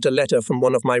received a letter from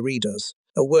one of my readers,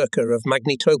 a worker of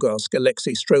Magnitogorsk,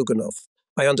 Alexei Stroganov.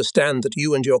 I understand that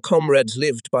you and your comrades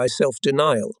lived by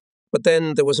self-denial. But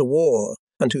then there was a war,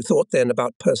 and who thought then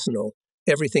about personal?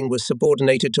 Everything was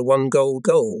subordinated to one goal,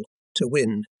 to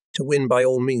win by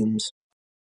all means.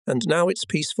 And now it's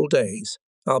peaceful days.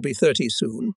 I'll be 30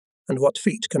 soon. And what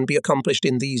feat can be accomplished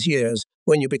in these years?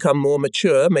 When you become more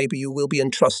mature, maybe you will be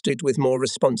entrusted with more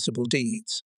responsible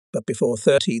deeds. But before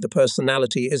 30, the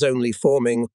personality is only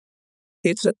forming.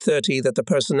 It's at 30 that the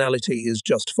personality is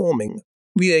just forming.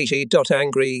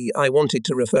 Angry, I wanted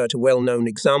to refer to well-known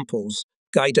examples.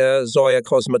 Gaida, Zoya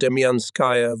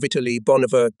Kosmodemyanskaya, Vitaly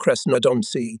Bonova,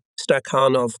 Kresnodonsky,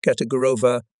 Stakhanov,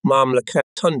 Ketagorova, Mamlakat,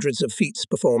 hundreds of feats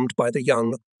performed by the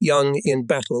young in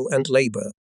battle and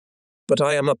labor. But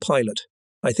I am a pilot.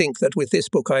 I think that with this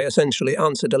book I essentially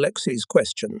answered Alexei's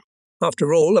question.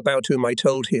 After all, about whom I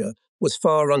told here, was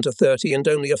far under 30 and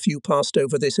only a few passed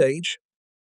over this age.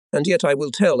 And yet I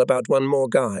will tell about one more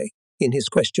guy. In his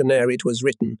questionnaire it was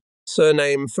written,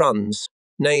 surname Franz,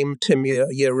 name Timur,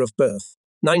 year of birth,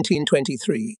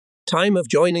 1923, time of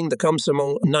joining the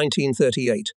Komsomol,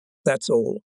 1938. That's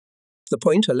all. The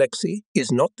point, Alexei,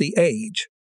 is not the age.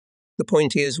 The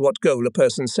point is what goal a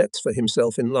person sets for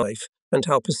himself in life and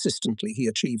how persistently he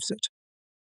achieves it.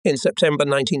 In September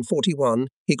 1941,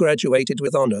 he graduated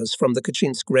with honors from the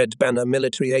Kachinsk Red Banner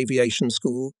Military Aviation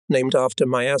School, named after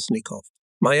Myasnikov.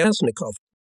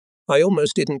 I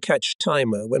almost didn't catch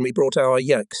Timer when we brought our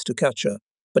yaks to Kacha,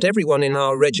 but everyone in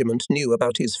our regiment knew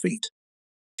about his feat.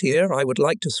 Here I would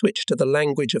like to switch to the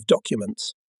language of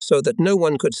documents, so that no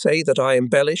one could say that I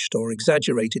embellished or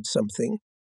exaggerated something.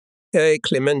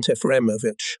 Clement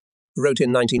Efremovich wrote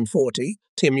in 1940,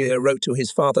 Timur wrote to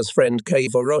his father's friend K.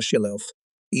 Voroshilov,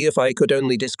 if I could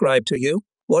only describe to you,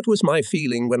 what was my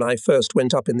feeling when I first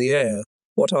went up in the air?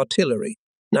 What artillery?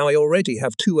 Now I already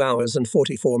have 2 hours and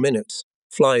 44 minutes.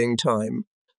 Flying time.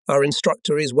 Our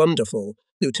instructor is wonderful,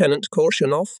 Lieutenant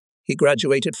Korshunov. He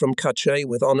graduated from Kache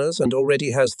with honors and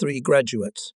already has 3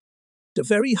 graduates. The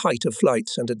very height of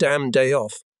flights and a damn day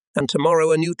off. And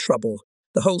tomorrow a new trouble.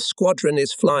 The whole squadron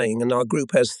is flying and our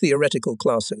group has theoretical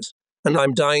classes. And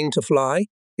I'm dying to fly?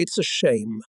 It's a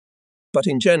shame. But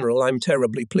in general, I'm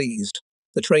terribly pleased.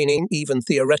 The training, even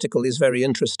theoretical, is very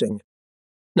interesting.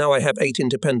 Now I have 8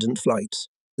 independent flights.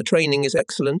 The training is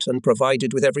excellent and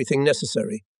provided with everything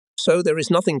necessary. So there is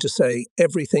nothing to say,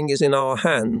 everything is in our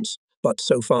hands, but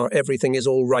so far everything is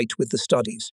all right with the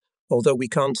studies, although we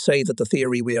can't say that the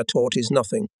theory we are taught is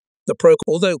nothing. The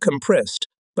although compressed,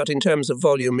 but in terms of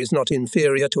volume is not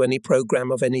inferior to any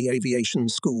program of any aviation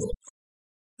school.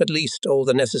 At least all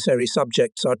the necessary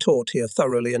subjects are taught here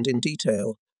thoroughly and in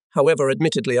detail. However,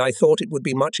 admittedly, I thought it would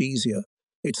be much easier.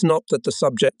 It's not that the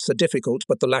subjects are difficult,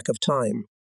 but the lack of time.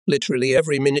 Literally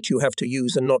every minute you have to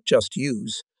use and not just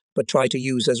use, but try to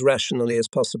use as rationally as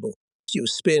possible. You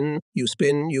spin,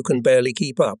 you can barely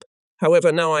keep up.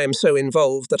 However, now I am so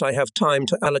involved that I have time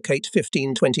to allocate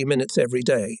 15-20 minutes every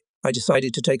day. I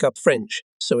decided to take up French,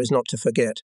 so as not to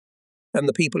forget. And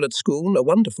the people at school are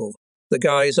wonderful. The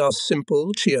guys are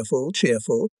simple,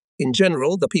 cheerful. In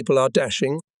general, the people are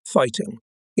dashing, fighting.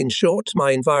 In short,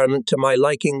 my environment to my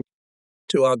liking,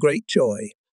 to our great joy.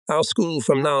 Our school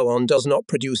from now on does not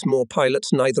produce more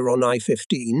pilots neither on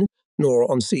I-15 nor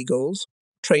on Seagulls.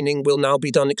 Training will now be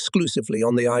done exclusively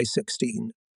on the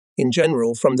I-16. In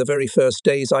general, from the very first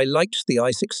days, I liked the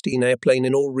I-16 airplane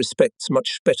in all respects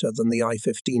much better than the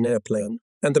I-15 airplane.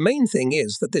 And the main thing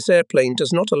is that this airplane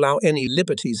does not allow any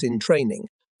liberties in training.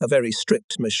 A very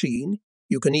strict machine.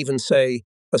 You can even say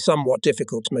a somewhat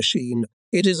difficult machine.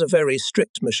 It is a very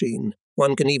strict machine.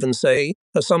 One can even say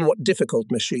a somewhat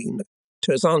difficult machine.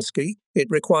 Terzansky, it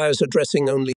requires addressing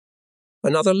only.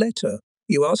 Another letter.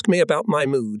 You ask me about my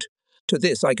mood. To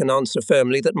this I can answer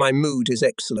firmly that my mood is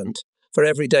excellent. For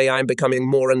every day I am becoming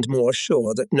more and more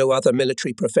sure that no other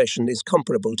military profession is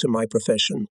comparable to my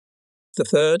profession. The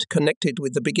third, connected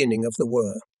with the beginning of the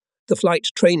war. The flight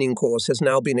training course has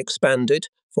now been expanded.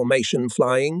 Formation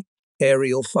flying,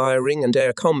 aerial firing and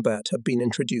air combat have been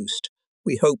introduced.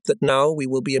 We hope that now we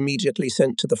will be immediately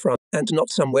sent to the front and not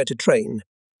somewhere to train.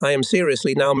 I am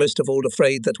seriously now most of all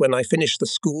afraid that when I finish the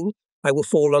school, I will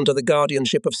fall under the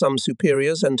guardianship of some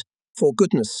superiors and, for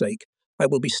goodness sake, I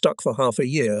will be stuck for half a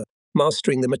year,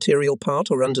 mastering the material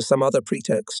part or under some other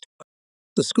pretext.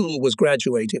 The school was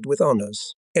graduated with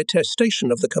honours,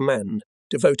 attestation of the command,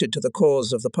 devoted to the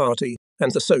cause of the party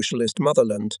and the socialist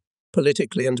motherland,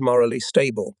 politically and morally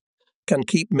stable, can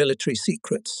keep military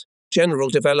secrets. General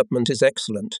development is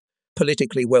excellent,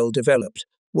 politically well developed,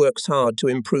 works hard to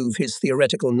improve his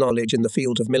theoretical knowledge in the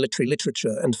field of military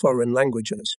literature and foreign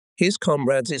languages. His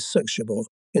comrades is sociable,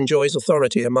 enjoys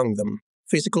authority among them.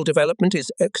 Physical development is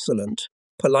excellent,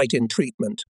 polite in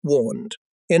treatment, warned.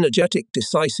 Energetic,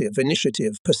 decisive,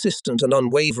 initiative, persistent and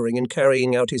unwavering in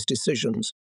carrying out his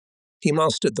decisions. He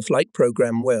mastered the flight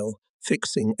program well,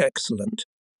 fixing excellent.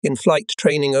 In flight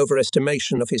training,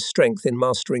 overestimation of his strength in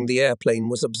mastering the airplane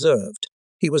was observed.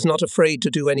 He was not afraid to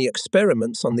do any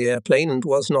experiments on the airplane and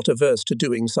was not averse to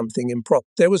doing something improper.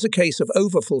 There was a case of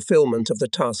overfulfillment of the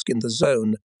task in the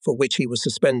zone, for which he was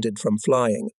suspended from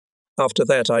flying. After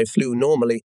that, I flew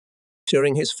normally.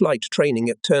 During his flight training,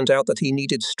 it turned out that he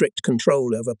needed strict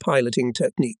control over piloting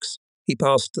techniques. He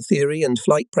passed the theory and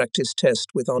flight practice test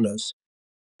with honours.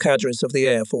 Cadres of the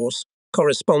Air Force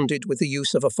corresponded with the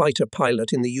use of a fighter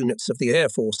pilot in the units of the Air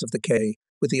Force of the K,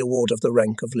 with the award of the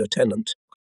rank of lieutenant.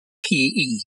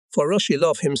 P.E.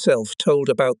 Voroshilov himself told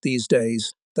about these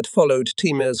days that followed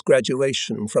Timir's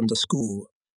graduation from the school.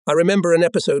 I remember an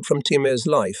episode from Timir's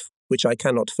life, which I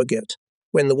cannot forget.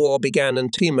 When the war began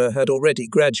and Timur had already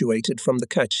graduated from the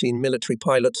Kachin military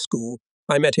pilot school,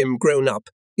 I met him grown up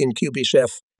in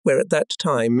Kubyshev, where at that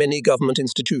time many government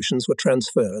institutions were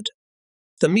transferred.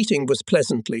 The meeting was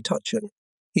pleasantly touching.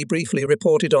 He briefly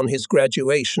reported on his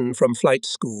graduation from flight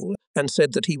school and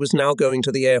said that he was now going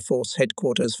to the Air Force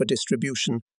headquarters for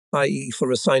distribution, i.e.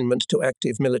 for assignment to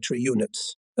active military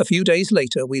units. A few days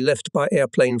later, we left by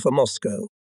airplane for Moscow.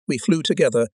 We flew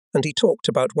together, and he talked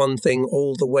about one thing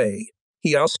all the way.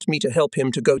 He asked me to help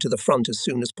him to go to the front as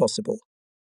soon as possible.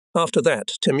 After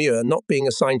that, Timur, not being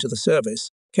assigned to the service,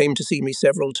 came to see me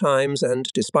several times and,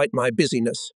 despite my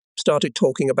busyness, started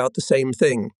talking about the same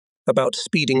thing, about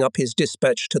speeding up his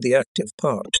dispatch to the active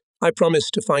part. I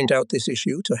promised to find out this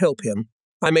issue to help him.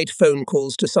 I made phone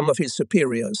calls to some of his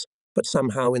superiors, but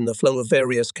somehow in the flow of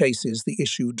various cases the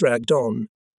issue dragged on.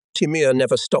 Timur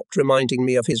never stopped reminding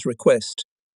me of his request,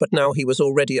 but now he was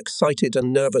already excited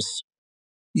and nervous.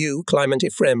 You, Clement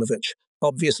Efremovich,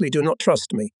 obviously do not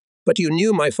trust me, but you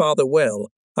knew my father well.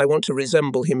 I want to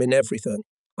resemble him in everything.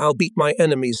 I'll beat my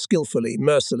enemies skillfully,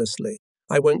 mercilessly.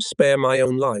 I won't spare my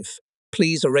own life.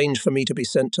 Please arrange for me to be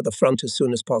sent to the front as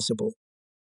soon as possible.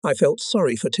 I felt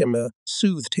sorry for Timur,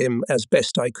 soothed him as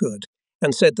best I could,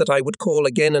 and said that I would call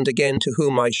again and again to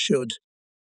whom I should.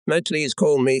 Please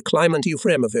call me Clement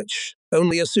Efremovich,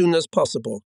 only as soon as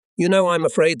possible. You know I'm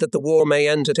afraid that the war may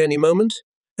end at any moment,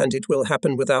 and it will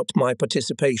happen without my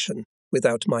participation,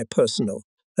 without my personal.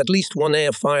 At least one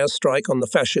air-fire strike on the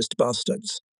fascist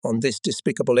bastards, on this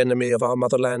despicable enemy of our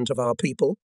motherland, of our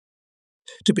people.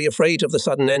 To be afraid of the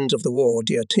sudden end of the war,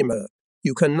 dear Timur,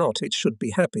 you cannot, it should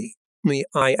be happy.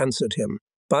 I answered him.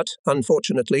 But,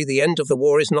 unfortunately, the end of the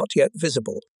war is not yet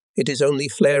visible. It is only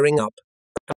flaring up.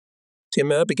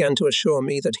 Timur began to assure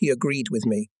me that he agreed with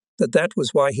me, that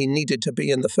was why he needed to be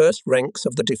in the first ranks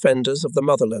of the defenders of the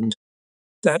motherland.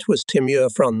 That was Timur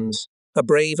Franz, a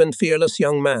brave and fearless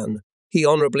young man. He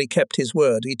honourably kept his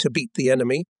word to beat the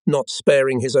enemy, not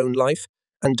sparing his own life,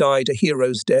 and died a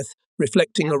hero's death,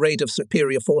 reflecting a raid of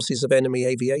superior forces of enemy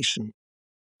aviation.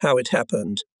 How it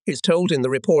happened, is told in the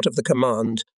report of the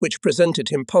command, which presented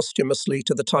him posthumously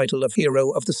to the title of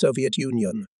Hero of the Soviet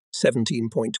Union,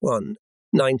 17.1,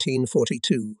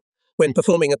 1942, when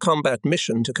performing a combat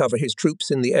mission to cover his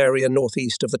troops in the area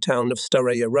northeast of the town of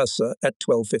Staraya Russa at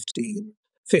 12:15.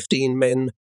 15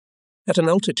 men, at an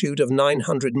altitude of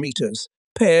 900 meters,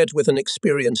 paired with an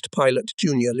experienced pilot,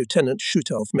 Junior Lieutenant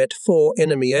Shutov, met 4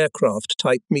 enemy aircraft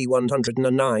type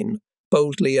Mi-109,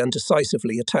 boldly and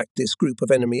decisively attacked this group of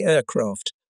enemy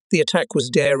aircraft. The attack was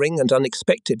daring and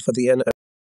unexpected for the enemy.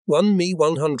 One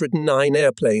Mi-109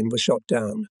 airplane was shot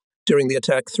down. During the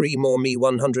attack, 3 more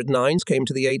Mi-109s came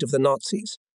to the aid of the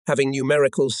Nazis. Having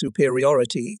numerical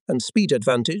superiority and speed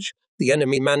advantage, the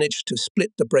enemy managed to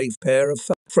split the brave pair of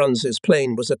Franz's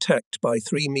plane was attacked by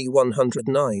 3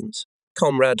 Mi-109s.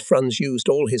 Comrade Franz used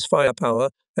all his firepower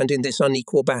and in this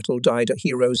unequal battle died a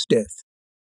hero's death.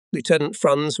 Lieutenant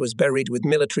Franz was buried with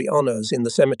military honors in the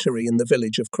cemetery in the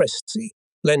village of Krestsy,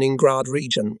 Leningrad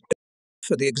region,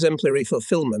 for the exemplary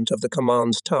fulfillment of the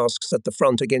command's tasks at the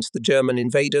front against the German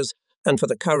invaders and for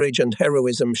the courage and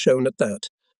heroism shown at that.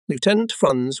 Lieutenant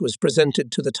Franz was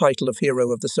presented to the title of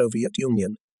Hero of the Soviet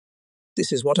Union.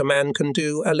 This is what a man can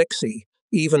do, Alexei,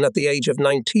 even at the age of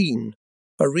 19.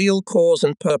 A real cause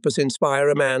and purpose inspire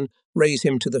a man, raise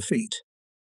him to the feet.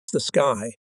 The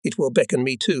sky, it will beckon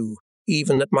me too,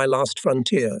 even at my last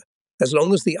frontier, as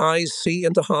long as the eyes see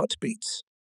and the heart beats.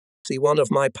 See, one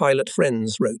of my pilot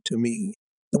friends wrote to me,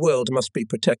 the world must be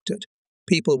protected.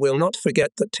 People will not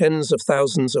forget that tens of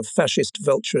thousands of fascist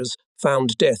vultures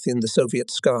found death in the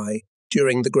Soviet sky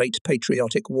during the Great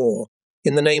Patriotic War.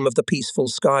 In the name of the peaceful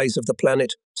skies of the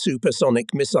planet,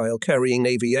 supersonic missile-carrying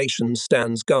aviation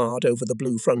stands guard over the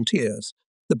blue frontiers.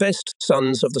 The best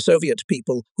sons of the Soviet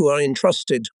people who are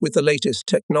entrusted with the latest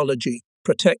technology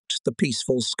protect the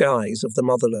peaceful skies of the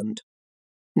motherland.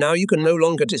 Now you can no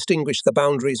longer distinguish the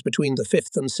boundaries between the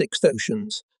 5th and 6th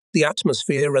oceans, the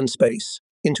atmosphere and space,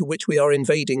 into which we are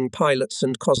invading pilots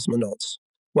and cosmonauts.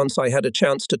 Once I had a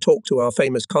chance to talk to our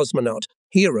famous cosmonaut,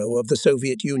 hero of the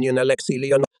Soviet Union, Alexei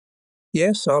Leonov.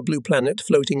 Yes, our blue planet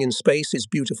floating in space is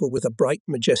beautiful with a bright,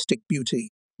 majestic beauty,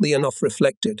 Leonov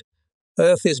reflected.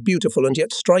 Earth is beautiful and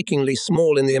yet strikingly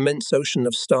small in the immense ocean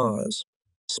of stars.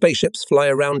 Spaceships fly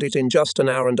around it in just an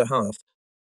hour and a half.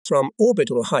 From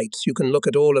orbital heights, you can look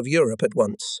at all of Europe at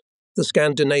once. The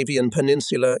Scandinavian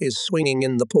peninsula is swinging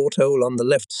in the porthole on the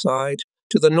left side.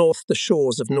 To the north, the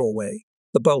shores of Norway,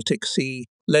 the Baltic Sea,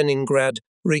 Leningrad,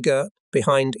 Riga,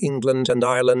 behind England and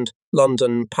Ireland,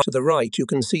 London. To the right, you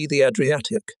can see the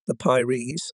Adriatic, the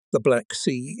Pyrenees, the Black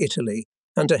Sea, Italy,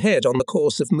 and ahead on the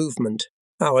course of movement,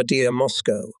 our dear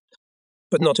Moscow.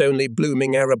 But not only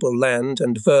blooming arable land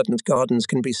and verdant gardens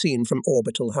can be seen from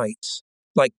orbital heights.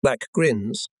 Like black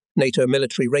grins, NATO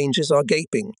military ranges are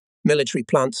gaping, military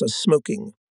plants are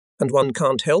smoking, and one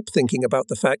can't help thinking about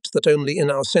the fact that only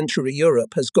in our century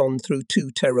Europe has gone through 2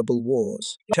 terrible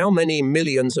wars. How many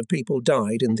millions of people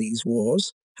died in these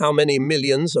wars? How many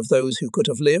millions of those who could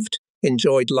have lived,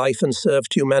 enjoyed life and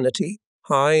served humanity,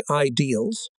 high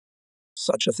ideals?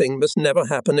 Such a thing must never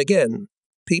happen again.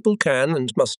 People can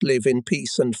and must live in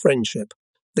peace and friendship.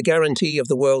 The guarantee of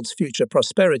the world's future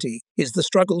prosperity is the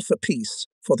struggle for peace,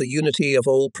 for the unity of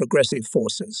all progressive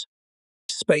forces.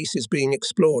 Space is being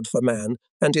explored for man,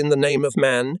 and in the name of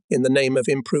man, in the name of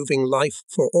improving life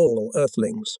for all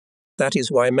earthlings. That is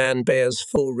why man bears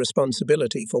full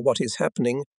responsibility for what is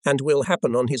happening and will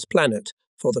happen on his planet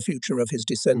for the future of his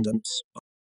descendants.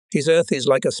 His Earth is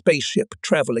like a spaceship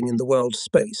traveling in the world's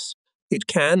space. It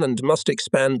can and must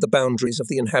expand the boundaries of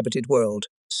the inhabited world,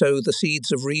 sow the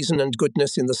seeds of reason and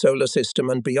goodness in the solar system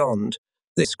and beyond.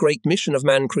 This great mission of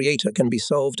man-creator can be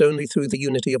solved only through the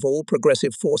unity of all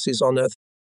progressive forces on Earth.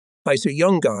 I see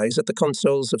young guys at the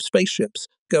consoles of spaceships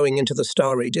going into the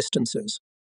starry distances.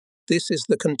 This is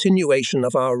the continuation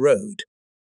of our road,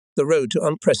 the road to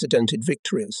unprecedented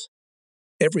victories.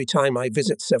 Every time I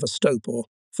visit Sevastopol,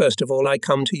 first of all I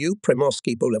come to you,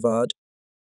 Primorsky Boulevard.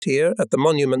 Here, at the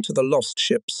monument to the lost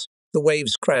ships, the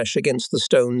waves crash against the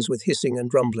stones with hissing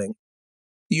and rumbling.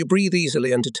 You breathe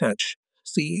easily and detach.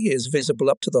 Sea is visible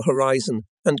up to the horizon,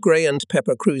 and grey and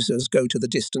pepper cruisers go to the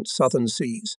distant southern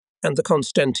seas, and the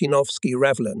Konstantinovsky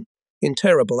Ravelin, in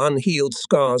terrible unhealed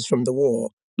scars from the war,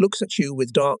 looks at you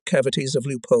with dark cavities of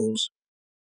loopholes.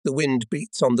 The wind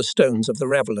beats on the stones of the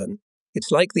Ravelin. It's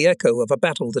like the echo of a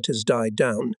battle that has died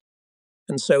down.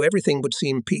 And so everything would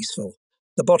seem peaceful.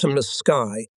 The bottomless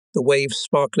sky, the waves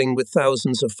sparkling with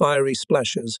thousands of fiery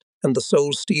splashes, and the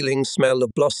soul-stealing smell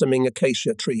of blossoming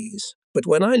acacia trees. But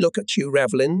when I look at you,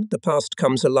 Ravelin, the past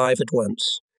comes alive at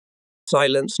once.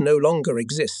 Silence no longer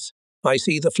exists. I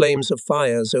see the flames of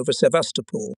fires over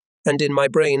Sevastopol, and in my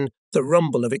brain the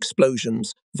rumble of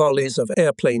explosions, volleys of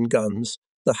airplane guns,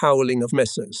 the howling of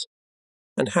missiles.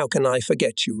 And how can I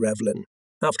forget you, Revlin?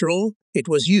 After all, it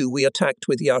was you we attacked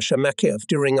with Yasha Makeyev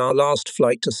during our last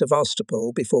flight to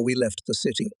Sevastopol before we left the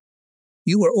city.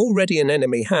 You were already in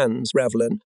enemy hands,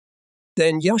 Revlin.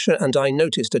 Then Yasha and I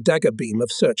noticed a dagger beam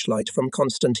of searchlight from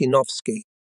Konstantinovsky.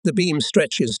 The beam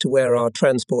stretches to where our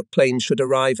transport plane should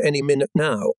arrive any minute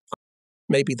now.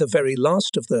 Maybe the very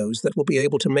last of those that will be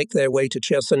able to make their way to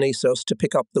Chersonesos to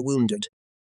pick up the wounded.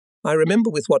 I remember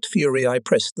with what fury I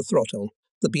pressed the throttle.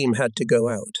 The beam had to go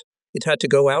out. It had to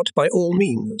go out by all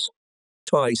means.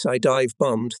 Twice I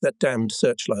dive-bombed that damned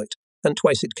searchlight, and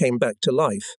twice it came back to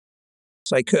life.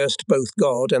 I cursed both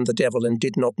God and the devil and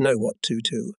did not know what to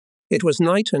do. It was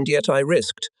night, and yet I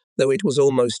risked, though it was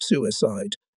almost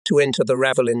suicide, to enter the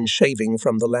ravelin shaving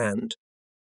from the land.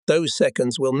 Those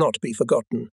seconds will not be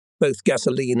forgotten. Both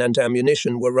gasoline and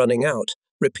ammunition were running out.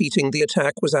 Repeating the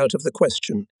attack was out of the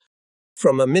question.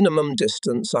 From a minimum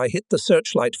distance, I hit the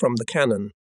searchlight from the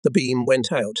cannon. The beam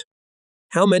went out.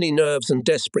 How many nerves and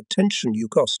desperate tension you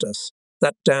cost us,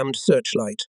 that damned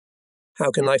searchlight.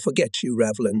 How can I forget you,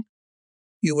 Revlin?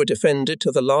 You were defended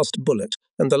to the last bullet,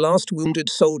 and the last wounded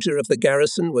soldier of the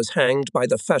garrison was hanged by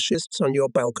the fascists on your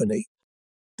balcony.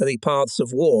 The paths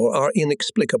of war are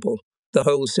inexplicable. The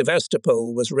whole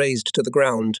Sevastopol was razed to the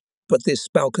ground, but this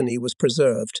balcony was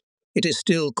preserved. It is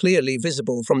still clearly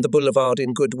visible from the boulevard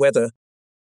in good weather.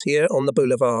 Here on the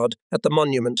boulevard, at the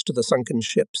monument to the sunken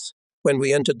ships, when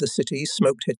we entered the city,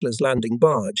 smoked Hitler's landing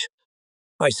barge.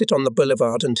 I sit on the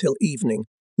boulevard until evening,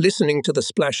 listening to the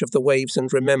splash of the waves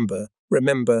and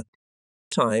remember,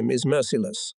 time is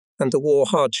merciless, and the war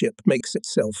hardship makes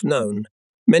itself known.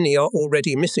 Many are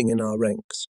already missing in our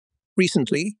ranks.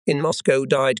 Recently, in Moscow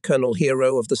died Colonel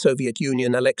Hero of the Soviet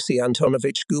Union Alexei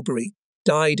Antonovich Gubery.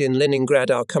 Died in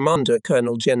Leningrad our commander,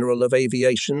 Colonel General of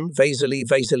Aviation Vasily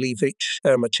Vasilievich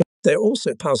Ermachev. There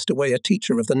also passed away a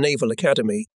teacher of the Naval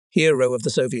Academy, hero of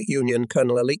the Soviet Union,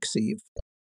 Colonel Alexeyev.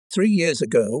 3 years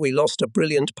ago, we lost a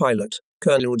brilliant pilot,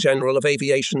 Colonel General of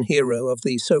Aviation, hero of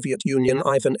the Soviet Union,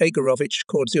 Ivan Egorovich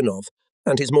Kordzunov,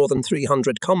 and his more than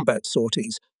 300 combat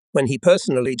sorties, when he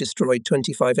personally destroyed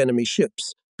 25 enemy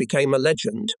ships, became a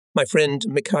legend. My friend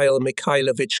Mikhail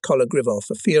Mikhailovich Kologrivov,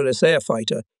 a fearless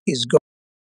airfighter, is gone.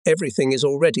 Everything is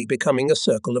already becoming a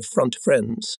circle of front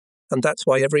friends, and that's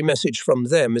why every message from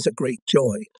them is a great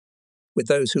joy. With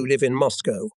those who live in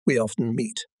Moscow, we often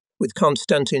meet. With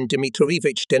Konstantin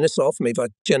Dmitrievich Denisov, Major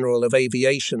General of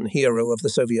Aviation, hero of the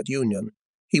Soviet Union.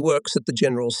 He works at the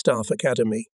General Staff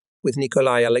Academy. With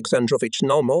Nikolai Alexandrovich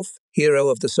Naumov, hero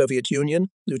of the Soviet Union,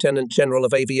 Lieutenant General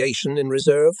of Aviation in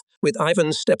Reserve. With Ivan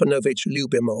Stepanovich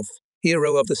Lyubimov,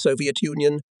 hero of the Soviet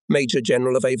Union, Major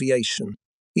General of Aviation.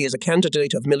 He is a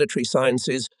candidate of military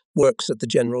sciences, works at the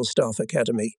General Staff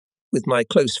Academy. With my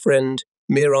close friend,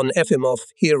 Miron Efimov,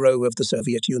 hero of the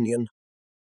Soviet Union.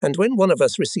 And when one of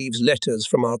us receives letters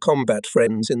from our combat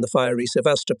friends in the fiery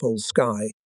Sevastopol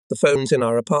sky, the phones in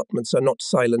our apartments are not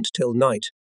silent till night.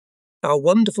 Our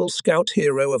wonderful scout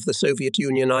hero of the Soviet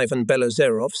Union, Ivan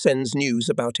Belozerov, sends news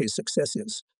about his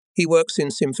successes. He works in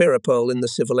Simferopol in the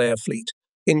Civil Air Fleet.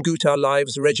 In Gutar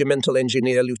Lives, Regimental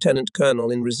Engineer Lieutenant Colonel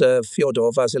in Reserve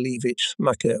Fyodor Vasilievich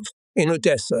Makeyev. In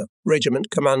Odessa, Regiment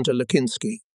Commander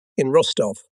Lukinsky. In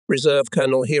Rostov, Reserve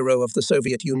Colonel Hero of the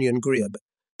Soviet Union Grib.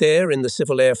 There, in the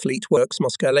Civil Air Fleet, works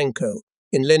Moskalenko.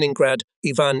 In Leningrad,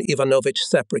 Ivan Ivanovich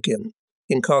Saprikin.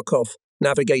 In Kharkov,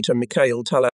 Navigator Mikhail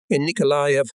Tala. In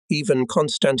Nikolaev, Ivan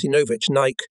Konstantinovich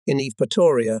Naik. In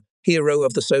Evpatoria, hero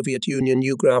of the Soviet Union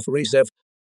Yugraf Rizev.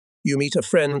 You meet a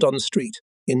friend on the street,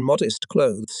 in modest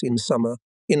clothes in summer,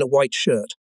 in a white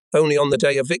shirt. Only on the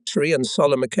day of victory and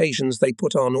solemn occasions they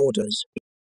put on orders.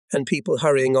 And people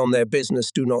hurrying on their business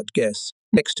do not guess,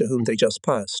 next to whom they just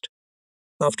passed.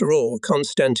 After all,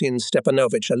 Konstantin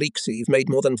Stepanovich Alexeyev made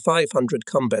more than 500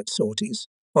 combat sorties.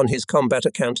 On his combat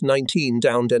account, 19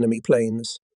 downed enemy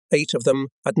planes. 8 of them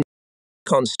at night.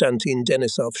 Konstantin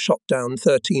Denisov shot down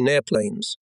 13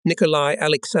 airplanes. Nikolai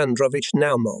Alexandrovich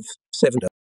Naumov, 7.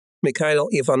 Mikhail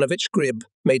Ivanovich Grib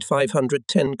made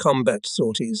 510 combat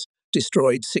sorties,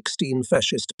 destroyed 16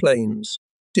 fascist planes.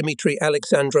 Dmitry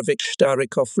Alexandrovich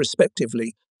Starikov,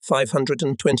 respectively,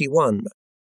 521.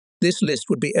 This list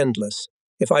would be endless.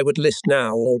 If I would list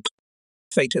now, all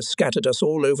fate has scattered us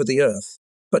all over the earth,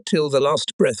 but till the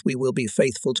last breath we will be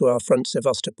faithful to our front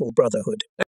Sevastopol brotherhood.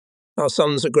 Our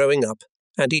sons are growing up,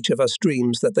 and each of us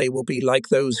dreams that they will be like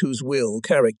those whose will,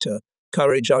 character,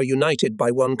 courage are united by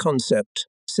one concept,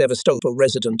 Sevastopol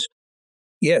resident.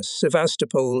 Yes,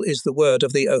 Sevastopol is the word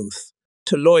of the oath,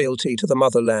 to loyalty to the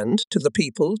motherland, to the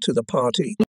people, to the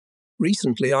party.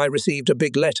 Recently I received a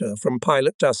big letter from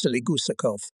Pilot Vasily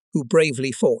Gusakov, who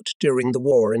bravely fought during the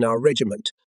war in our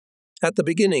regiment. At the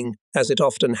beginning, as it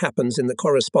often happens in the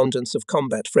correspondence of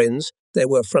combat friends, there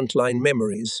were frontline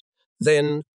memories.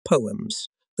 Then, poems.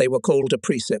 They were called a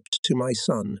precept to my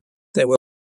son. There were,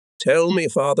 "Tell me,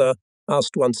 father,"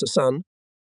 asked once a son.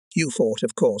 "You fought,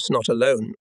 of course, not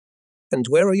alone. And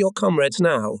where are your comrades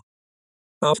now?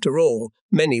 After all,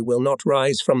 many will not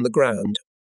rise from the ground."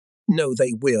 "No,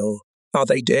 they will. Are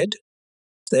they dead?"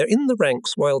 "They're in the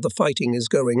ranks while the fighting is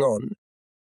going on.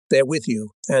 They're with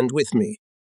you and with me.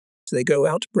 They go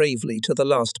out bravely to the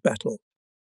last battle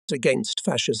against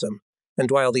fascism,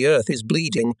 and while the earth is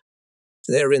bleeding,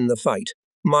 they're in the fight,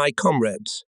 my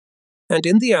comrades. And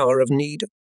in the hour of need,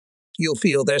 you'll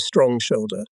feel their strong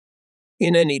shoulder.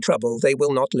 In any trouble, they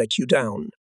will not let you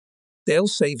down. They'll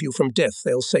save you from death,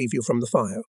 they'll save you from the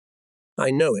fire.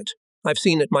 I know it. I've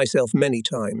seen it myself many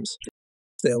times.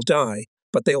 They'll die,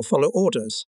 but they'll follow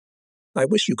orders. I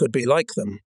wish you could be like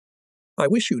them. I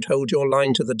wish you'd hold your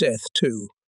line to the death, too.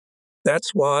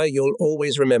 That's why you'll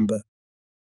always remember.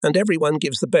 And everyone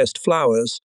gives the best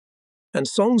flowers, and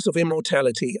songs of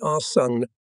immortality are sung."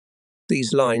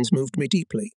 These lines moved me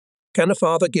deeply. Can a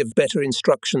father give better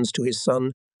instructions to his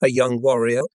son, a young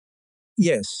warrior?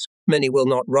 Yes, many will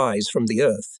not rise from the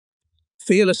earth.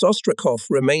 Fearless Ostrakov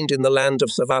remained in the land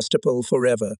of Sevastopol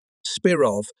forever.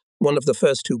 Spirov, one of the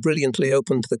first who brilliantly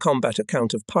opened the combat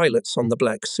account of pilots on the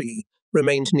Black Sea,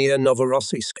 remained near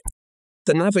Novorossiysk.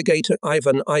 The navigator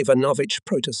Ivan Ivanovich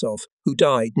Protasov, who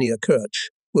died near Kerch,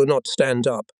 will not stand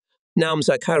up. Naum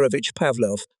Zakharovich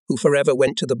Pavlov, who forever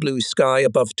went to the blue sky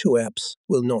above Tuapse,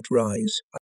 will not rise.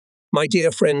 My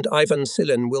dear friend Ivan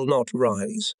Silin will not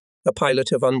rise, a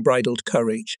pilot of unbridled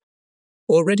courage.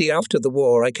 Already after the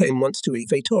war, I came once to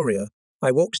Vitoria.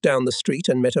 I walked down the street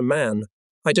and met a man.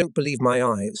 I don't believe my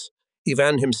eyes.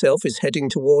 Ivan himself is heading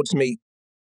towards me.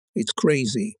 It's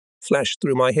crazy, flashed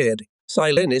through my head.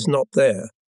 Silin is not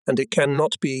there, and it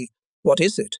cannot be. What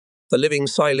is it? The living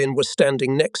Silin was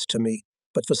standing next to me,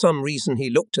 but for some reason he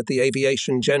looked at the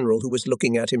aviation general who was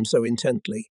looking at him so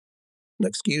intently.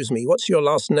 "Excuse me, what's your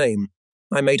last name?"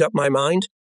 I made up my mind.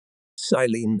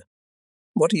 "Silin."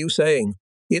 "What are you saying?"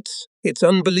 It's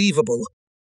unbelievable."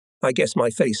 I guess my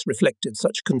face reflected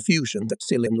such confusion that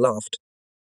Silin laughed.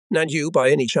 "And you,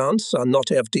 by any chance, are not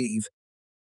Avdiv?"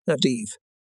 "Avdiv."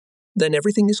 "Then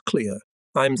everything is clear.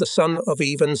 I'm the son of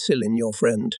Ivan Silin, your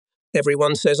friend.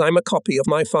 Everyone says I'm a copy of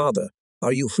my father.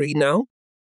 Are you free now?"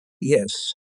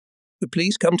 "Yes."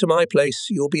 "Please come to my place.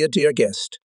 You'll be a dear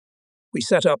guest." We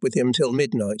sat up with him till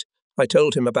midnight. I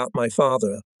told him about my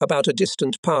father, about a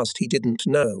distant past he didn't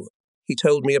know. He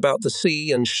told me about the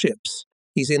sea and ships.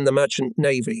 He's in the merchant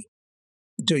navy.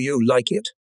 "Do you like it?"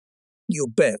 "You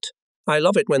bet. I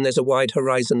love it when there's a wide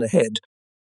horizon ahead.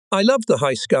 I love the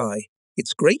high sky.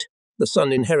 It's great. The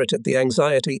sun inherited the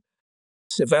anxiety.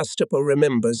 Sevastopol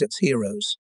remembers its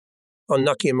heroes." On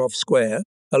Nakhimov Square,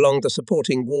 along the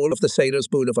supporting wall of the Sailors'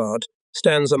 Boulevard,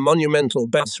 stands a monumental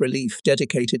bas-relief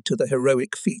dedicated to the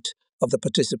heroic feat of the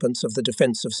participants of the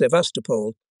defense of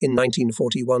Sevastopol in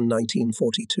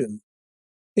 1941-1942.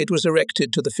 It was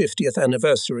erected to the 50th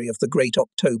anniversary of the Great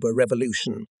October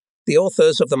Revolution. The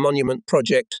authors of the monument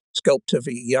project, sculptor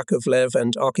V. Yakovlev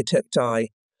and architect I.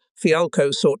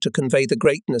 Fialko, sought to convey the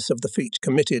greatness of the feat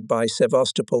committed by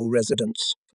Sevastopol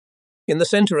residents. In the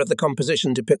center of the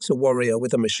composition depicts a warrior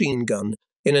with a machine gun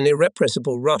in an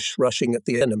irrepressible rush rushing at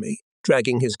the enemy,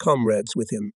 dragging his comrades with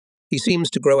him. He seems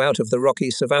to grow out of the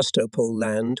rocky Sevastopol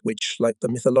land, which, like the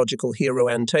mythological hero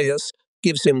Antaeus,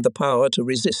 gives him the power to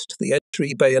resist. The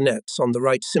three bayonets on the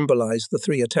right symbolize the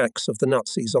three attacks of the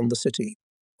Nazis on the city.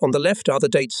 On the left are the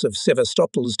dates of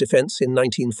Sevastopol's defense in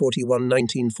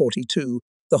 1941-1942.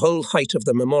 The whole height of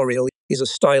the memorial is a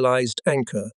stylized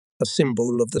anchor, a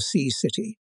symbol of the sea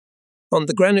city. On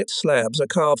the granite slabs are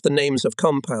carved the names of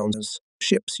compounds,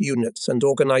 ships, units, and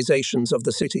organizations of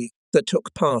the city that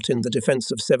took part in the defense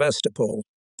of Sevastopol.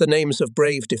 The names of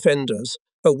brave defenders,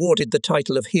 awarded the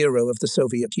title of Hero of the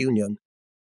Soviet Union.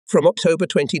 From October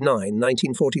 29,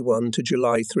 1941 to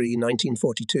July 3,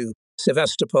 1942,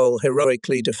 Sevastopol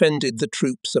heroically defended the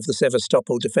troops of the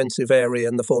Sevastopol Defensive Area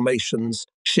and the formations,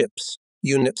 ships,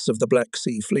 units of the Black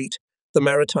Sea Fleet, the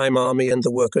Maritime Army, and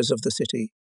the workers of the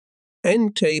city.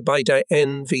 N.K. Bida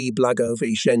N.V.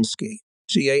 Blagovizhensky,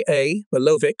 G.A.A.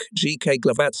 Milovic, G.K.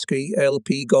 Glavatsky,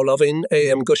 L.P. Golovin,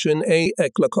 A.M. Gushin, A.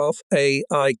 Eklakov,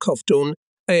 A.I. Kovtun,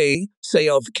 A.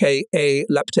 Sayov, K.A.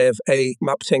 Laptev, A.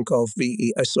 Maptenkov,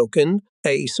 V.E. Esokin,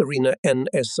 A. Serena N.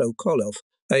 S. Sokolov,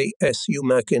 A. S.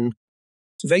 Umakin.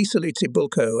 Vasily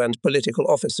Tibulko and political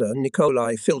officer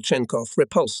Nikolai Filchenkov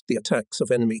repulsed the attacks of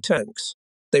enemy tanks.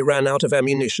 They ran out of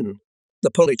ammunition.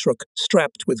 The polytruk,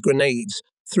 strapped with grenades,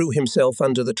 threw himself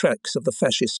under the tracks of the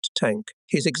fascist tank.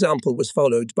 His example was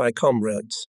followed by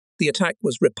comrades. The attack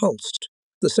was repulsed.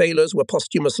 The sailors were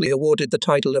posthumously awarded the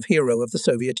title of Hero of the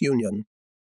Soviet Union.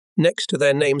 Next to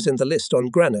their names in the list on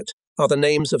granite are the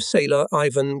names of sailor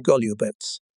Ivan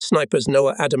Golubets, snipers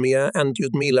Noah Adamir and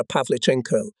Lyudmila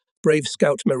Pavlichenko, brave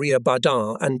scout Maria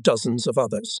Badar, and dozens of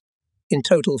others. In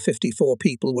total, 54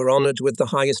 people were honored with the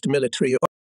highest military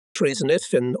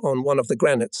honors, and on one of the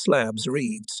granite slabs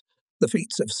reads, "The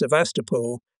feats of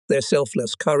Sevastopol, their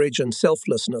selfless courage and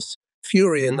selflessness,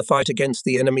 fury in the fight against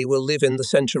the enemy will live in the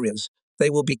centuries. They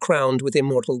will be crowned with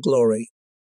immortal glory."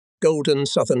 Golden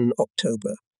Southern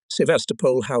October,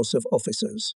 Sevastopol House of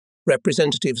Officers.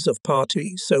 Representatives of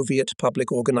party, Soviet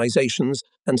public organizations,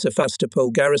 and Sevastopol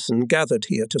garrison gathered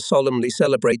here to solemnly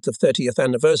celebrate the 30th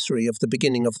anniversary of the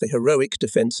beginning of the heroic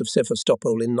defense of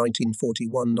Sevastopol in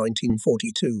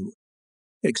 1941-1942.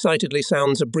 Excitedly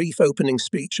sounds a brief opening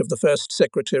speech of the first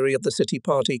secretary of the City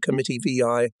Party Committee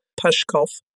VI,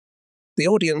 Pashkov. The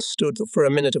audience stood for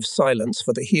a minute of silence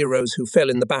for the heroes who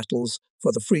fell in the battles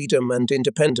for the freedom and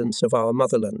independence of our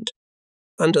motherland.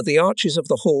 Under the arches of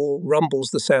the hall rumbles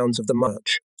the sounds of the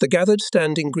march. The gathered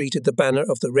standing greeted the banner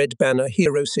of the Red Banner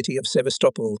Hero City of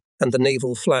Sevastopol and the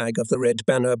naval flag of the Red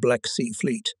Banner Black Sea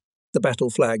Fleet, the battle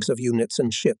flags of units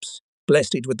and ships,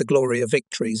 blessed with the glory of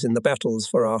victories in the battles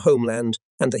for our homeland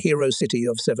and the hero city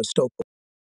of Sevastopol.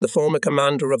 The former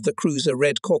commander of the cruiser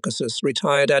Red Caucasus,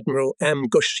 retired Admiral M.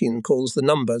 Gushkin, calls the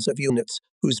numbers of units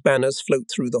whose banners float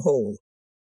through the hall.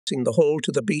 In the hall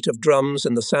to the beat of drums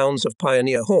and the sounds of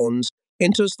pioneer horns,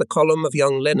 enters the column of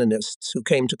young Leninists who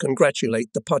came to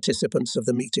congratulate the participants of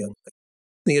the meeting.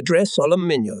 The address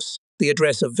solemnous, the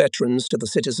address of veterans to the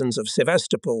citizens of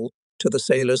Sevastopol, to the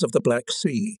sailors of the Black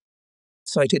Sea.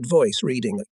 Cited voice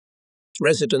reading,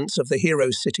 residents of the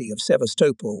hero city of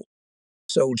Sevastopol,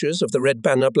 soldiers of the Red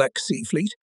Banner Black Sea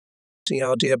Fleet,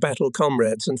 our dear battle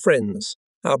comrades and friends,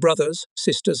 our brothers,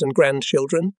 sisters and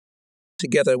grandchildren,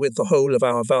 together with the whole of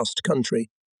our vast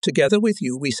country, together with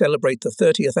you we celebrate the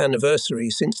 30th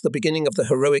anniversary since the beginning of the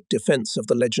heroic defense of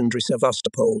the legendary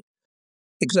Sevastopol.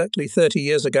 Exactly 30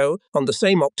 years ago, on the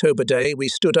same October day, we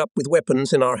stood up with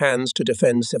weapons in our hands to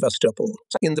defend Sevastopol.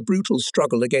 In the brutal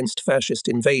struggle against fascist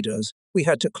invaders, we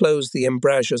had to close the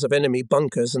embrasures of enemy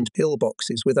bunkers and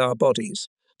pillboxes with our bodies,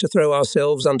 to throw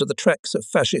ourselves under the tracks of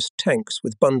fascist tanks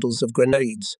with bundles of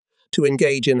grenades, to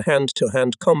engage in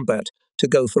hand-to-hand combat, to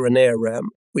go for an air ram.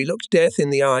 We looked death in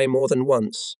the eye more than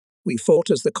once. We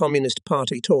fought as the Communist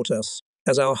Party taught us,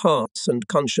 as our hearts and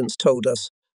conscience told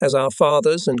us, as our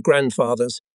fathers and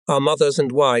grandfathers, our mothers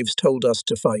and wives told us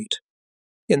to fight.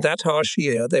 In that harsh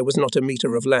year, there was not a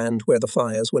metre of land where the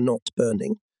fires were not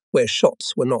burning, where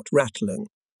shots were not rattling,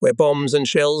 where bombs and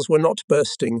shells were not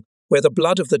bursting, where the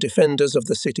blood of the defenders of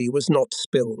the city was not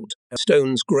spilled.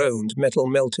 Stones groaned, metal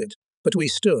melted, but we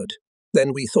stood.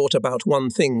 Then we thought about one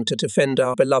thing: to defend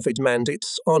our beloved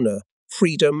mandates, honour,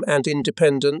 freedom and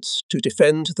independence, to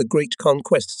defend the great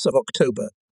conquests of October.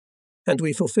 And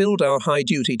we fulfilled our high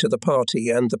duty to the party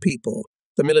and the people.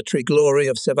 The military glory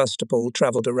of Sevastopol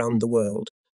travelled around the world.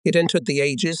 It entered the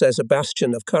ages as a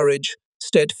bastion of courage,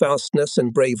 steadfastness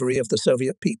and bravery of the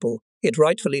Soviet people. It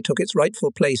rightfully took its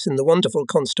rightful place in the wonderful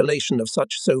constellation of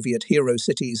such Soviet hero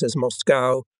cities as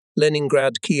Moscow,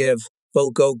 Leningrad, Kiev,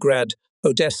 Volgograd,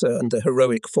 Odessa and the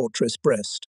heroic fortress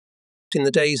Brest. In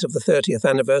the days of the 30th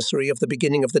anniversary of the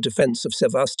beginning of the defense of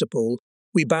Sevastopol,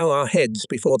 we bow our heads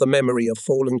before the memory of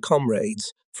fallen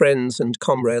comrades, friends and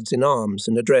comrades in arms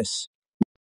and address.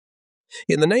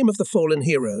 In the name of the fallen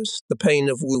heroes, the pain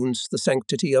of wounds, the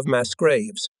sanctity of mass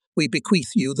graves, we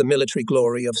bequeath you the military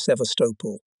glory of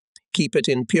Sevastopol. Keep it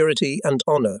in purity and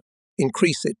honour.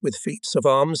 Increase it with feats of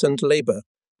arms and labour.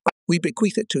 We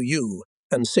bequeath it to you,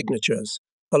 and signatures,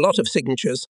 a lot of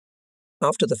signatures,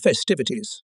 after the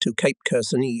festivities, to Cape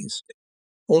Chersonese.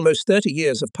 Almost 30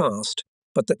 years have passed,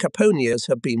 but the caponiers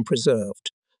have been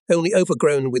preserved, only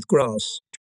overgrown with grass.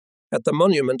 At the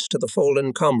monument to the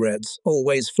fallen comrades,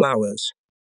 always flowers.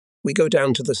 We go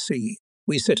down to the sea.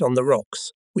 We sit on the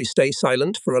rocks. We stay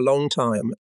silent for a long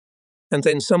time. And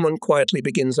then someone quietly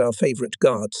begins our favourite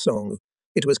Guard song.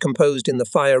 It was composed in the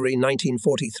fiery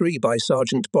 1943 by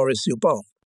Sergeant Boris Zubov.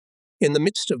 In the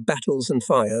midst of battles and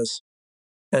fires,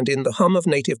 and in the hum of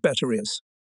native batteries,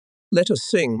 let us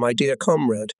sing, my dear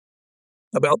comrade,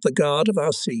 about the guard of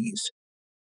our seas.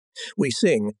 We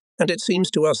sing, and it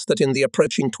seems to us that in the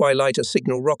approaching twilight a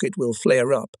signal rocket will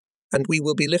flare up, and we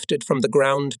will be lifted from the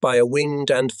ground by a winged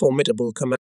and formidable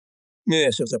command.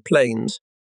 Yes, of the plains.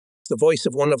 The voice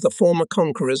of one of the former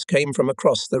conquerors came from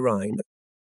across the Rhine.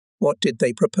 What did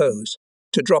they propose?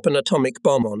 to drop an atomic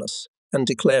bomb on us and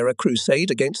declare a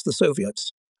crusade against the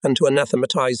Soviets, and to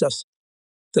anathematize us.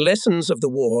 The lessons of the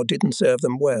war didn't serve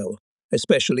them well,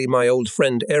 especially my old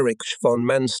friend Erich von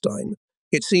Manstein.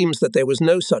 It seems that there was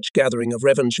no such gathering of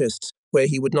revanchists where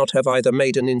he would not have either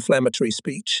made an inflammatory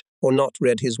speech or not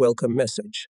read his welcome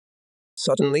message.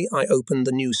 Suddenly, I opened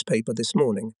the newspaper this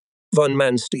morning. Von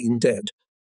Manstein dead.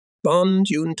 Bonn,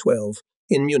 June 12.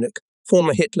 In Munich,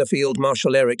 former Hitler Field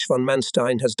Marshal Erich von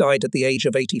Manstein has died at the age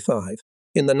of 85.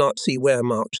 In the Nazi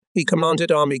Wehrmacht, he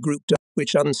commanded Army Group D,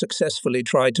 which unsuccessfully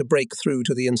tried to break through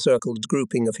to the encircled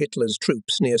grouping of Hitler's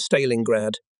troops near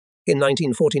Stalingrad. In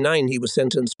 1949, he was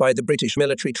sentenced by the British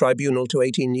Military Tribunal to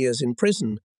 18 years in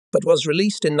prison, but was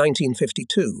released in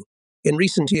 1952. In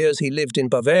recent years, he lived in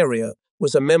Bavaria,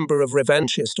 was a member of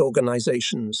revanchist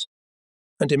organizations.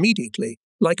 And immediately,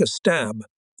 like a stab,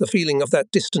 the feeling of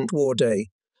that distant war day,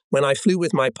 when I flew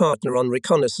with my partner on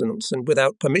reconnaissance and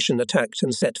without permission attacked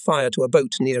and set fire to a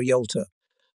boat near Yalta.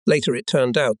 Later it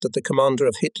turned out that the commander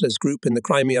of Hitler's group in the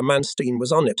Crimea, Manstein,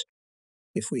 was on it.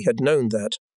 If we had known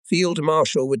that, Field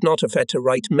Marshal would not have had to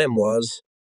write memoirs.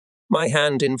 My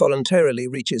hand involuntarily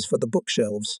reaches for the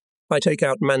bookshelves. I take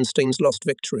out Manstein's Lost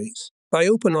Victories. I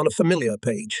open on a familiar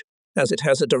page, as it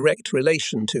has a direct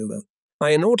relation to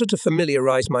in order to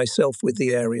familiarize myself with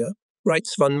the area,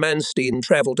 writes von Manstein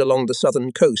travelled along the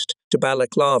southern coast to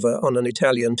Balaclava on an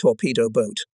Italian torpedo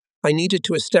boat. I needed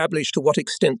to establish to what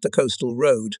extent the coastal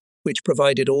road, which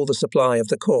provided all the supply of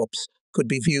the corps, could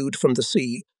be viewed from the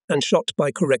sea and shot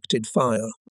by corrected fire.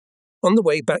 On the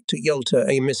way back to Yalta,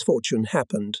 a misfortune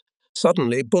happened.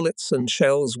 Suddenly, bullets and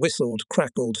shells whistled,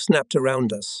 crackled, snapped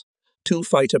around us. 2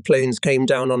 fighter planes came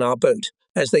down on our boat.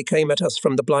 As they came at us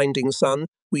from the blinding sun,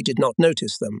 we did not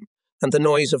notice them, and the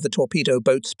noise of the torpedo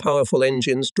boat's powerful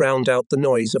engines drowned out the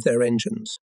noise of their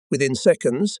engines. Within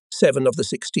seconds, 7 of the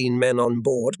 16 men on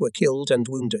board were killed and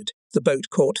wounded. The boat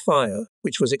caught fire,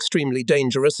 which was extremely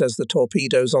dangerous as the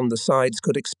torpedoes on the sides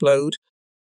could explode.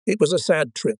 It was a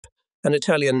sad trip. An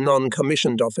Italian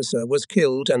non-commissioned officer was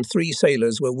killed and 3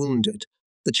 sailors were wounded.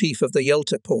 The chief of the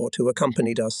Yalta port who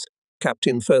accompanied us,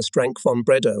 Captain First Rank von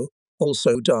Bredow,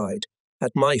 also died.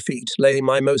 At my feet lay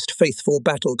my most faithful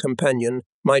battle companion,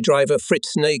 my driver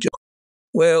Fritz Nagel.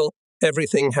 Well,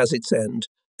 everything has its end.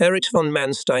 Erich von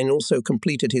Manstein also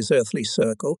completed his earthly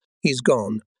circle. He's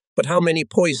gone. But how many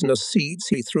poisonous seeds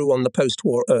he threw on the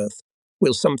post-war earth?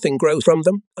 Will something grow from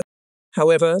them?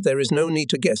 However, there is no need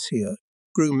to guess here.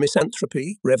 Grew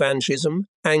misanthropy, revanchism,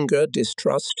 anger,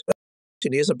 distrust.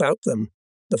 It is about them,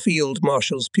 the field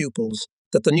marshal's pupils,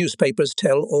 that the newspapers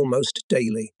tell almost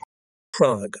daily.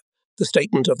 Prague. The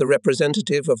statement of the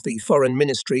representative of the Foreign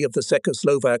Ministry of the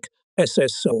Czechoslovak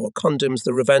SSO condemns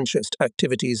the revanchist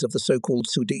activities of the so-called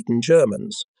Sudeten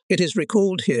Germans. It is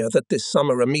recalled here that this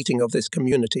summer a meeting of this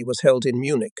community was held in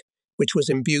Munich, which was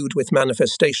imbued with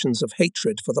manifestations of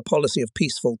hatred for the policy of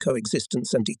peaceful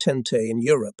coexistence and detente in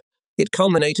Europe. It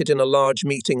culminated in a large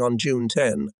meeting on June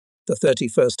 10, the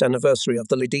 31st anniversary of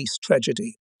the Lidis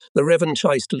tragedy. The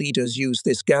revanchist leaders used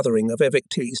this gathering of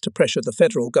evictees to pressure the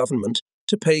federal government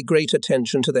to pay great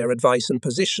attention to their advice and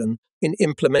position in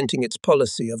implementing its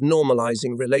policy of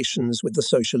normalizing relations with the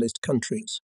socialist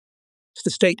countries.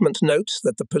 The statement notes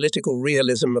that the political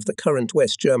realism of the current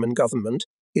West German government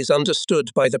is understood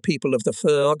by the people of the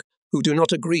FARC who do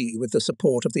not agree with the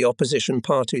support of the opposition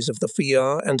parties of the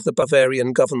FIA and the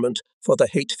Bavarian government for the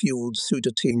hate-fueled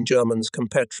Sudeten Germans'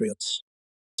 compatriots.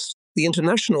 The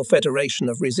International Federation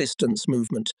of Resistance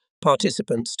Movement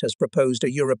participants has proposed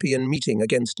a European meeting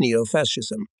against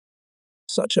neo-fascism.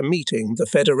 Such a meeting, the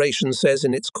Federation says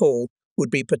in its call,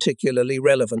 would be particularly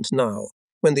relevant now,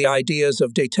 when the ideas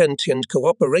of detente and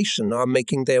cooperation are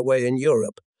making their way in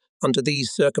Europe. Under these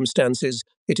circumstances,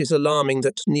 it is alarming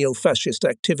that neo-fascist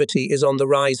activity is on the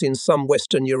rise in some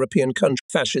Western European countries.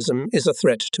 Fascism is a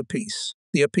threat to peace,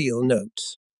 the appeal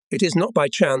notes. It is not by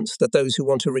chance that those who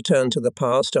want to return to the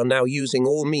past are now using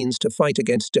all means to fight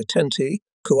against detente,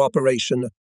 cooperation.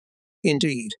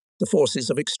 Indeed, the forces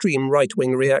of extreme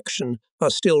right-wing reaction are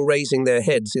still raising their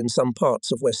heads in some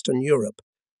parts of Western Europe.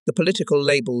 The political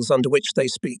labels under which they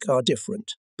speak are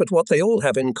different, but what they all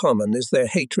have in common is their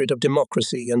hatred of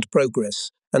democracy and progress,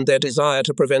 and their desire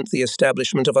to prevent the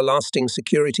establishment of a lasting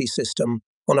security system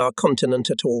on our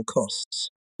continent at all costs.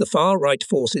 The far-right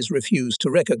forces refuse to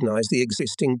recognize the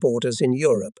existing borders in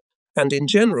Europe, and in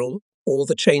general, all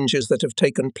the changes that have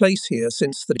taken place here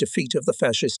since the defeat of the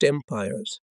fascist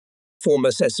empires. Former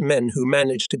SS men who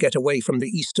managed to get away from the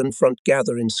Eastern Front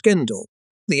gather in Skendel.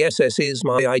 The SS is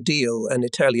my ideal. An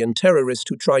Italian terrorist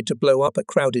who tried to blow up a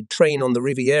crowded train on the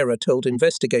Riviera told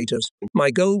investigators, "My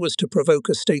goal was to provoke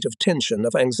a state of tension,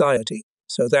 of anxiety,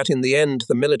 so that in the end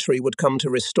the military would come to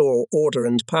restore order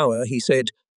and power, he said,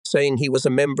 saying he was a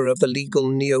member of the legal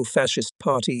neo-fascist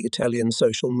party Italian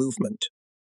social movement.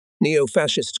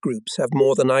 Neo-fascist groups have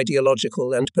more than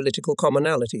ideological and political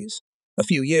commonalities. A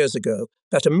few years ago,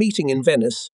 at a meeting in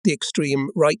Venice, the extreme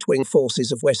right-wing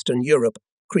forces of Western Europe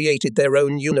created their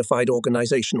own unified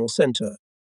organizational center.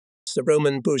 The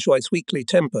Roman bourgeois weekly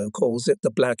Tempo calls it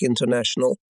the Black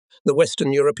International. The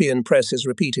Western European press has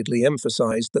repeatedly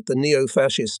emphasized that the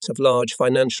neo-fascists have large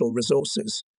financial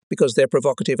resources because their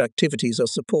provocative activities are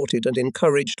supported and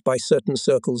encouraged by certain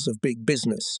circles of big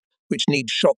business, which need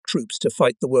shock troops to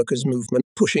fight the workers' movement,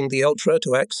 pushing the ultra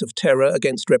to acts of terror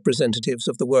against representatives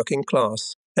of the working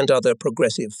class and other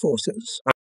progressive forces.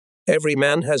 Every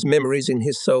man has memories in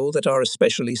his soul that are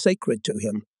especially sacred to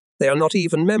him. They are not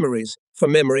even memories, for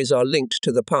memories are linked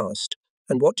to the past.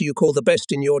 And what do you call the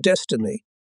best in your destiny?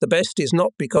 The best is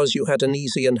not because you had an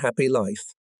easy and happy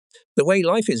life. The way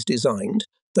life is designed,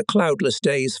 the cloudless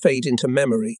days fade into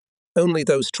memory. Only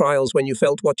those trials when you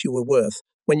felt what you were worth,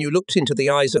 when you looked into the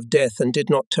eyes of death and did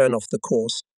not turn off the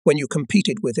course, when you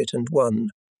competed with it and won.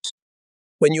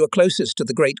 When you are closest to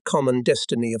the great common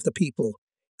destiny of the people,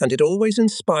 and it always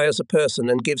inspires a person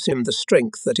and gives him the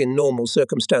strength that in normal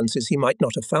circumstances he might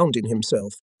not have found in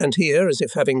himself. And here, as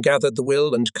if having gathered the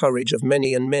will and courage of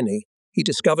many and many, he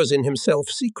discovers in himself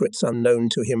secrets unknown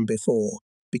to him before,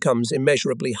 becomes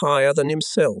immeasurably higher than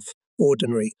himself,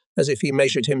 ordinary, as if he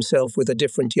measured himself with a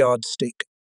different yardstick.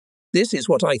 This is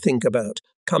what I think about,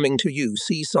 coming to you,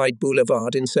 Seaside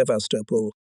Boulevard in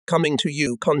Sevastopol, coming to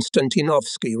you,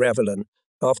 Konstantinovsky Ravelin.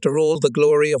 After all, the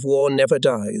glory of war never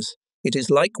dies. It is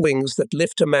like wings that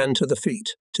lift a man to the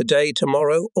feet, today,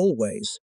 tomorrow, always.